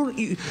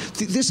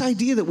 This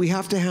idea that we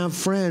have to have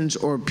friends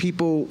or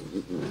people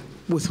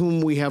with whom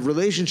we have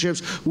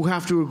relationships who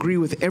have to agree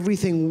with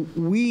everything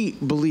we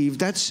believe,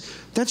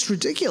 that's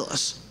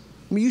ridiculous.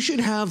 I mean, you should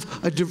have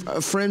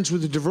friends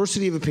with a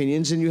diversity of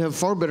opinions, and you have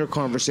far better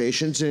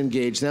conversations and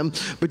engage them.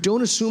 But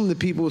don't assume the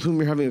people with whom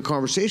you're having a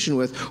conversation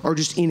with are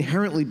just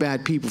inherently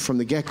bad people from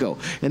the get-go.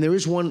 And there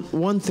is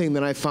one thing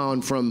that I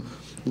found from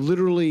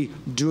literally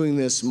doing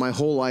this my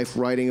whole life,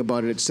 writing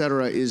about it, et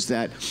cetera, is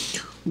that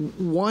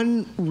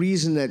one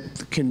reason that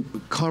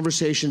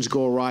conversations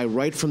go awry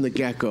right from the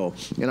get-go,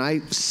 and I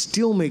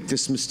still make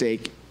this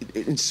mistake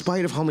in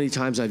spite of how many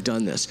times I've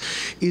done this,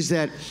 is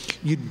that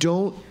you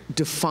don't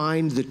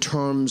define the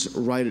terms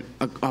right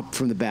up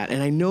from the bat.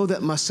 And I know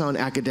that must sound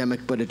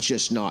academic, but it's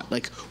just not.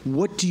 Like,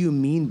 what do you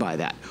mean by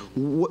that?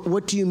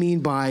 What do you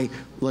mean by,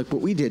 like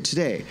what we did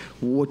today?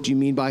 What do you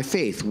mean by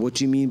faith? What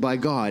do you mean by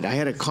God? I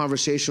had a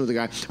conversation with a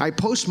guy. I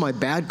post my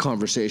bad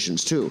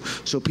conversations too,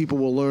 so people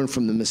will learn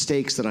from the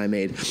mistakes that I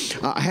made.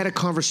 I had a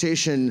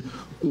conversation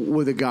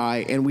with a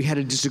guy, and we had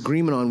a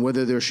disagreement on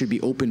whether there should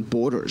be open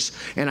borders.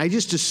 And I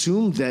just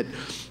assumed that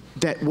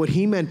what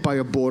he meant by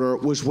a border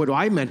was what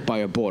I meant by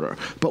a border.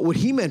 But what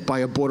he meant by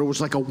a border was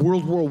like a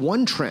World War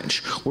I trench,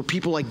 where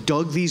people like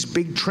dug these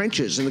big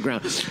trenches in the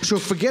ground. So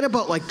forget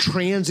about like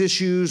trans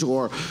issues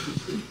or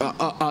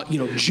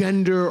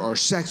gender or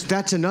sex.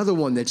 That's another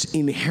one that's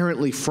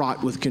inherently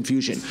fraught with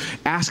confusion.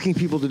 Asking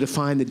people to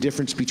define the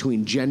difference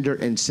between gender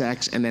and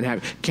sex, and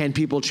then can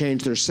people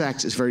change their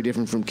sex is very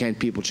different from can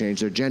people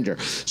change their gender.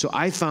 So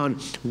I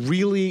found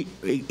really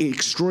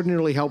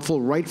extraordinarily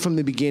helpful right from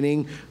the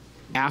beginning,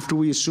 after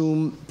we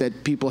assume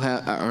that people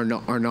are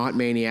not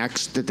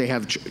maniacs, that they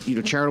have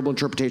charitable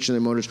interpretation of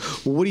their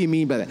motives. Well, what do you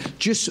mean by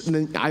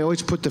that? I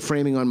always put the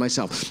framing on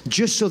myself,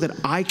 just so that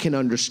I can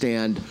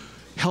understand.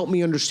 Help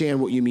me understand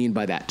what you mean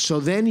by that. So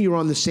then you're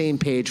on the same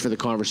page for the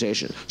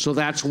conversation. So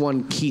that's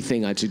one key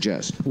thing I'd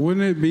suggest.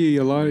 Wouldn't it be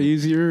a lot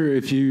easier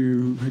if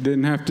you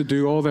didn't have to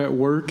do all that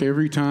work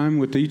every time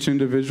with each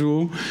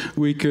individual?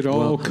 We could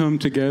all come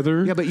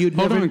together. Yeah, but you'd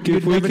Hold never, on.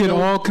 If we could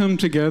all come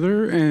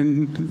together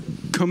and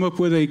come up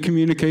with a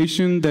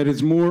communication that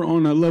is more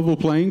on a level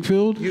playing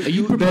field. Are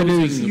you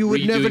proposing you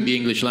would redoing never, the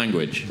English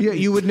language? Yeah,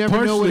 you would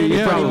never know what Partially,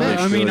 anybody meant.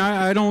 I mean,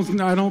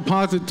 I don't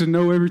posit to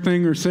know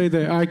everything or say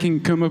that I can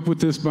come up with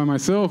this by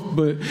myself,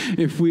 but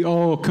if we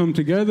all come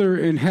together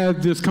and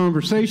have this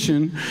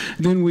conversation,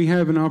 then we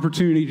have an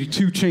opportunity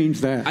to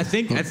change that. I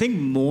think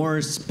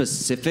more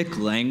specific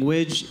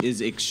language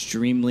is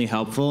extremely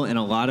helpful, and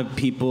a lot of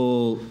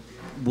people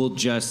will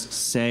just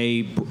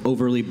say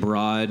overly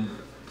broad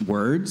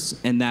words,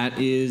 and that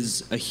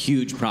is a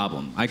huge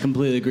problem. I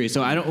completely agree.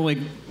 So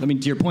to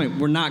your point,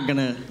 we're not going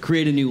to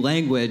create a new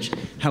language.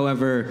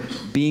 However,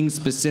 being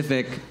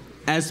specific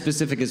as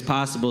specific as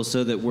possible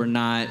so that we're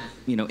not,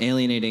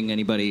 alienating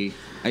anybody.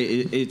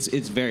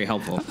 It's very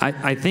helpful.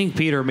 I think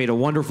Peter made a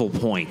wonderful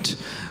point,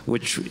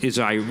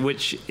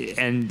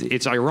 and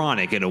it's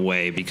ironic in a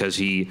way because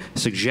he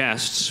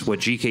suggests what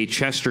G.K.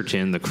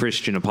 Chesterton, the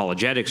Christian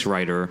apologetics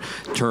writer,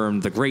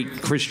 termed the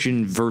great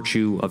Christian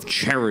virtue of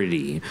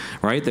charity,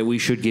 right? That we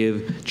should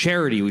give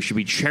charity, we should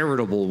be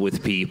charitable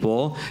with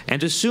people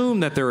and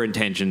assume that their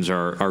intentions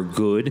are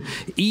good,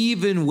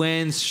 even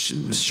when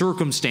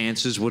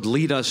circumstances would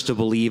lead us to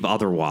believe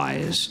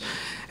otherwise.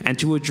 And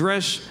to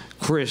address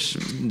Chris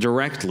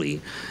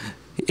directly,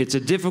 it's a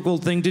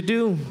difficult thing to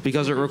do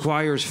because it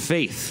requires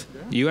faith.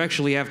 You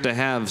actually have to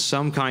have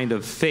some kind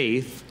of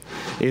faith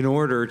in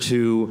order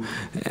to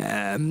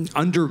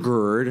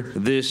undergird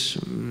this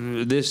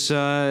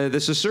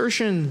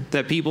assertion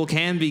that people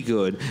can be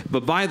good.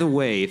 But by the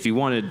way, if you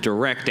want a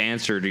direct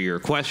answer to your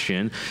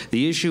question,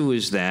 the issue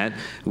is that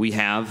we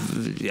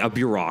have a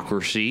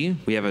bureaucracy.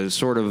 We have a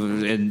sort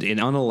of an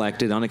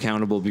unelected,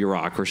 unaccountable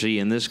bureaucracy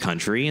in this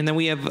country, and then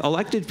we have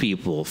elected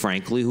people,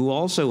 frankly, who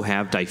also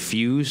have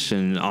diffuse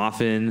and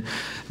often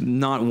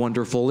not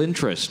wonderful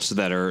interests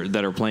that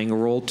are playing a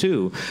role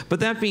too. But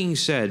that being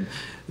said,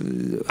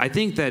 I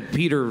think that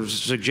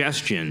Peter's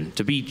suggestion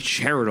to be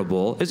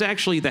charitable is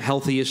actually the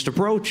healthiest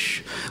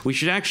approach. We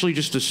should actually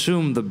just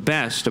assume the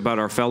best about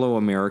our fellow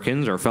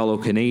Americans, our fellow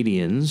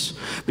Canadians,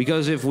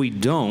 because if we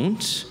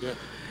don't,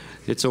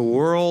 it's a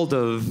world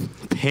of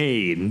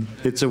pain.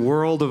 It's a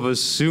world of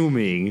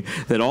assuming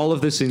that all of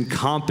this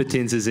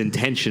incompetence is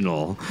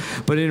intentional.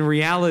 But in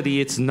reality,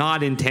 it's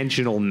not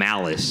intentional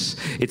malice.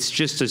 It's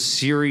just a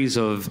series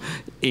of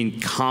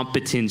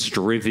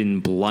incompetence-driven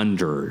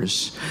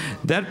blunders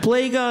that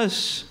plague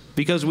us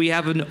because we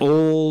have an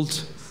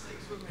old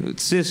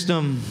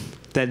system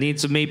that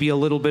needs maybe a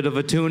little bit of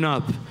a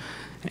tune-up.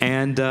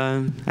 And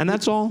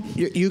that's all.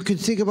 You could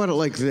think about it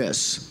like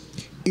this.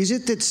 Is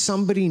it that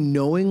somebody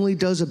knowingly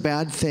does a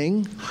bad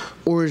thing,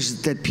 or is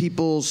it that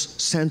people's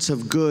sense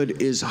of good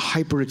is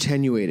hyper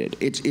attenuated?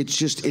 It's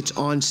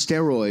on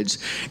steroids,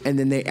 and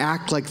then they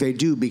act like they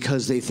do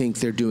because they think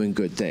they're doing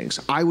good things.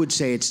 I would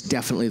say it's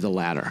definitely the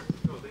latter.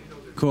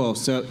 Cool.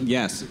 So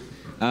yes,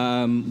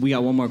 we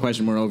got one more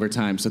question. We're over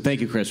time. So thank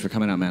you, Chris, for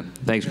coming out, man.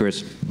 Thanks,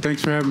 Chris.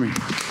 Thanks for having me.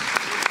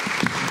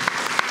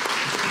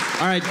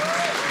 All right,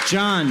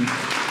 John,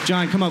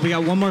 come up. We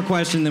got one more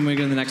question, then we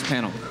go to the next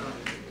panel.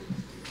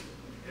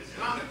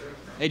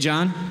 Hey,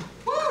 John.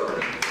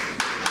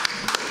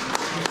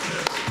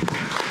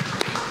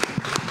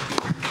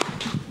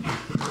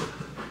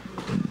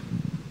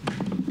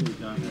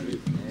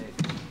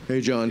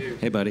 Hey, John.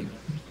 Hey, buddy.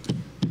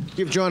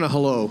 Give John a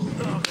hello.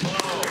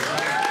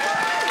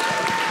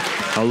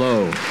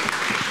 Hello.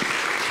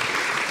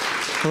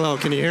 Hello,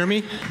 can you hear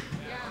me?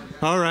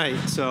 All right,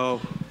 so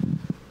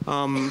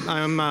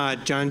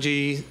I'm John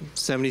G.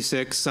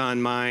 76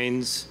 on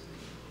Minds,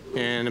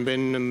 and I've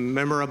been a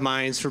member of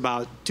Minds for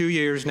about 2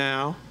 years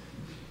now.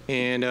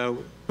 And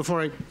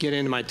before I get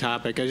into my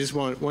topic,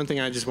 one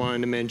thing I just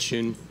wanted to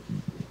mention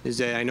is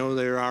that I know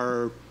there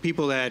are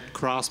people that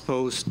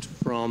cross-post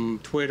from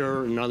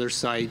Twitter and other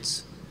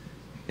sites,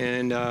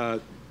 and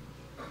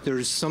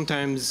there's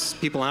sometimes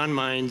people on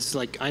Minds,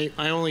 like I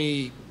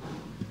only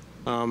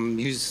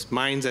use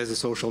Minds as a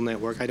social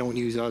network. I don't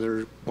use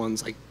other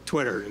ones like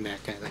Twitter and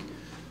that kind of thing.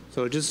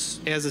 So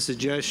just as a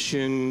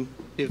suggestion,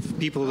 if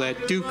people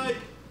that do,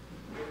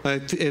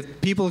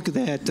 if people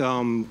that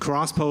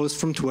cross-post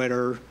from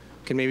Twitter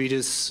can maybe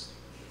just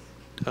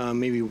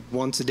maybe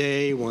once a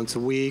day, once a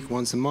week,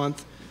 once a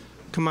month,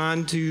 come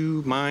on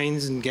to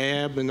Minds and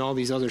Gab and all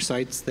these other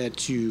sites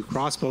that you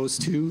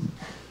cross-post to.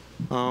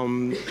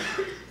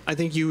 I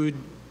think you would,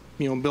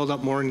 build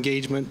up more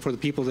engagement for the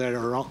people that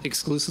are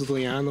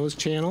exclusively on those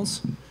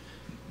channels,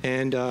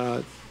 and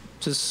it'll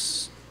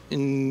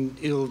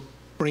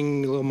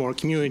bring a little more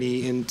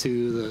community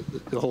into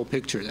the whole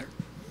picture there.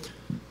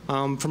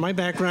 For my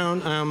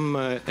background, I'm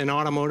an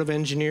automotive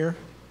engineer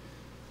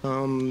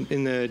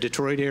in the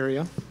Detroit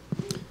area,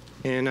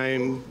 and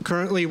I'm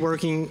currently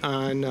working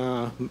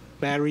on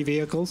battery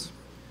vehicles.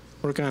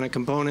 Work on a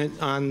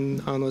component on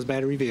those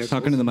battery vehicles.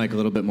 Talking to the mic a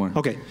little bit more.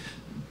 Okay.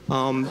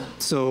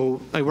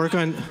 So I work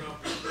on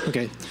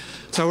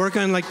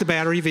like the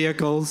battery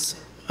vehicles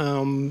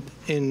and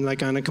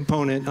like on a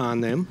component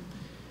on them.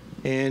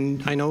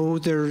 And I know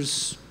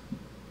there's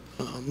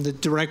the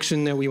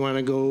direction that we want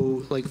to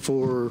go, like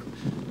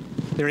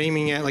they're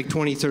aiming at like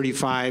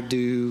 2035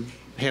 to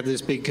have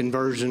this big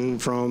conversion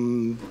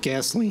from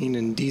gasoline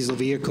and diesel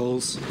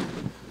vehicles.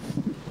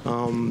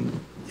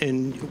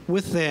 And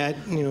with that,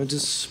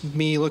 just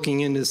me looking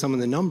into some of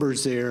the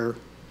numbers there,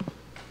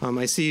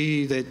 I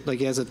see that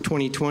like as of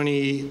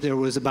 2020, there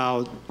was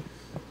about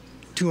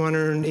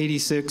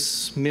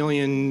 286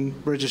 million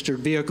registered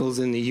vehicles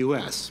in the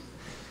U.S.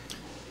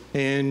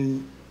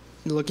 And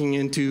looking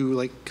into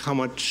like how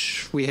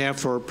much we have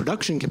for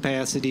production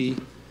capacity,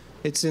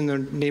 it's in the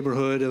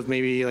neighborhood of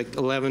maybe like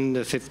 11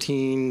 to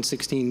 15,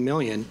 16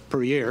 million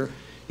per year.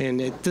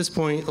 And at this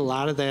point, a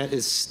lot of that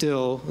is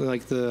still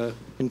like the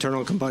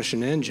internal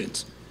combustion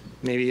engines.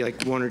 maybe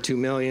like 1 or 2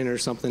 million or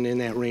something in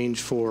that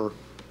range for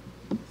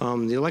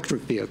the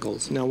electric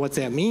vehicles. Now, what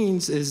that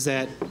means is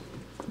that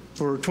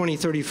for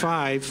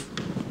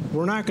 2035,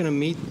 we're not going to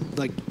meet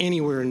like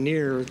anywhere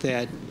near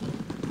that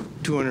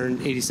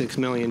 286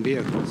 million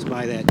vehicles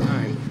by that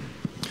time.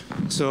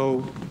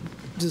 So,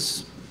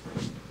 just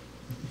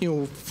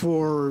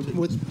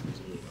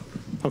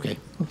okay.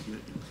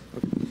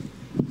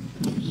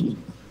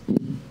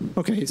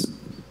 Okay,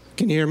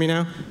 can you hear me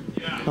now?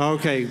 Yeah.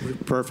 Okay,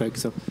 perfect.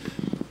 So,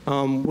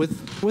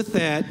 with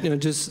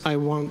that, I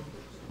want.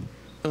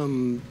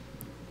 I'm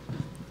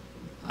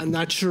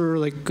not sure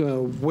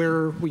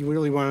where we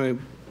really want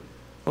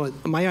to.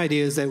 My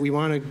idea is that we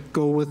want to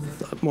go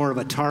with more of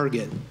a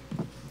target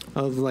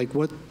of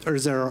what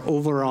is our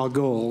overall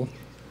goal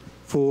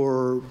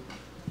for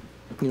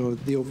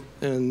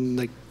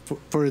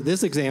for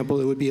this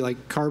example, it would be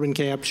like carbon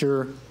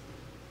capture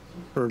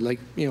or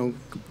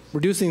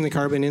reducing the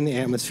carbon in the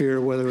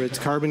atmosphere, whether it's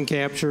carbon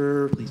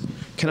capture.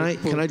 Can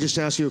I just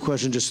ask you a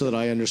question just so that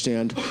I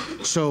understand?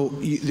 So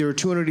there are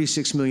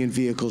 286 million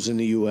vehicles in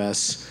the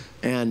U.S.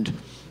 and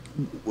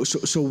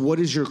so what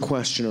is your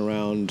question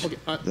around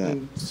that?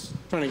 I'm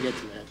trying to get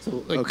to that.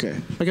 So okay.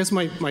 I guess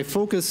my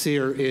focus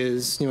here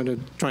is to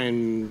try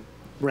and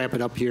wrap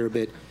it up here a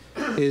bit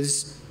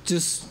is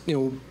just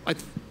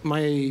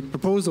my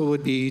proposal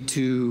would be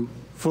to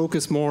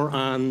focus more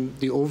on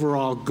the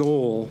overall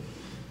goal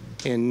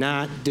and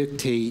not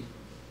dictate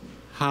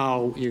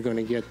how you're going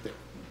to get there.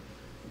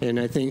 And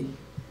I think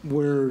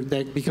where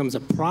that becomes a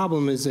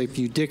problem is if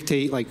you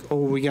dictate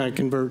we got to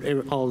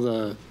convert all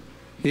the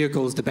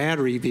vehicles to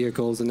battery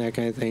vehicles and that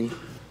kind of thing,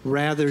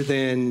 rather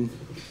than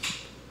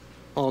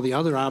all the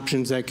other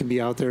options that could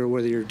be out there,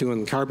 whether you're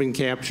doing carbon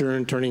capture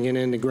and turning it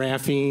into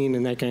graphene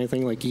and that kind of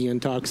thing like Ian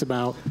talks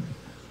about.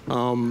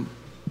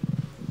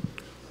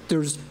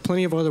 There's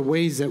plenty of other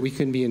ways that we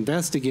can be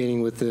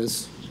investigating with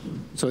this.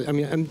 So, I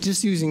mean, I'm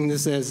just using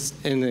this as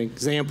an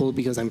example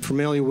because I'm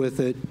familiar with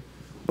it.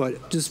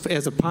 But just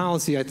as a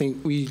policy, I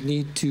think we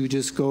need to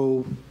just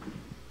go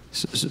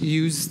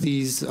use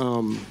these.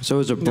 So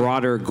is a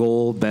broader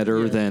goal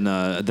better than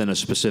a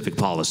specific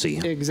policy?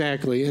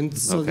 Exactly. And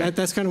so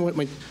that's kind of what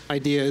my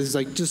idea is.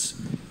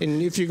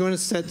 And if you're going to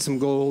set some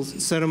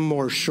goals, set them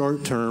more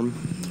short term.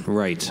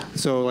 Right.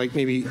 So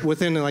maybe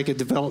within a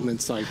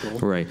development cycle.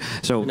 Right.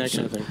 So, that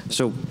kind of thing.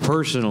 So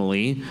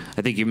personally,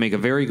 I think you make a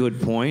very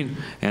good point,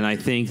 and I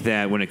think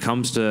that when it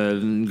comes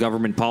to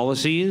government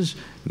policies,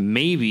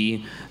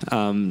 maybe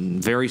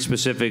very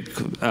specific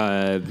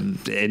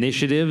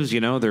initiatives,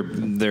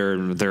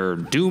 they're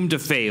doomed to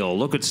fail.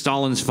 Look at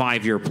Stalin's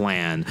 5-year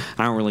plan.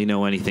 I don't really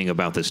know anything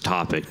about this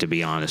topic, to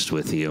be honest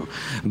with you,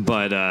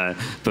 but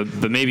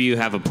maybe you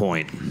have a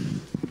point.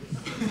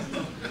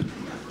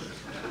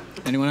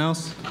 Anyone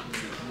else?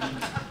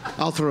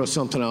 I'll throw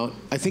something out.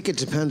 I think it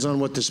depends on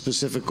what the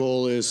specific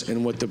goal is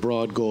and what the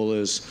broad goal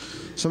is.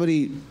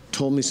 Somebody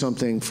told me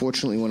something,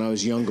 fortunately, when I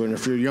was younger, and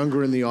if you're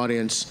younger in the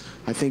audience,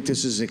 I think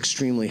this is an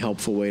extremely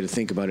helpful way to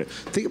think about it.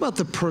 Think about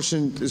the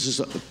person, this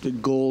is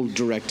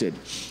goal-directed.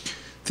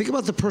 Think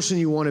about the person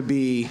you want to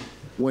be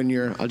when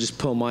you're, I'll just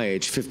pull my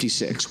age,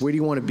 56. Where do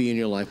you want to be in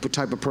your life? What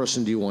type of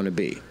person do you want to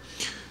be?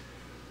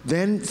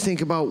 Then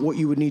think about what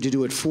you would need to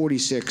do at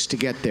 46 to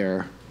get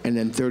there, and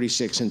then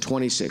 36 and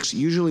 26.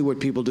 Usually what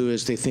people do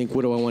is they think,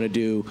 what do I want to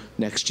do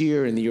next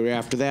year and the year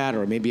after that,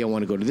 or maybe I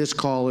want to go to this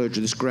college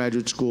or this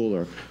graduate school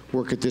or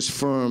work at this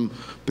firm.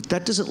 But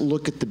that doesn't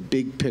look at the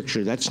big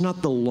picture. That's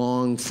not the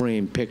long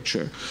frame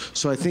picture.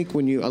 So I think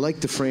I like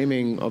the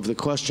framing of the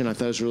question. I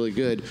thought it was really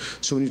good.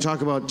 So when you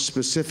talk about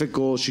specific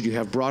goals, should you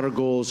have broader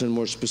goals and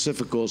more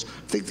specific goals?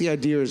 I think the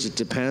idea is it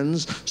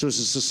depends. So as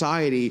a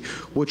society,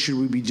 what should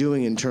we be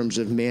doing in terms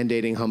of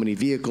mandating how many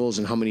vehicles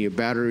and how many are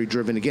battery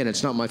driven? Again,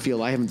 it's not my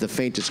field. I haven't the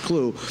faintest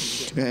clue.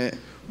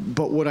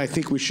 But what I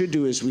think we should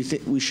do is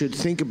we should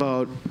think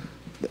about,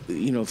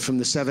 from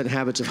the 7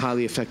 habits of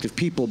highly effective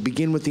people,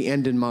 begin with the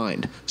end in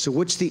mind. So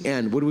what's the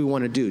end? What do we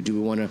want to do? Do we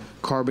want to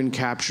carbon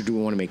capture? Do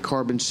we want to make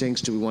carbon sinks?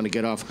 Do we want to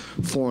get off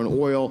foreign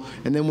oil?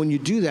 And then when you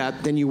do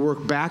that, then you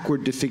work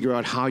backward to figure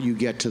out how you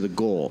get to the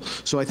goal.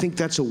 So I think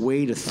that's a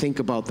way to think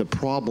about the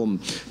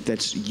problem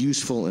that's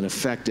useful and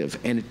effective.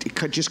 And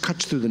it just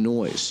cuts through the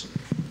noise.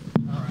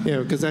 Yeah,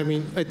 because I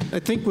mean, I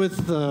think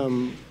with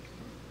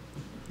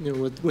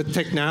with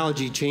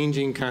technology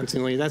changing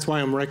constantly, that's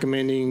why I'm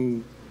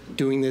recommending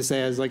doing this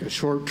as a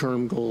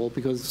short-term goal,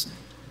 because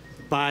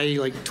by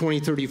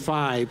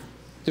 2035,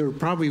 there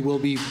probably will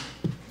be,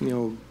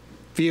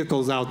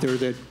 vehicles out there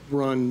that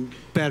run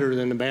better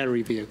than the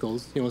battery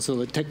vehicles, so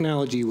the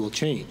technology will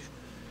change.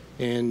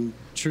 And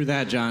true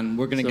that, John.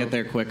 We're going to get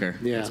there quicker.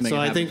 Yeah. So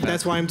I think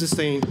that's why I'm just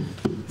saying,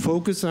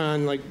 focus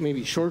on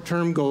maybe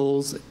short-term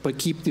goals, but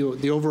keep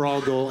the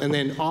overall goal, and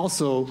then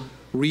also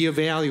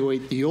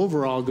reevaluate the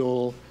overall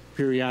goal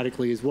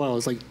periodically as well.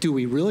 It's do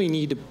we really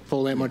need to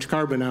pull that much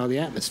carbon out of the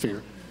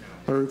atmosphere?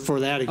 Or for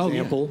that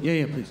example. Oh,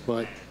 yeah, please.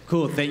 But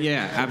cool.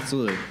 Yeah,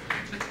 absolutely.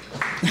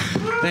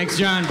 Thanks,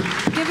 John.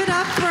 Give it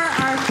up for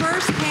our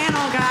first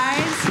panel,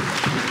 guys.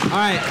 All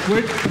right,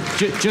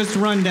 just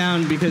run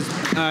down because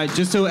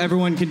just so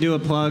everyone can do a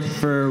plug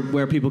for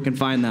where people can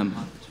find them.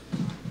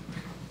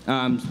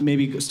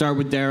 Maybe start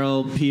with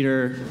Daryl,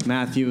 Peter,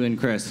 Matthew, and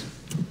Chris.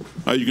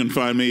 You can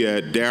find me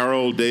at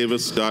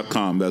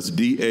daryldavis.com. That's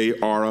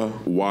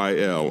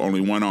D-A-R-Y-L, only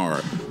one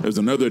R. There's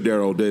another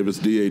Daryl Davis,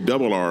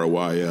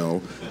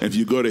 D-A-R-R-Y-L. And if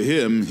you go to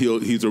him,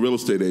 he's a real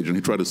estate agent.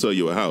 He tried to sell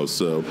you a house.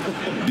 So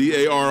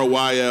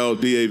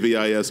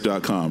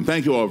D-A-R-Y-L-D-A-V-I-S.com.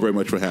 Thank you all very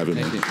much for having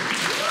me.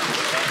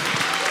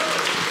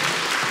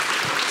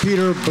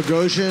 Peter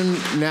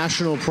Boghossian,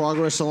 National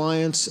Progress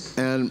Alliance,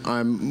 and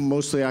I'm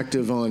mostly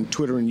active on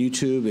Twitter and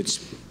YouTube.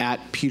 It's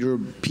at Peter,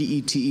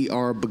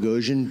 P-E-T-E-R,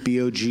 Boghossian,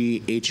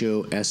 B-O-G-H-O-S-S-I-A-N.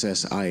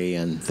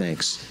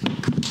 Thanks.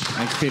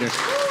 Thanks, Peter.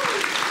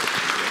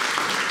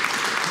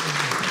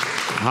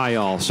 Hi,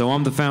 all. So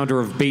I'm the founder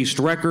of Based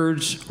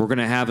Records. We're going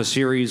to have a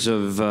series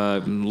of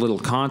little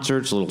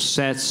concerts, little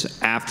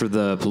sets after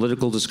the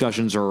political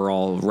discussions are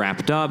all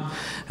wrapped up.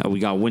 We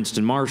got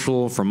Winston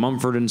Marshall from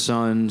Mumford &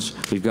 Sons.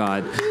 We've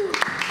got...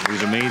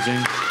 Who's amazing.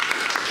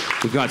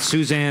 We've got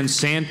Suzanne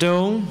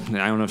Santo.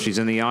 I don't know if she's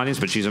in the audience,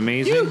 but she's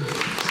amazing.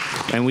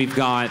 And we've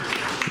got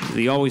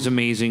the always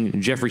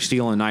amazing Jeffrey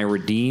Steele and Ira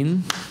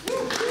Dean.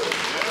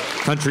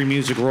 Country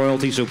music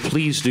royalty, so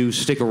please do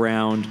stick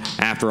around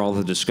after all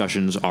the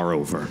discussions are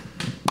over.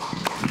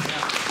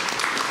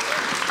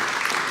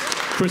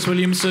 Chris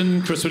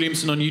Williamson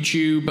on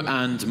YouTube,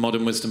 and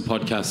Modern Wisdom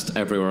Podcast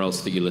everywhere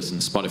else that you listen.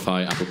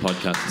 Spotify, Apple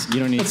Podcasts, You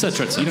don't need,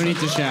 etc. You don't need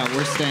to shout.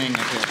 We're staying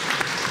up here.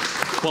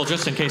 Well,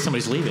 just in case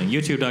somebody's leaving,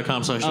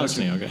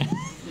 youtube.com/listening, okay?